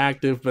more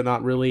active, but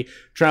not really,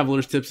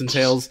 Travelers Tips and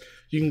Tales.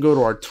 You can go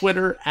to our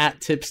Twitter,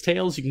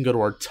 @TipsTales. You can go to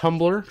our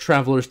Tumblr,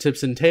 Travelers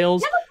Tips and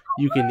Tales.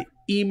 You can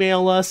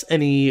email us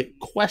any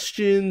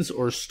questions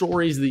or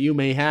stories that you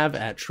may have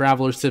at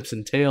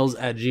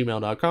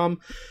travelerstipsandtales@gmail.com.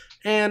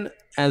 And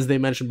as they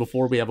mentioned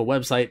before, we have a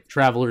website,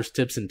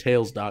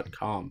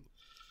 travelerstipsandtales.com.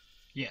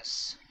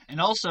 Yes. And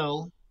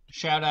also,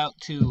 shout out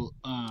to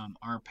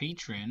our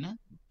patron,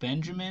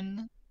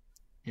 Benjamin,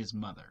 his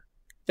mother.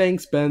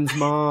 Thanks, Ben's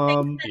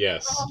mom.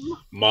 Yes,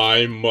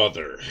 my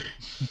mother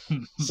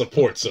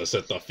supports us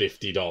at the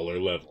 $50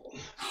 level.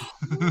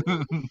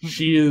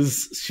 She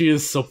is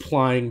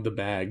supplying the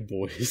bag,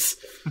 boys.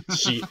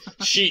 She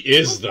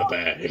is the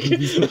bag.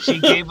 She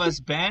gave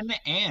us Ben,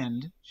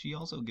 and she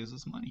also gives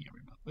us money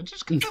every month. But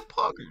just because of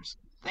poggers.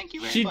 Thank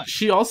you very much.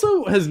 She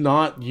also has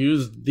not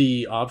used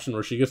the option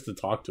where she gets to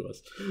talk to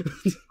us.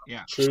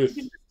 Yeah. Truth.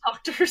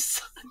 Talk to her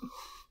son.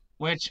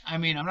 Which, I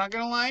mean, I'm not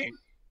going to lie,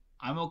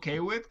 I'm okay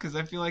with, because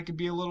I feel like it'd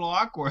be a little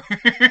awkward.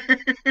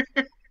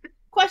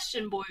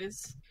 Question,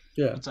 boys.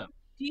 Yeah. What's up?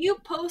 Do you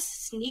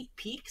post sneak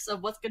peeks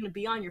of what's going to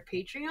be on your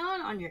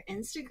Patreon, on your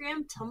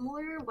Instagram,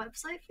 Tumblr,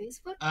 website,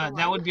 Facebook?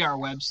 That would be our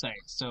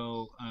website.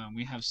 So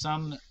we have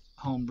some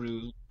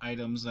homebrew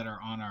items that are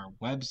on our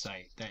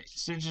website.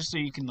 Just so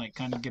you can like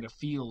kind of get a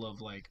feel of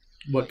like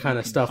What kind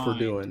of stuff we're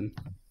doing.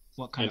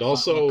 What kind And of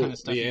also, what kind of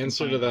stuff the you can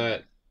answer find to on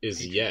that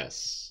is Patreon.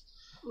 yes.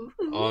 Ooh.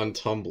 On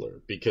Tumblr,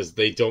 because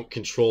they don't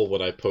control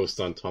what I post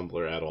on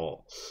Tumblr at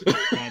all.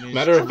 That is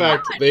Matter of true.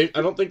 fact,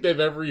 I don't think they've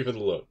ever even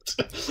looked.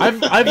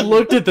 I've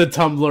looked at the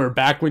Tumblr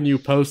back when you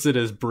posted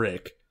as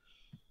Brick.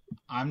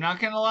 I'm not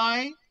gonna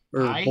lie,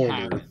 Or I Boulder.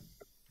 haven't.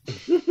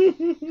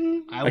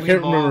 I leave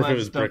can't all remember if that it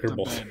was stuff Brick or to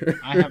Boulder. Ben.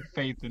 I have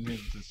faith in his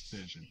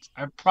decisions.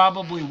 I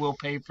probably will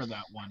pay for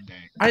that one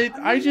day.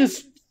 I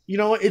just, you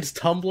know what? It's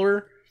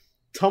Tumblr.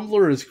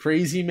 Tumblr is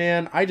crazy,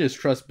 man. I just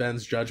trust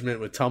Ben's judgment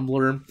with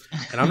Tumblr,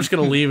 and I'm just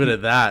gonna leave it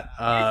at that.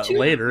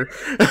 Later.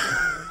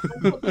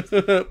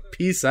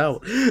 Peace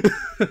out.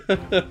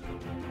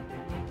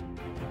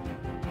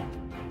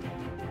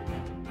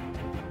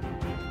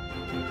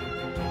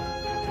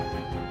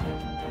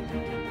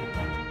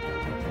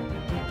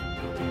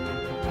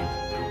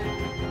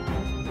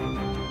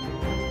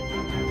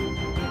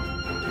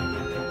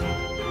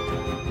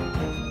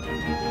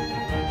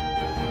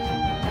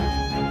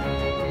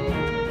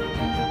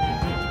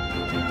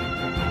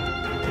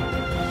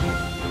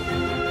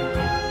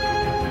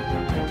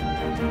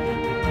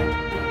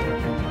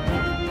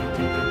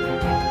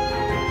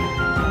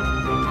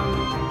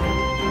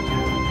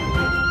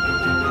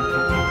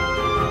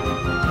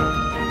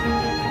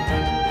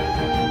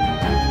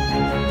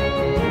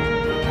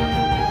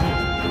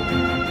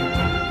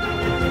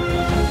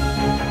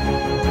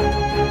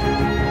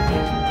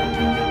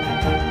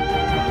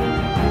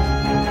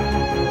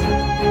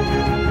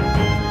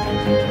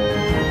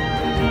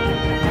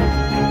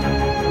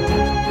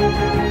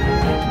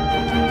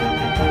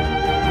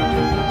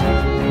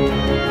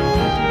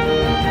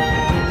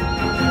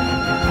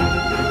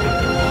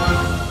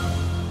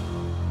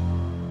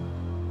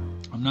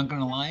 I'm not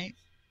gonna lie,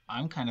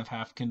 I'm kind of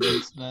half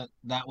convinced that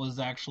that was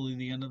actually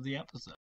the end of the episode.